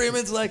 Freddie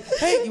Freeman's like,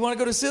 hey, you want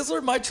to go to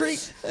Sizzler? My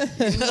treat.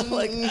 You know,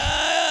 like,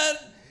 not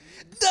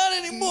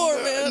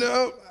anymore, man.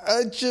 No,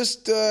 I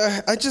just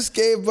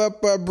gave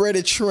up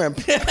breaded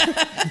shrimp. You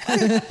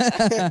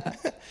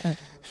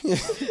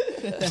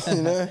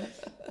know?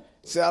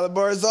 Salad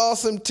bar is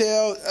awesome,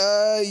 Tail.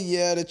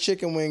 Yeah, the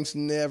chicken wings,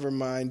 never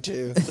mind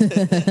too.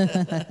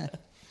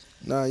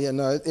 No,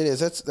 it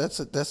is.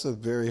 That's a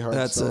very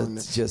hard song.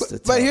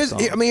 But here's song.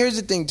 Here's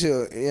the thing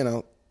too. You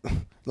know,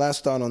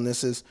 last thought on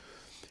this is,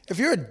 if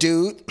you're a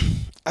dude,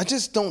 I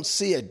just don't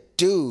see a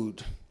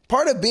dude.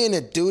 Part of being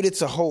a dude,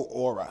 it's a whole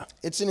aura.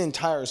 It's an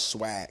entire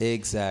swag.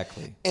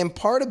 Exactly. And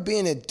part of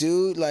being a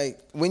dude, like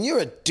when you're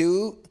a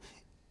dude,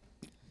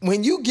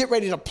 when you get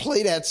ready to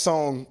play that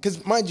song,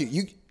 because mind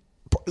you,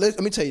 let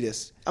me tell you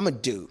this. I'm a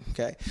dude,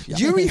 okay? Yeah.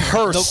 You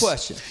rehearse. No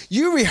question.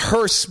 You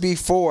rehearse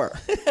before.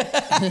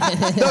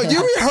 No,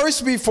 you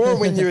rehearse before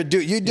when you're a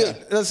dude. You do. Yeah.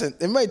 Listen,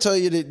 they might tell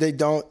you that they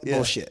don't. Yeah.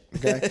 Bullshit,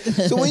 okay?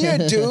 So when you're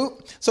a dude,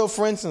 so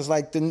for instance,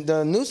 like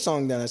the new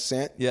song that I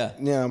sent. Yeah.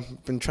 Yeah,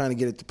 I've been trying to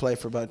get it to play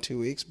for about 2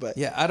 weeks, but.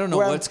 Yeah, I don't know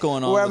what's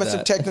going on. We're with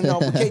having some technical.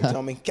 Katie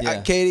told me.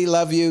 Yeah. Katie,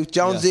 love you.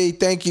 Jonesy,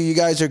 thank you. You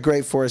guys are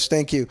great for us.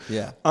 Thank you.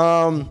 Yeah.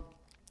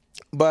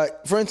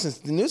 But for instance,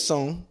 the new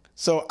song.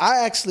 So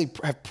I actually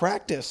have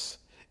practiced,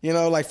 you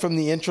know, like from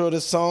the intro to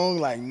the song,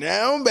 like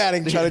now I'm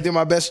trying to do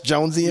my best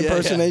Jonesy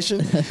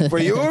impersonation. For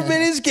your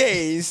minutes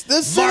gaze,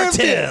 the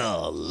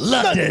Martell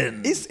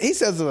London. He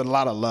says it with a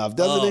lot of love,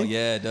 doesn't he?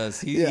 Yeah, it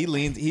does. He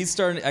leans. He's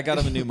starting. I got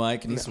him a new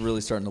mic, and he's really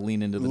starting to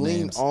lean into the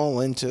names.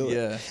 All into it.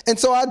 Yeah. And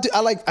so I do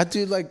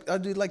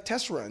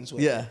test runs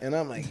with it. And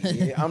I'm like,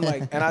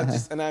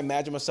 and I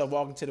imagine myself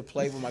walking to the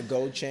plate with my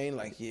gold chain,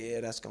 like,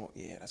 that's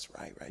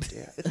right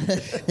there.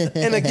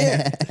 And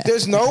again,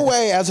 there's no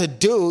way as a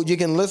dude you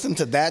can listen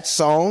to that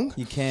song.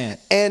 You can't.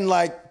 And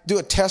like do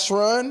a test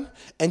run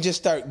and just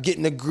start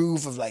getting the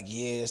groove of like,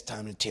 it's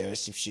time to tear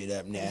some shit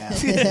up now.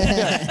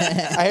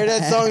 I hear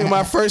that song and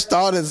my first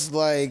thought is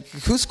like,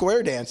 who's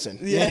square dancing?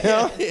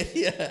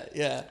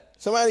 Yeah.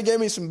 Somebody gave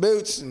me some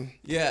boots and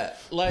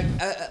like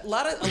a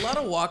lot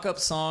of walk up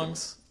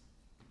songs,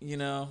 you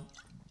know.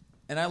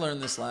 And I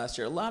learned this last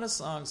year. A lot of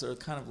songs are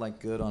kind of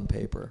like good on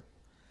paper.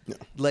 Yeah.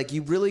 Like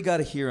you really got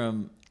to hear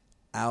them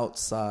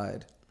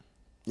outside.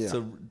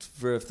 Yeah.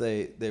 For if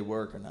they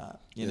work or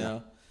not, you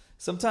know.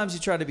 Sometimes you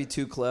try to be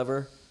too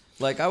clever.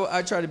 Like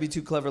I tried to be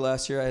too clever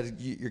last year. I had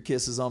Your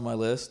Kisses on my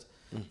list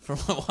for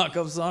my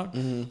walk-up song.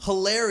 Mm-hmm.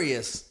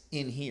 Hilarious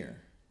in here.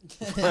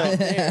 Out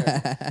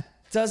there.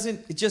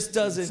 It just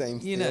doesn't.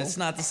 Same you know, it's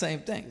not the same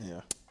thing. Yeah.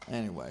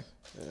 Anyway.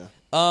 Yeah.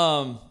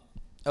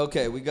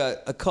 Okay, we got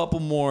a couple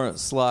more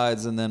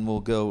slides, and then we'll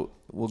go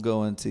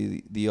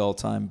into the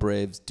all-time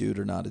Braves dude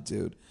or not a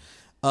dude.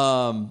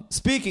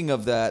 Speaking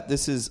of that,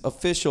 this is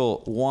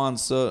official Juan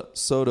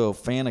Soto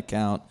fan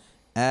account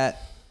at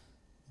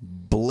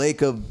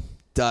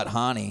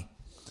Blake.Hani.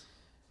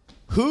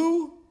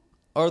 Who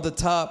are the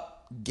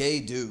top gay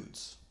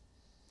dudes?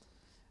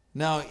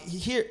 Now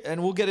here,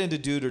 and we'll get into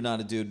dude or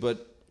not a dude,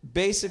 but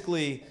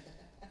basically,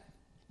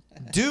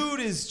 dude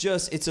is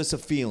it's just a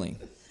feeling,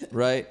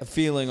 right? A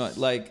feeling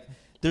like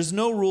there's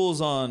no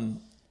rules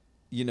on,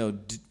 you know,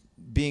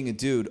 being a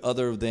dude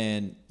other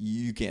than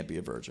you can't be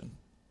a virgin.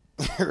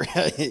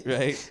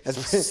 Right.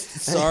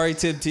 Sorry,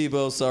 Tim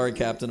Tebow. Sorry,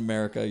 Captain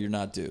America. You're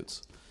not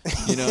dudes.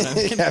 You know what I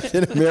mean?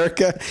 Captain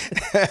America.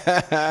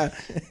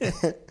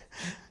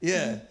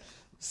 Yeah.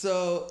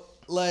 So,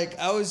 like,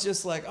 I was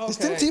just like, okay. Is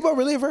Tim Tebow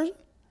really a virgin?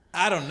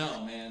 I don't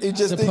know, man. You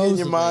just think in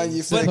your mind,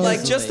 you but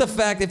like just the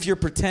fact if you're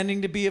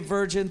pretending to be a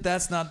virgin,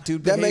 that's not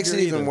dude behavior. That makes it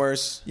even either.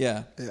 worse.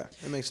 Yeah.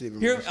 That makes it even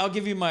worse. Here, I'll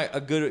give you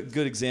a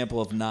good example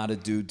of not a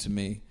dude to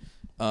me.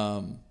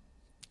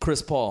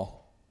 Chris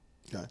Paul.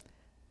 Okay.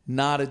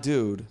 Not a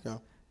dude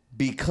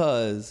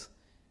because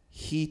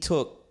he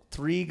took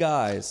 3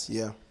 guys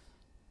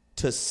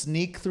to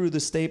sneak through the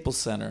Staples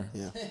Center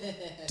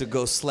to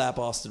go slap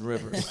Austin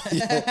Rivers.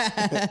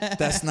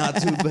 That's not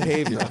dude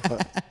behavior.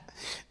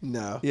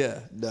 No. Yeah.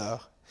 No.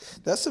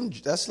 That's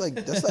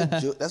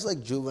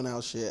like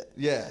juvenile shit.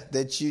 Yeah.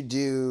 That you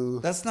do.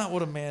 That's not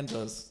what a man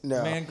does.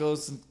 No. A man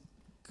goes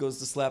to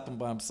slap him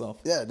by himself.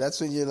 Yeah, that's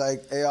when you're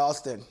like, hey,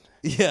 Austin,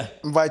 Yeah.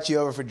 invite you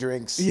over for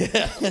drinks.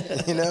 Yeah.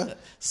 You know?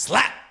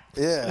 Slap.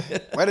 Yeah.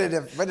 What did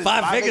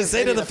Five fingers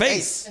say to the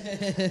face.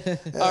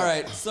 All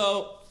right,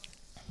 so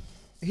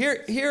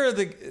here are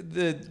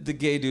the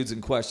gay dudes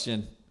in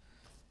question.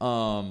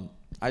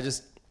 I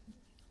just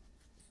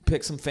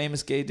pick some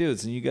famous gay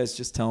dudes, and you guys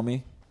just tell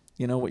me,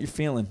 what you're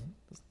feeling.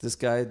 Is this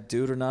guy a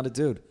dude or not a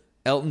dude?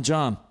 Elton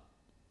John.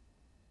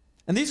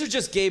 And these are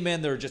just gay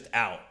men that are just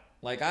out.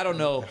 Like, I don't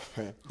know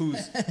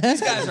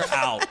these guys are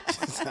out.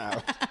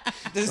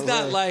 There's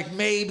not like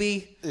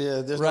maybe.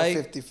 Yeah, there's right?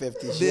 no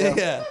 50-50 shit.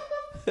 Yeah.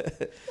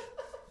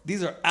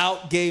 These are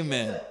out gay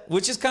men,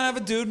 which is kind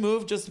of a dude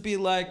move, just to be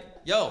like,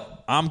 yo,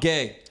 I'm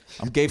gay.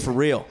 I'm gay for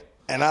real.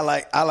 And I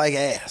like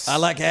ass. I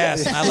like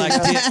ass. And I like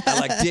dick. I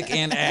like dick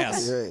and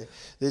ass. Yeah,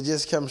 they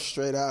just come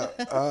straight out.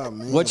 Oh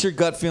man. What's your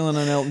gut feeling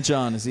on Elton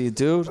John? Is he a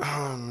dude?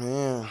 Oh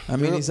man. I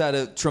mean, he's had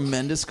a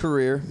tremendous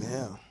career.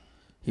 Yeah.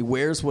 He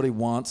wears what he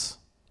wants.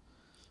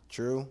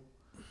 True.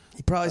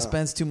 He probably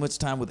spends too much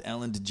time with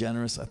Ellen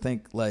DeGeneres. I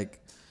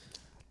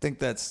think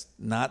that's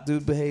not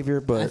dude behavior,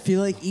 but I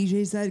feel like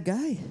EJ's that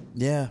guy.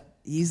 yeah.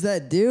 He's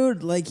that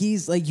dude. Like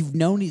he's like you've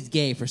known he's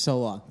gay for so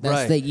long. That's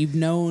Right. that you've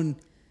known.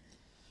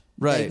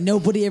 Right. Like,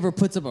 nobody ever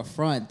puts up a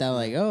front that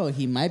like, oh,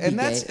 he might be And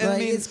gay. that's- I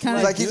mean, it's kind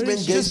of Like he's been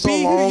gay Just so be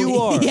who long you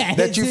are. Yeah,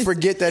 that it's you just-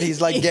 forget that he's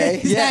like gay.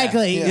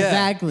 Exactly, Yeah.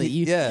 exactly.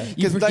 You, Yeah.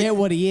 you 'Cause, forget like-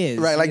 what he is.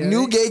 Right, like you know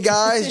new what I mean? gay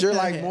guys, you're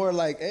like more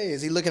like, hey,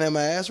 is he looking at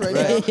my ass right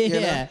now? Right. You know?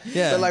 Yeah.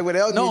 Yeah. But like with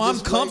Elton, no, you I'm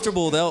just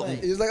comfortable with Elton.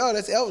 He's like, oh,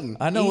 that's Elton.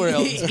 I know where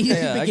Elton. He's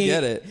Yeah, been I gay-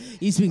 get it.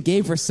 He's been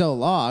gay for so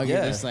long. Yeah.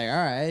 You're just like, all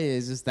right,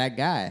 it's just that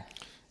guy.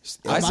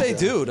 I say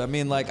dude. I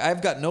mean, like,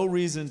 I've got no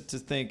reason to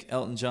think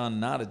Elton John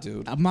not a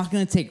dude. I'm not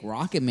gonna take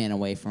Rocket Man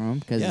away from him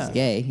because Yeah. he's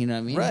gay. You know what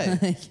I mean?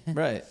 Right. Like,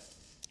 Right.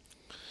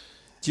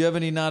 Do you have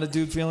any not a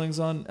dude feelings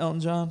on Elton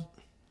John?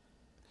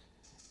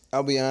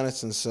 I'll be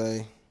honest and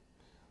say,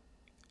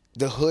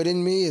 the hood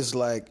in me is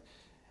like,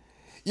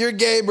 you're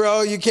gay,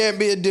 bro. You can't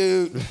be a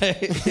dude.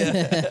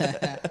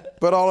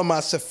 But all of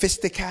my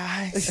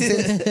sophisticated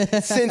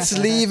since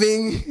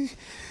leaving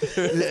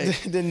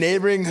the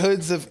neighboring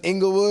hoods of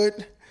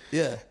Inglewood.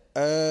 Yeah.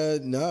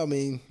 No, I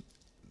mean,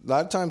 a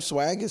lot of times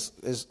swag is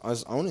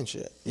owning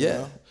shit. you Yeah.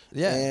 know?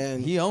 Yeah.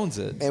 And he owns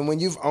it. and when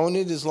you've owned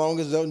it as long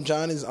as Elton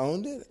John has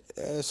owned it,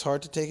 it's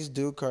hard to take his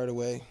dude card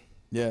away.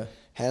 Yeah.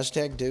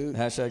 Hashtag dude.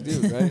 Hashtag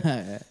dude,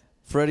 right?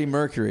 Freddie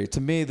Mercury.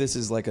 To me, this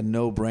is like a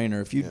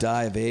no-brainer. If you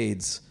die of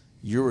AIDS,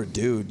 you're a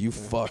dude. You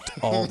fucked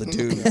all the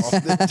dudes.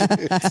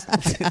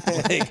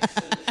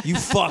 Like, you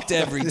fucked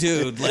every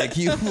dude. Like,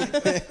 you...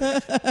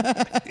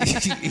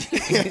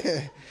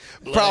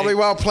 Probably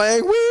while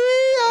playing We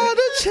Are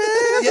the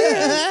Champions.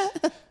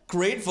 Yeah.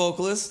 Great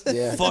vocalist.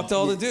 Yeah. Fucked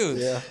all the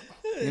dudes. Yeah.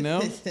 You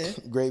know?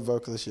 Great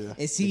vocalist, yeah.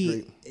 is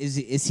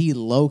he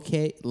low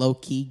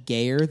key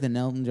gayer than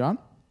Elton John?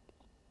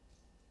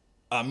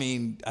 I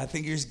mean, I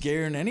think you're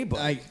gayer than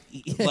anybody.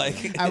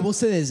 Like, I will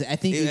say this. I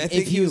think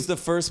if he you was the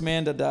first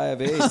man to die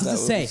of AIDS. I was That to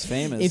say, was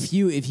famous.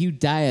 if you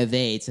die of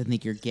AIDS, I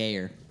think you're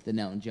gayer than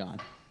Elton John.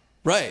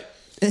 Right.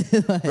 Did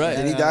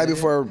he die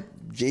before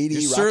J.D.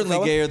 You're certainly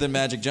Rockefeller? gayer than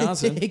Magic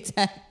Johnson.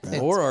 Exactly.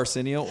 or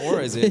Arsenio or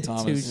Isaiah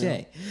Thomas.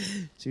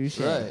 Touche.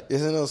 Right.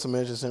 Isn't there some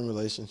interesting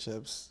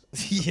relationships?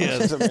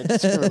 Yeah. Some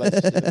interesting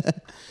relationships.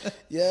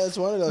 Yeah, it's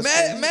one of those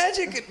things.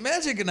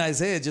 Magic and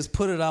Isaiah just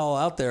put it all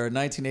out there in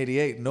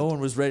 1988. No one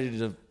was ready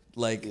to,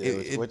 like,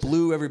 it with-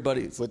 blew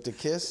everybody. With the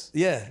kiss,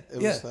 Yeah.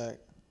 it yeah. was like,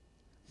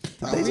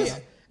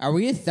 Are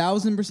we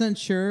 1,000%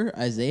 sure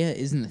Isaiah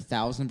isn't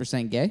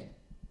 1,000% gay?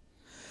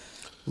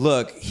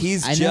 Look,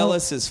 he's I know-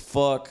 jealous as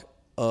fuck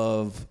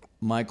of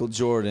Michael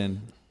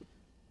Jordan.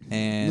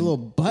 And A little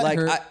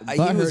butthurt- he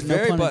was butthurt, no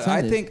very pun but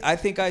intended. I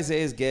think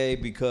Isaiah's gay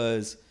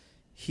because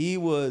he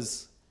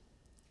was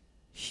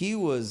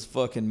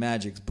fucking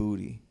Magic's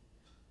booty.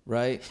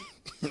 Right?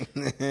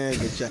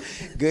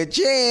 good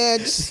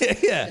chance.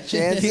 Yeah.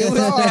 Chances He was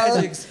are.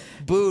 Magic's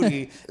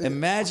booty, and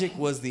Magic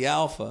was the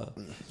alpha,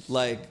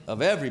 like,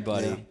 of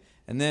everybody. Yeah.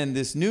 And then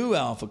this new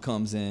alpha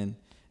comes in,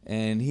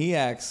 and he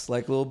acts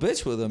like a little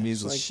bitch with him. He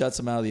just like- shuts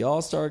him out of the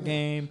All-Star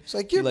game. It's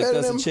like, he you're like better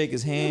doesn't than, shake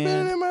his You're hand.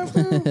 better than my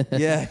boo.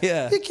 Yeah,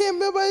 yeah. You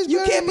can't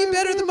You can't be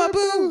better than my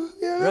boo.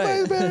 Yeah, Right.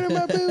 nobody's better than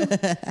my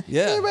boo.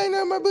 Yeah. Everybody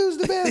know my boo's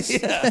the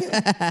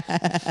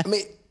best. I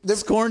mean,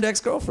 Scorned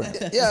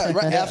ex-girlfriend. yeah,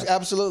 right,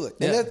 absolutely.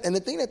 Yeah. And the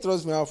thing that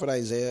throws me off with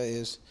Isaiah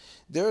is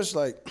there's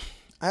like,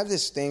 I have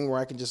this thing where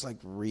I can just like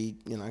read,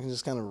 I can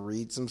just kind of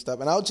read some stuff,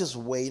 and I'll just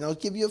wait, and I'll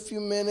give you a few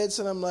minutes,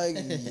 and I'm like,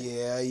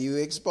 yeah, you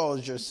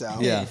exposed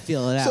yourself. Yeah.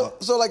 Feel it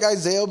out. So like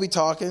Isaiah will be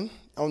talking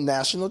on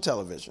national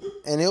television,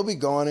 and he'll be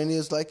going, and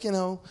he's like, and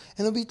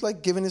he'll be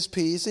like giving his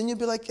piece, and you'll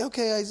be like,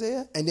 okay,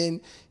 Isaiah, and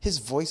then his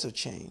voice will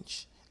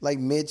change, like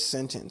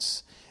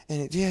mid-sentence.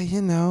 And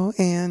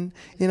and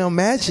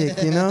Magic,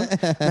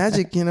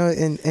 Magic,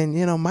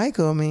 and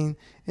Michael. I mean,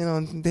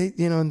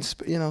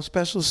 they,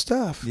 special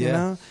stuff,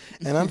 Yeah.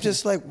 And I'm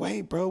just like,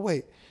 wait, bro,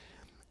 wait.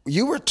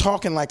 you were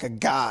talking like a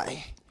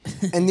guy.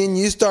 And then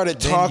you started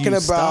talking you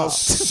about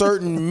stopped.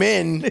 certain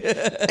men,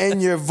 and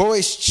your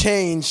voice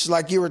changed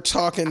like you were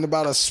talking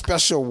about a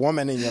special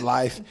woman in your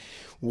life.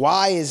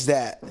 Why is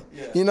that?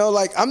 You know,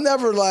 like I'm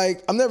never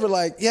like,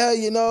 yeah,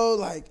 you know,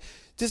 like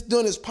just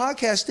doing this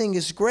podcast thing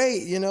is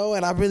great, you know,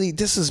 and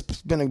this has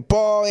been a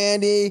ball,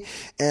 Andy,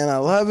 and I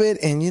love it.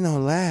 And, you know,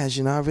 Laz,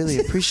 you know, I really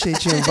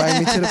appreciate you inviting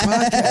me to the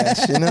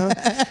podcast, you know.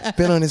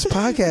 Been on this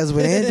podcast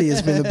with Andy.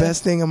 It's been the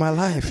best thing of my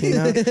life, you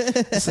know.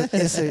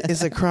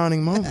 It's a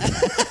crowning moment.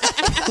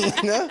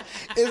 You know?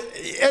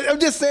 I'm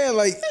just saying,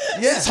 like,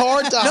 it's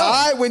hard to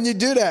hide when you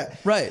do that.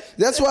 Right.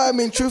 That's why, I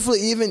mean,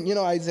 truthfully, even, you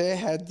know, Isaiah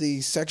had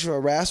the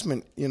sexual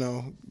harassment, you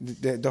know,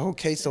 the whole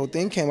case, the whole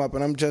thing came up,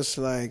 and I'm just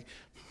like,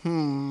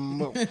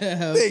 I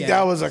think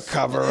that was a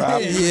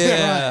cover-up.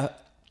 Yeah.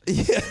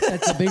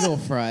 That's a big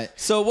old front.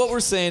 So what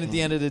we're saying at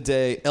the end of the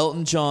day,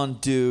 Elton John,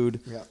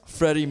 dude. Yeah.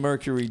 Freddie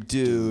Mercury,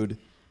 dude.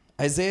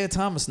 Isaiah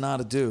Thomas, not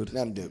a dude.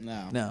 Not a dude.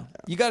 No.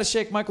 You got to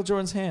shake Michael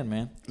Jordan's hand,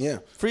 man. Yeah.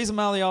 Freeze him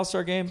out of the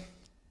All-Star game,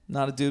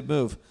 not a dude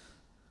move.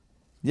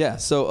 Yeah,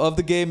 so of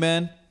the gay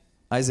men,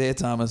 Isaiah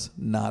Thomas,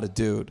 not a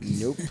dude.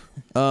 Nope.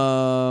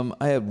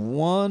 I had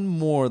one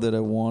more that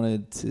I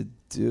wanted to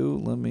do.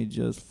 Let me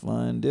just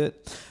find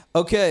it.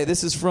 Okay,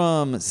 this is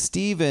from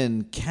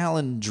Steven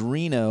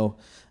Calandrino.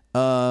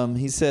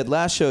 He said,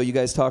 last show you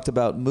guys talked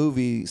about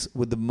movies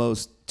with the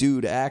most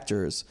dude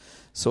actors.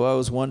 So I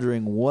was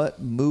wondering what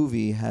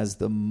movie has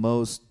the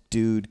most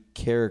dude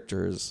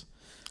characters?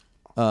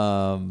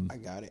 I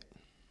got it.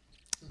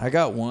 I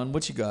got one.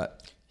 What you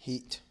got?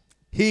 Heat.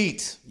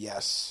 Heat.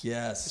 Yes.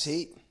 Yes. It's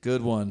Heat.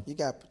 Good one. You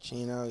got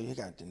Pacino. You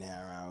got De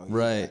Niro.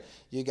 Right.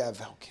 You got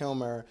Val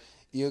Kilmer.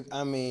 There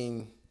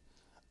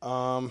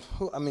are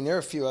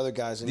a few other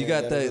guys in You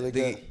there got that are really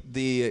good.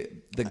 the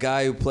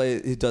guy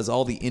who does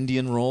all the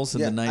Indian roles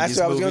in the 90s That's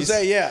what I was movies. gonna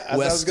say. Yeah, that's what I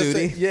Wes was gonna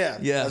say. Studi. Yeah,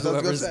 Yeah, that's what I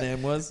was whoever gonna his say.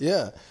 name was.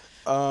 Yeah,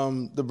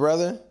 the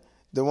brother,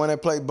 the one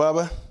that played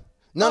Bubba.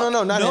 No,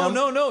 not him.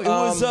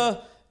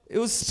 No. It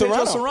was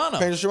Pedro Serrano.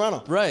 Pedro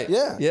Serrano. Right.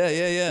 Yeah.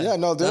 Yeah.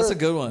 No, that's a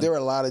good one. There were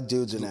a lot of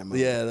dudes in that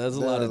movie. Yeah, there's a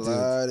lot of dudes. A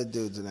lot of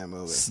dudes in that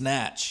movie.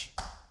 Snatch.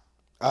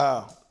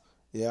 Oh,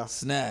 yeah.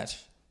 Snatch.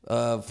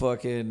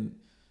 Fucking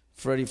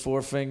Freddie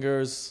Four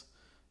Fingers.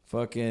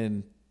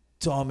 Fucking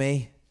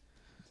Tommy.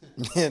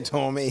 Yeah,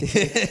 Tommy.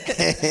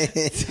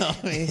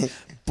 Tommy.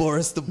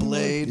 Boris the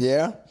Blade.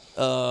 Yeah.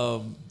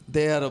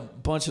 They had a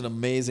bunch of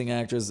amazing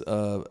actors,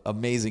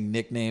 amazing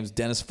nicknames.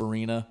 Dennis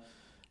Farina.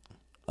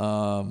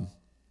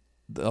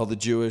 All the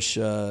Jewish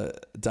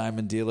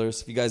diamond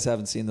dealers. If you guys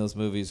haven't seen those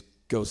movies,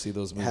 go see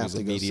those movies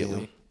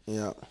immediately.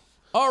 Yeah.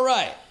 All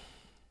right.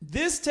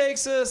 This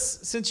takes us,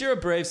 since you're a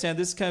Braves fan,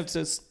 this comes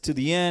us to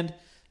the end.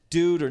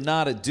 Dude or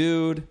not a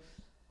dude.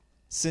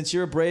 Since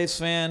you're a Braves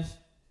fan,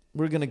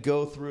 we're going to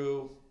go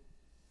through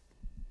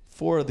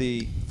four of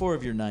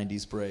your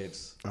 90s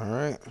Braves. All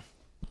right.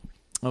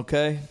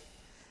 Okay?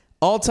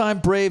 All-time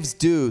Braves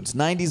dudes.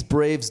 90s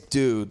Braves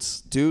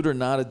dudes. Dude or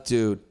not a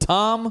dude.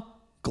 Tom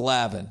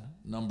Glavine,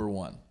 number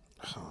one.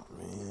 Oh,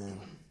 man.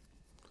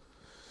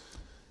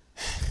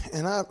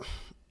 And I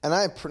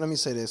let me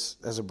say this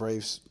as a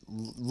Braves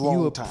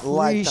lifetime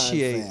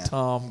appreciate fan.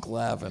 Tom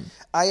Glavine.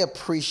 I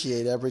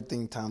appreciate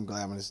everything Tom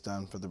Glavine has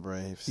done for the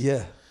Braves.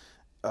 Yeah.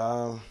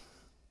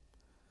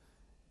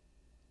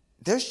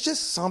 There's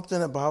just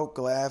something about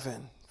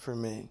Glavine for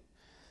me.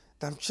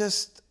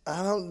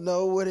 I don't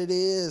know what it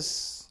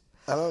is.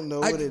 I don't know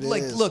what it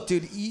is. Look,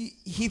 dude,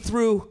 he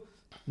threw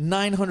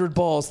 900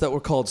 balls that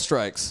were called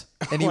strikes,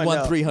 and he I won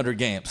know. 300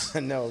 games.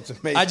 No, it's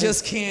amazing.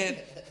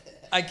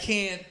 I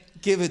can't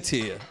give it to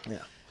you. Yeah.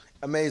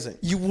 Amazing.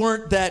 You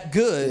weren't that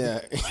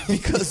good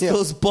because Yeah.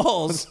 those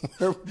balls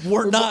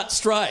were not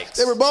strikes.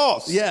 They were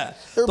balls. Yeah.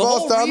 They were the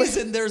balls, whole Tommy.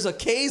 reason there's a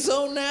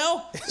K-zone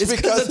now is It's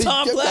because of he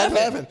Tom kept that Glavine.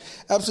 happening.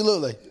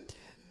 Absolutely.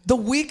 The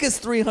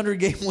weakest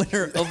 300-game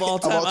winner of all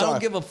time. all I don't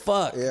time. give a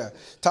fuck. Yeah.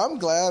 Tom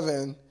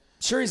Glavine.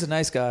 Sure, he's a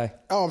nice guy.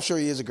 Oh, I'm sure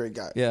he is a great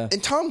guy. Yeah.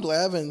 And Tom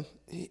Glavine,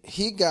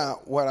 he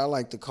got what I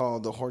like to call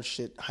the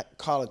horseshit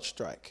college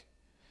strike.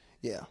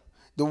 Yeah.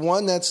 The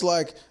one that's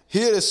like,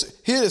 hit a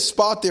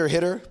spot there,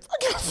 hitter.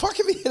 Fuck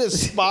if he hit a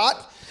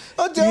spot.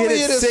 Don't tell He me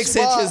hit it 6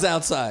 spot. inches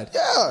outside.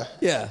 Yeah.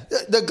 Yeah.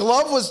 The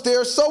glove was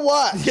there, so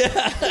what?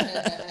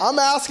 Yeah. I'm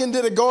asking,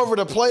 did it go over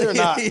the plate or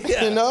not?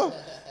 Yeah. You know?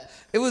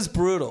 It was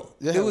brutal.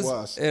 Yeah, it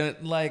was. And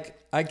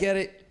I get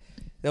it.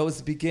 That was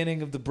the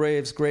beginning of the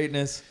Braves'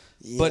 greatness.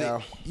 Yeah.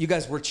 But you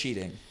guys were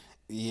cheating.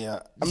 Yeah.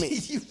 I mean,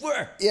 You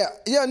were. yeah.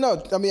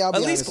 No, I mean, I'll be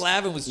At least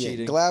honest. Glavine was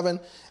cheating. Glavine.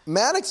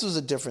 Maddox was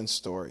a different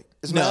story.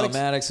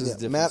 Maddox is a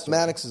different story.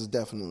 Maddox is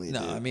definitely a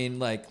No, dude. I mean,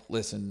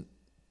 listen,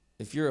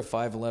 if you're a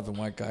 5'11"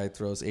 white guy who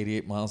throws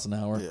 88 miles an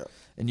hour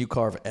and you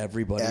carve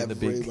everybody in the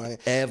big league,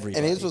 everybody.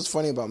 And here's what's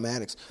funny about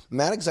Maddox.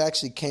 Maddox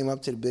actually came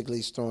up to the big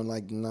leagues throwing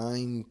like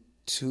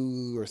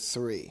 9.2 or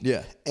 3. Yeah,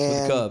 with the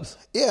and Cubs.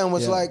 Yeah, and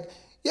was like,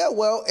 yeah,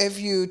 well, if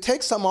you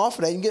take some off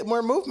of that, you can get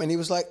more movement. He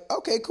was like,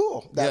 okay,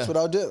 cool. That's what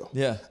I'll do.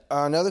 Yeah.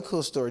 Another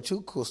cool story,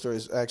 2 cool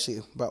stories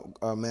actually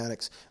about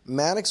Maddox.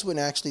 Maddox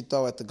wouldn't actually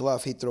throw at the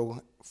glove. He'd throw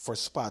for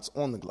spots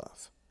on the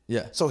glove.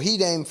 Yeah. So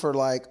he'd aim for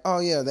like, oh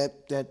yeah,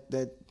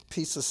 that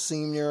piece of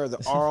seam there,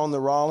 the R on the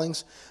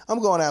Rawlings. I'm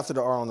going after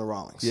the R on the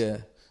Rawlings. Yeah.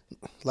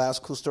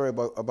 Last cool story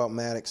about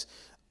Maddox.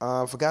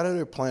 Forgot who they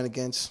were playing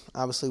against.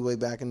 Obviously, way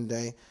back in the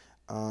day,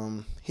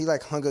 he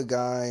like hung a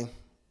guy.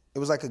 It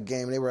was like a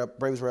game.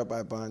 Braves were up by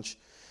a bunch.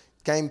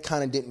 Game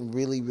kind of didn't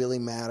really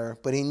matter,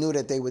 but he knew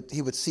that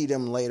he would see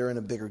them later in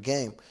a bigger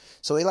game.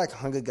 So he like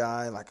hung a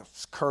guy, like a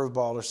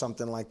curveball or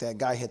something like that.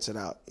 Guy hits it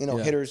out. You know,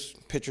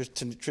 pitchers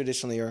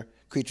traditionally are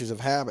creatures of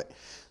habit.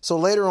 So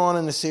later on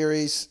in the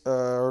series,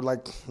 or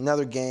like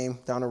another game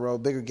down the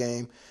road, bigger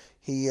game,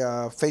 he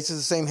faces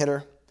the same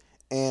hitter,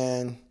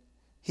 and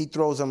he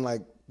throws him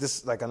like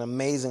an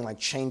amazing like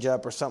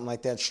changeup or something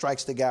like that,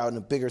 strikes the guy out in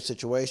a bigger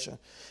situation.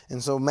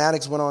 And so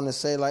Maddox went on to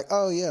say like,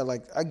 oh yeah,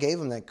 like I gave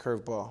him that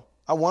curveball.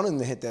 I wanted him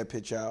to hit that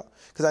pitch out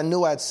because I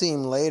knew I'd see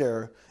him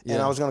later,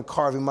 and I was going to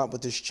carve him up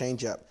with this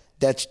changeup.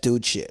 That's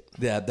dude shit.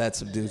 Yeah, that's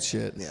some dude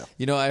shit. Yeah.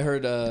 You know, I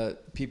heard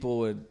people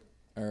would,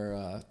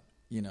 or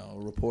you know,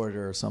 a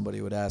reporter or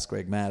somebody would ask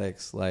Greg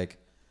Maddux, like,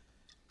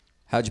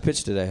 how'd you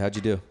pitch today? How'd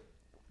you do?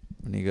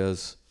 And he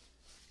goes,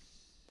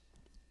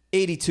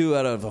 82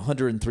 out of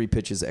 103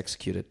 pitches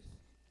executed.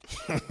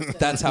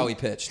 That's how he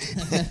pitched.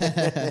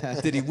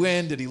 Did he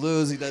win? Did he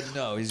lose? He doesn't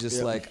know. He's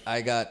just like,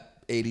 I got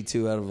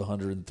 82 out of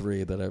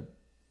 103 that I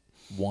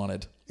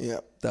wanted. Yeah.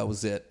 That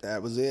was it.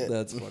 That was it.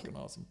 That's fucking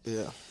awesome.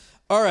 Yeah.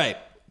 All right.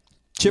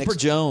 Chipper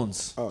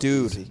Jones.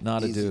 Dude, easy.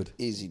 not Easy. a dude.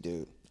 Easy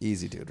dude.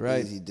 Easy dude,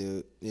 right? Easy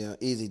dude. Yeah,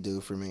 easy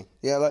dude for me.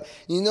 Yeah, like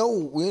we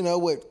know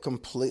what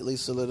completely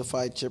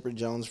solidified Chipper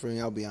Jones for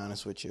me. I'll be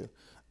honest with you,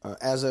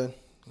 as a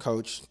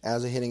coach,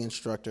 as a hitting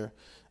instructor,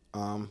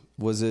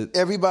 was it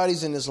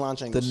everybody's in this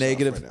launch angle?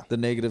 the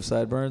negative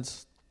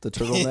sideburns, the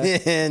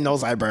turtleneck, no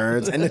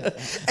sideburns, and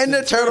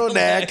the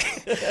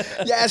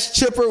turtleneck. Yes,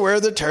 Chipper,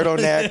 wear the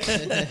turtleneck.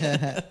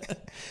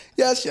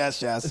 Yes.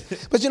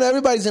 But, you know,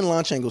 everybody's in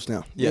launch angles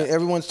now. Yeah. You know,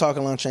 everyone's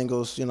talking launch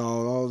angles. You know,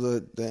 all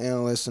the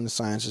analysts and the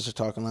scientists are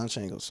talking launch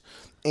angles.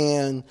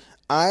 And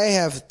I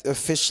have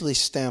officially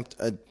stamped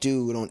a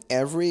dude on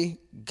every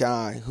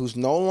guy who's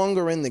no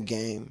longer in the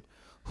game,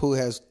 who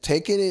has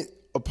taken it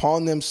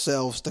upon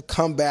themselves to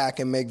come back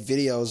and make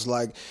videos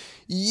like,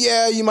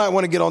 yeah, you might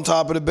want to get on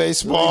top of the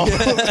baseball.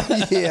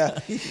 Yeah.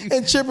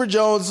 And Chipper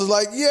Jones is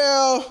like,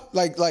 yeah,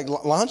 like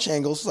launch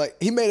angles. Like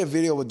he made a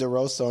video with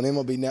DeRosa on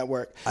MLB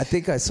Network. I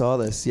think I saw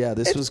this. Yeah,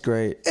 this was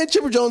great. And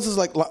Chipper Jones is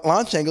like,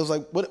 launch angles.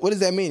 Like, what does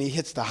that mean? He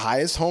hits the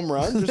highest home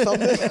runs or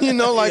something? You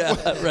know, like,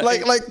 yeah,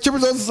 right. like Chipper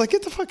Jones is like,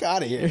 get the fuck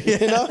out of here.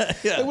 You know,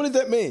 like, what does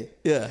that mean?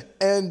 Yeah.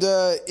 And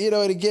you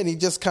know, and again, he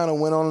just kind of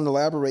went on and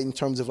elaborate in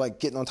terms of like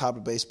getting on top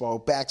of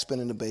baseball,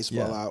 backspinning the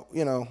baseball out.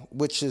 You know,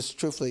 which is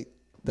truthfully.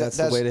 That's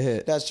the way to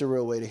hit. That's the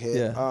real way to hit.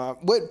 Yeah.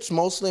 What's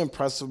mostly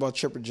impressive about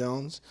Chipper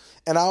Jones,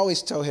 and I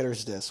always tell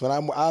hitters this, when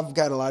I've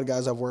got a lot of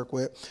guys I've worked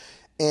with,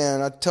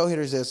 and I tell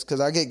hitters this because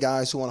I get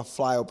guys who want to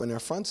fly open their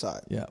front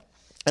side. Yeah.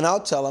 And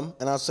I'll tell them,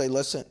 and I'll say,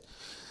 listen,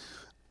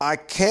 I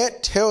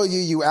can't tell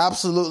you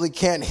absolutely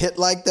can't hit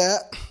like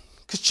that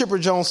because Chipper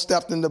Jones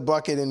stepped in the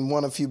bucket and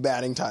won a few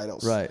batting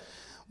titles. Right.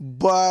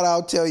 But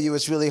I'll tell you,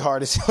 it's really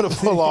hard as hell to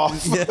pull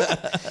off.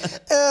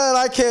 And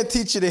I can't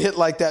teach you to hit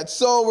like that.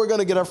 So we're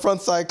going to get our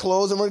front side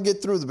closed and we're going to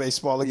get through the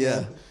baseball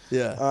again.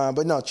 Yeah.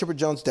 But no, Chipper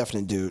Jones,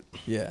 definite dude.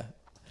 Yeah.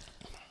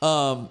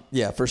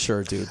 Yeah, for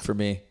sure, dude, for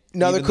me.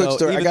 Another quick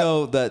story. Even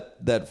though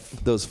that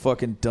those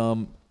fucking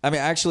dumb... I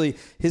mean, actually,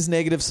 his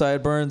negative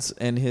sideburns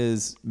and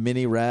his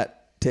mini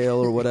rat tail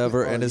or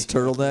whatever and his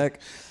turtleneck...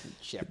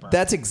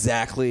 That's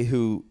exactly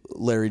who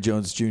Larry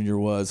Jones Jr.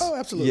 was. Oh,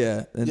 absolutely.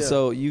 Yeah. And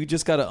so you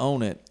just got to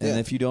own it. And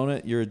if you don't own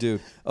it, you're a dude.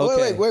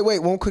 Okay. Wait.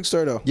 One quick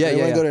story, though. Yeah, I want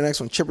to yeah. go to the next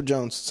one. Chipper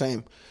Jones,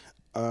 same.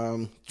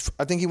 I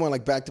think he won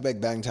like back-to-back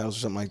batting titles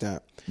or something like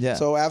that. Yeah.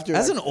 So after...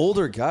 As an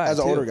older guy, As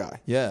an older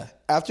guy. Yeah.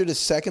 After the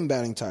second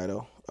batting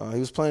title, he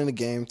was playing a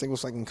game. I think it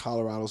was like in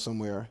Colorado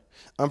somewhere.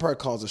 Umpire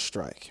calls a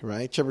strike,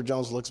 right? Chipper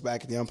Jones looks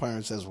back at the umpire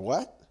and says,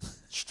 what?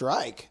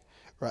 Strike,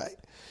 right?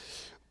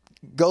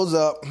 Goes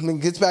up,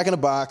 gets back in the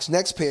box.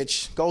 Next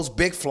pitch, goes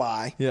big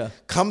fly. Yeah.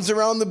 Comes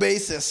around the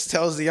bases,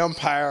 tells the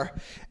umpire,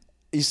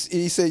 he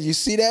said, you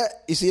see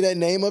that? You see that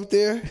name up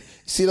there? You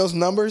see those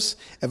numbers?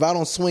 If I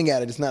don't swing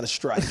at it, it's not a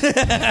strike.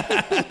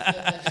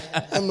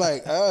 I'm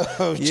like,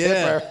 oh,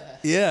 Chipper.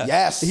 Yeah.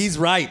 Yes. He's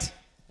right.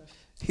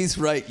 He's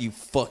right, you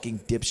fucking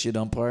dipshit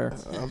umpire.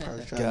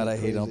 God, I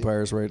hate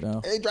umpires right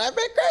now. They drive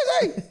me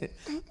crazy.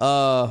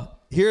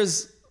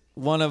 Here's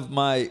one of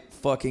my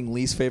fucking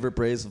least favorite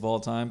Braves of all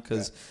time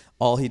because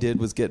all he did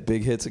was get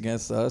big hits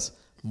against us.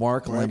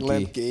 Mark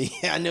Lemke.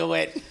 I knew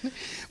it.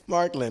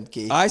 Mark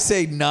Lemke. I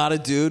say not a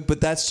dude, but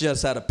that's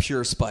just out of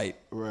pure spite.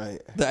 Right.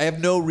 I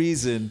have no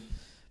reason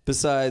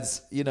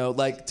besides, you know,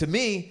 like to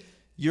me,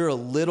 you're a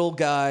little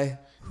guy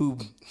who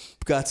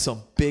got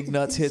some big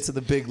nuts hits in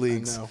the big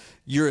leagues. I know.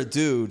 You're a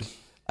dude.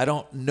 I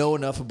don't know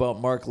enough about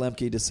Mark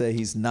Lemke to say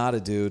he's not a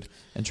dude.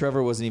 And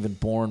Trevor wasn't even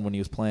born when he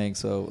was playing,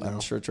 so I'm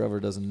sure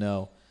Trevor doesn't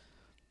know.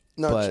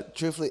 No, but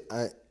truthfully,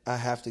 I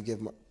have to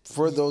give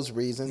for those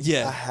reasons.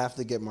 Yeah. I have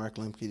to get Mark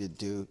Lemke the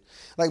dude.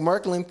 Like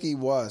Mark Lemke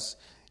was,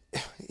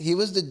 he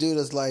was the dude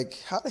that's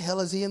like, how the hell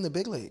is he in the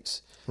big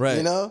leagues? Right.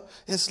 You know,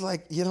 it's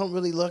like you don't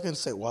really look and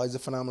say, well, he's a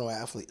phenomenal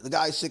athlete. The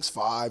guy's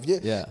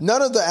 6'5". Yeah.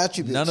 None of the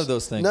attributes. None of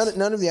those things.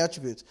 None of the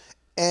attributes.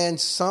 And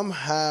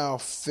somehow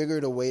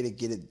figured a way to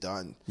get it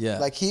done. Yeah.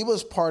 Like he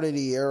was part of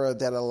the era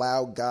that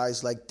allowed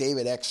guys like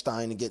David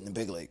Eckstein to get in the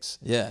big leagues.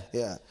 Yeah.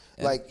 Yeah.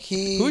 And like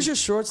he. Who's your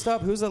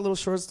shortstop? Who's that little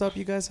shortstop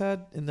you guys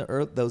had in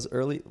those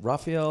early?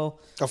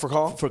 Rafael. Oh,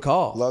 Furcal?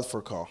 Furcal. Loved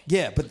Furcal.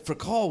 Yeah, but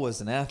Furcal was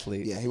an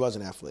athlete. Yeah, he was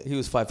an athlete. He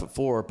was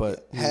 5'4",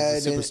 but he Had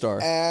was a superstar.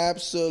 an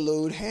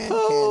absolute hand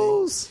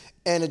Pose. cannon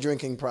and a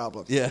drinking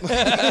problem. Yeah.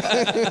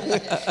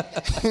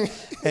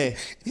 Hey,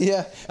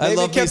 Yeah. I Maybe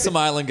love me kept some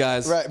island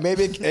guys. Right.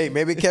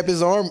 Maybe kept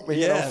his arm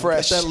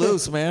fresh. Get that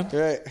loose, man.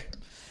 Right.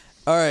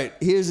 All right,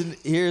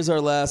 here's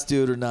our last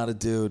dude or not a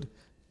dude,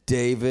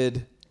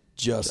 David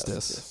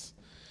Justice.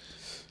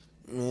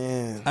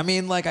 Man. I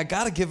mean, like I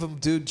gotta give him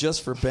dude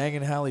just for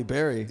banging Halle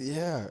Berry.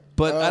 Yeah.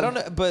 But I don't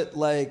know. But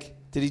like,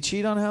 did he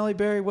cheat on Halle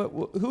Berry?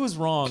 Who was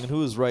wrong and who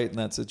was right in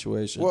that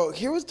situation? Well,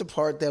 here was the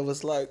part that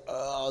was like,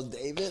 oh,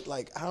 David,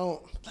 like I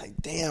don't like,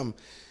 damn,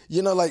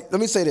 you know, like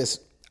let me say this.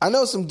 I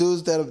know some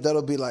dudes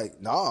that'll be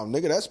like, nah,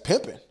 nigga, that's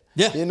pimping.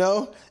 Yeah. You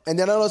know? And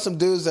then I know some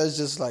dudes that's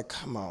just like,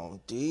 come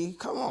on, D,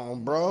 come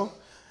on, bro.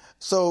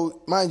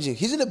 So mind you,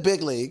 he's in the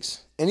big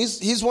leagues, and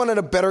he's one of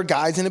the better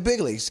guys in the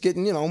big leagues,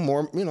 getting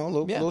more, a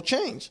little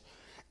change.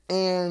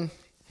 And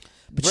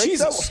but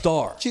she's a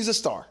star. She's a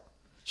star.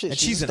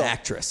 She's an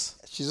actress.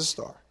 She's a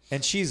star.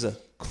 And she's a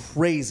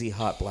crazy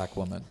hot black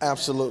woman.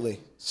 Absolutely.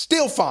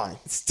 Still fine.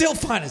 Still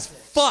fine as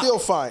fuck. Still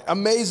fine.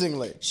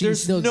 Amazingly.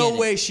 There's no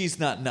way she's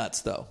not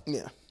nuts, though.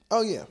 Yeah.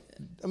 Oh, yeah.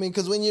 I mean,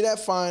 because when you're that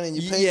fine and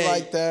you paint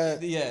like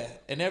that. Yeah.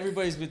 And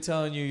everybody's been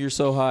telling you you're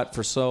so hot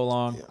for so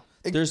long.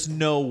 Yeah. There's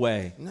no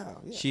way Yeah.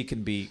 she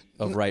can be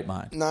of right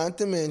mind. Not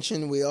to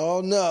mention, we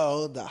all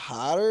know the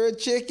hotter a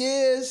chick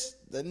is,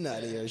 the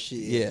nuttier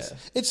she is. Yeah.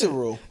 It's a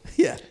rule.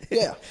 Yeah.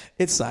 Yeah.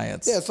 It's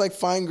science. Yeah, it's like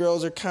fine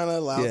girls are kind of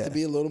allowed to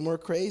be a little more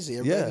crazy.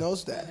 Everybody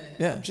knows that.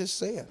 Yeah. I'm just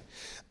saying.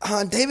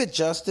 David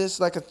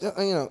Justice, like,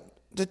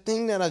 the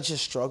thing that I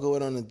just struggle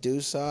with on the do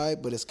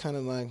side, but it's kind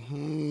of like,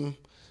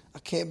 I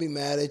can't be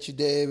mad at you,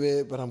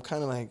 David, but I'm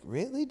kind of like,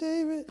 really,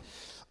 David?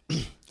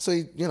 So,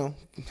 him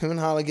and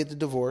Holly get the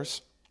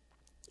divorce,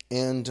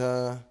 and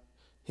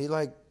he,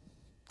 like,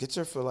 gets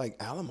her for, like,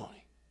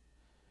 alimony.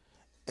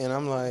 And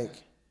I'm like,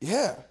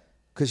 yeah.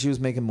 Because she was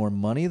making more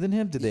money than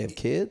him? Did they have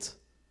kids?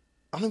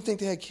 I don't think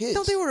they had kids.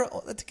 No, they were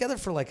together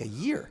for like a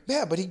year.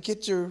 Yeah, but he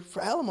gets her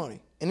for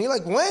alimony. And he,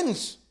 like,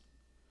 wins.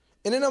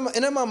 And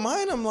in my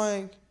mind, I'm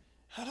like,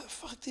 how the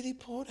fuck did he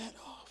pull that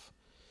off?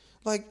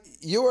 Like,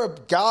 you're a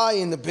guy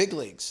in the big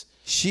leagues.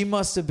 She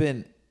must have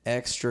been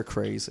extra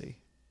crazy.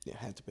 Yeah,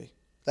 had to be.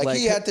 Like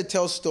he had to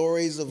tell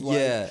stories of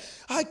like,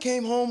 I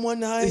came home one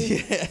night,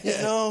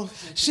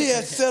 she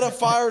had set a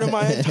fire to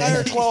my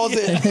entire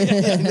closet.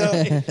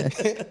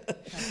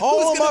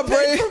 All of my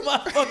Braves, for my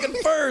fucking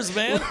furs,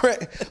 man.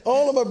 Right.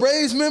 All of my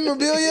Braves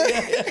memorabilia,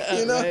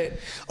 right.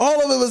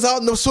 all of it was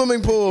out in the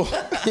swimming pool.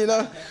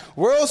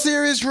 World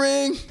Series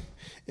ring.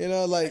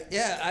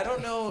 I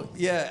don't know.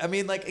 Yeah, I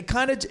mean, like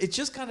it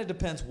just kind of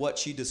depends what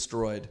she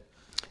destroyed.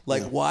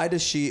 Like, why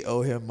does she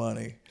owe him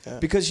money? Yeah.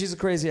 Because she's a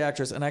crazy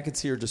actress, and I could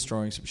see her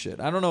destroying some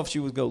shit. I don't know if she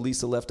would go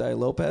Lisa Left Eye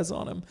Lopez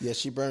on him. Yeah,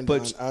 she burned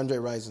down Andre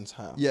Rison's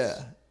house.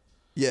 Yeah.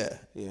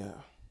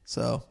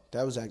 So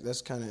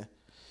that's kind of.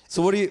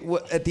 So what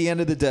at the end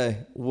of the day,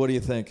 what do you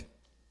think?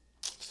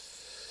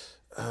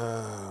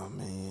 Oh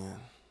man,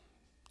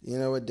 you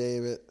know what,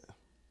 David?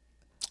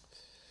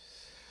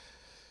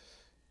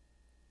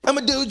 I'm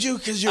a dude you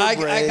because you're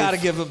brave. I gotta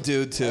give him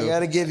dude too. I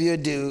gotta give you a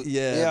dude.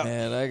 Yeah,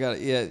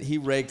 man. He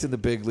raked in the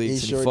big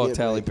leagues and he fucked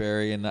Halle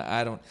Berry, and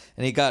and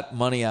he got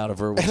money out of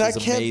her, which is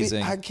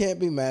amazing. I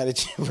can't be mad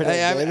at you for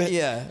that,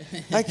 David.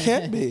 I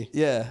can't be.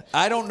 Yeah,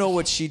 I don't know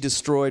what she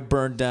destroyed,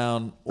 burned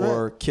down,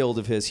 or killed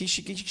of his.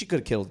 She could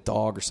have killed a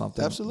dog or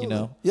something.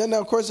 Absolutely. Yeah. Now,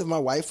 of course, if my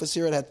wife was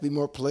here, I'd have to be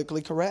more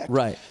politically correct.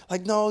 Right.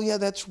 Like, no,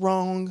 that's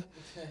wrong.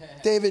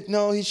 David,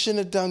 no, he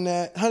shouldn't have done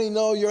that. Honey,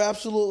 no, you're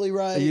absolutely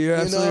right. You're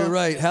absolutely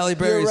right. Halle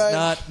Berry's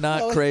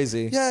not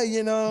crazy.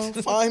 Yeah,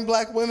 fine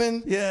black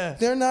women. Yeah.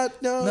 They're not,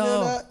 they're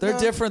not. They're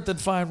different than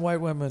fine white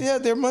women. Yeah,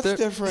 they're much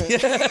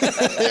different.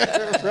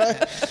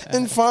 Right?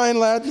 And fine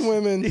Latin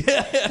women.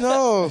 Yeah.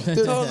 No,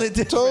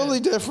 they're totally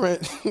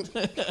different.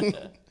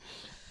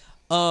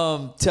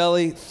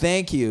 Telly,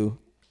 thank you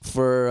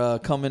for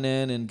coming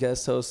in and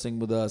guest hosting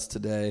with us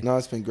today. No,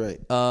 it's been great.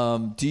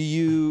 Are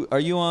you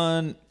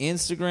on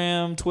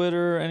Instagram,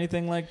 Twitter,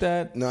 anything like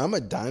that? No, I'm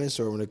a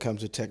dinosaur when it comes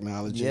to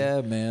technology.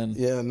 Yeah, man.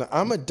 Yeah, no,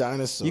 I'm a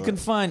dinosaur. You can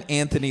find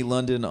Anthony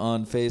London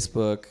on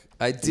Facebook.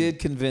 I did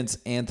convince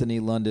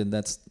Anthony London,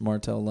 that's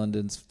Martell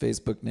London's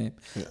Facebook name,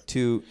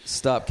 to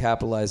stop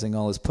capitalizing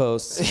all his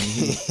posts. And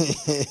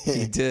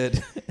he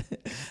did.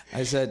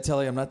 I said,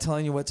 Telly, I'm not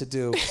telling you what to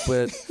do,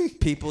 but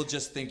people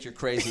just think you're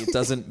crazy. It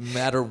doesn't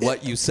matter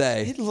what you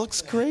say. It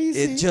looks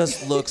crazy. It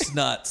just looks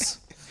nuts.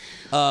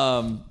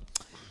 Telly,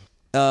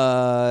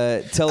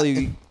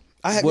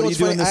 what are you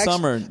doing this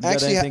summer? You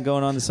got anything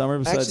going on this summer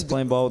besides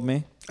playing ball with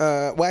me?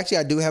 Well, actually,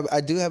 I do have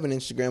an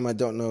Instagram. I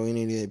don't know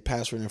any of the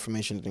password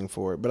information thing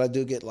for it, but I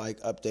do get like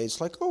updates,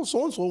 like, oh,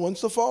 so and so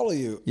wants to follow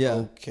you.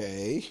 Yeah.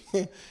 Okay.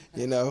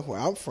 You know where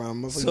I'm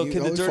from. So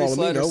can the Dirty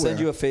Slider send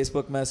you a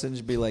Facebook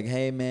message, be like,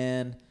 "Hey,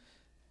 man,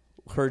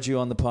 heard you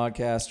on the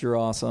podcast. You're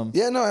awesome."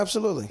 Yeah, no,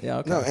 absolutely. Yeah,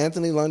 okay. No,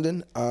 Anthony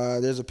London.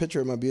 There's a picture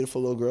of my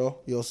beautiful little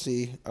girl. You'll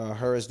see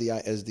her as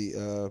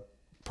the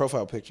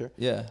profile picture.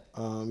 Yeah.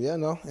 Yeah,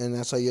 no, and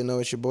that's how you know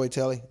it's your boy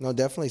Telly. No,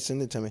 definitely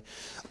send it to me.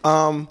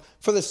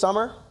 For the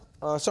summer,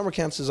 summer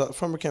camps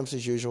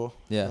as usual.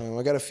 Yeah.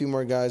 I got a few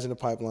more guys in the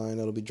pipeline.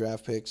 That'll be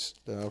draft picks.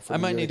 I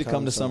might need to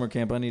come to summer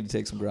camp. I need to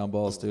take some ground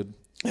balls, dude.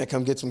 Yeah,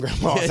 come get some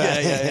ground balls.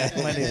 Yeah.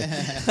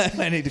 I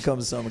might need to come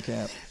to summer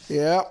camp.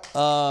 Yeah.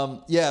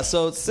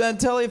 So send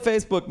Telly a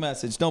Facebook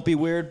message. Don't be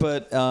weird,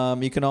 but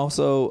you can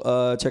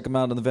also check him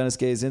out on the Venice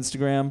Gays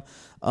Instagram.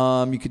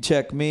 You can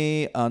check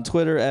me on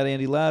Twitter at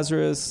Andy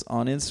Lazarus,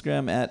 on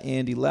Instagram at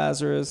Andy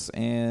Lazarus,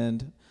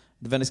 and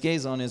the Venice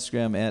Gays on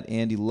Instagram at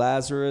Andy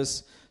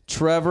Lazarus.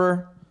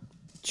 Trevor,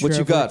 what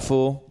you got,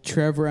 fool?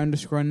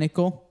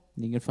 Trevor_Nickel.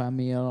 You can find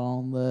me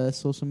on the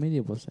social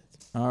media websites.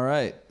 All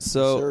right.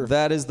 So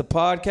that is the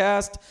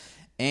podcast.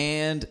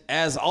 And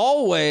as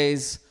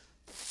always,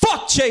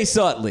 fuck Chase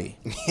Utley.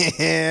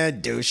 Yeah,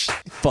 douche.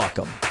 Fuck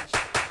him.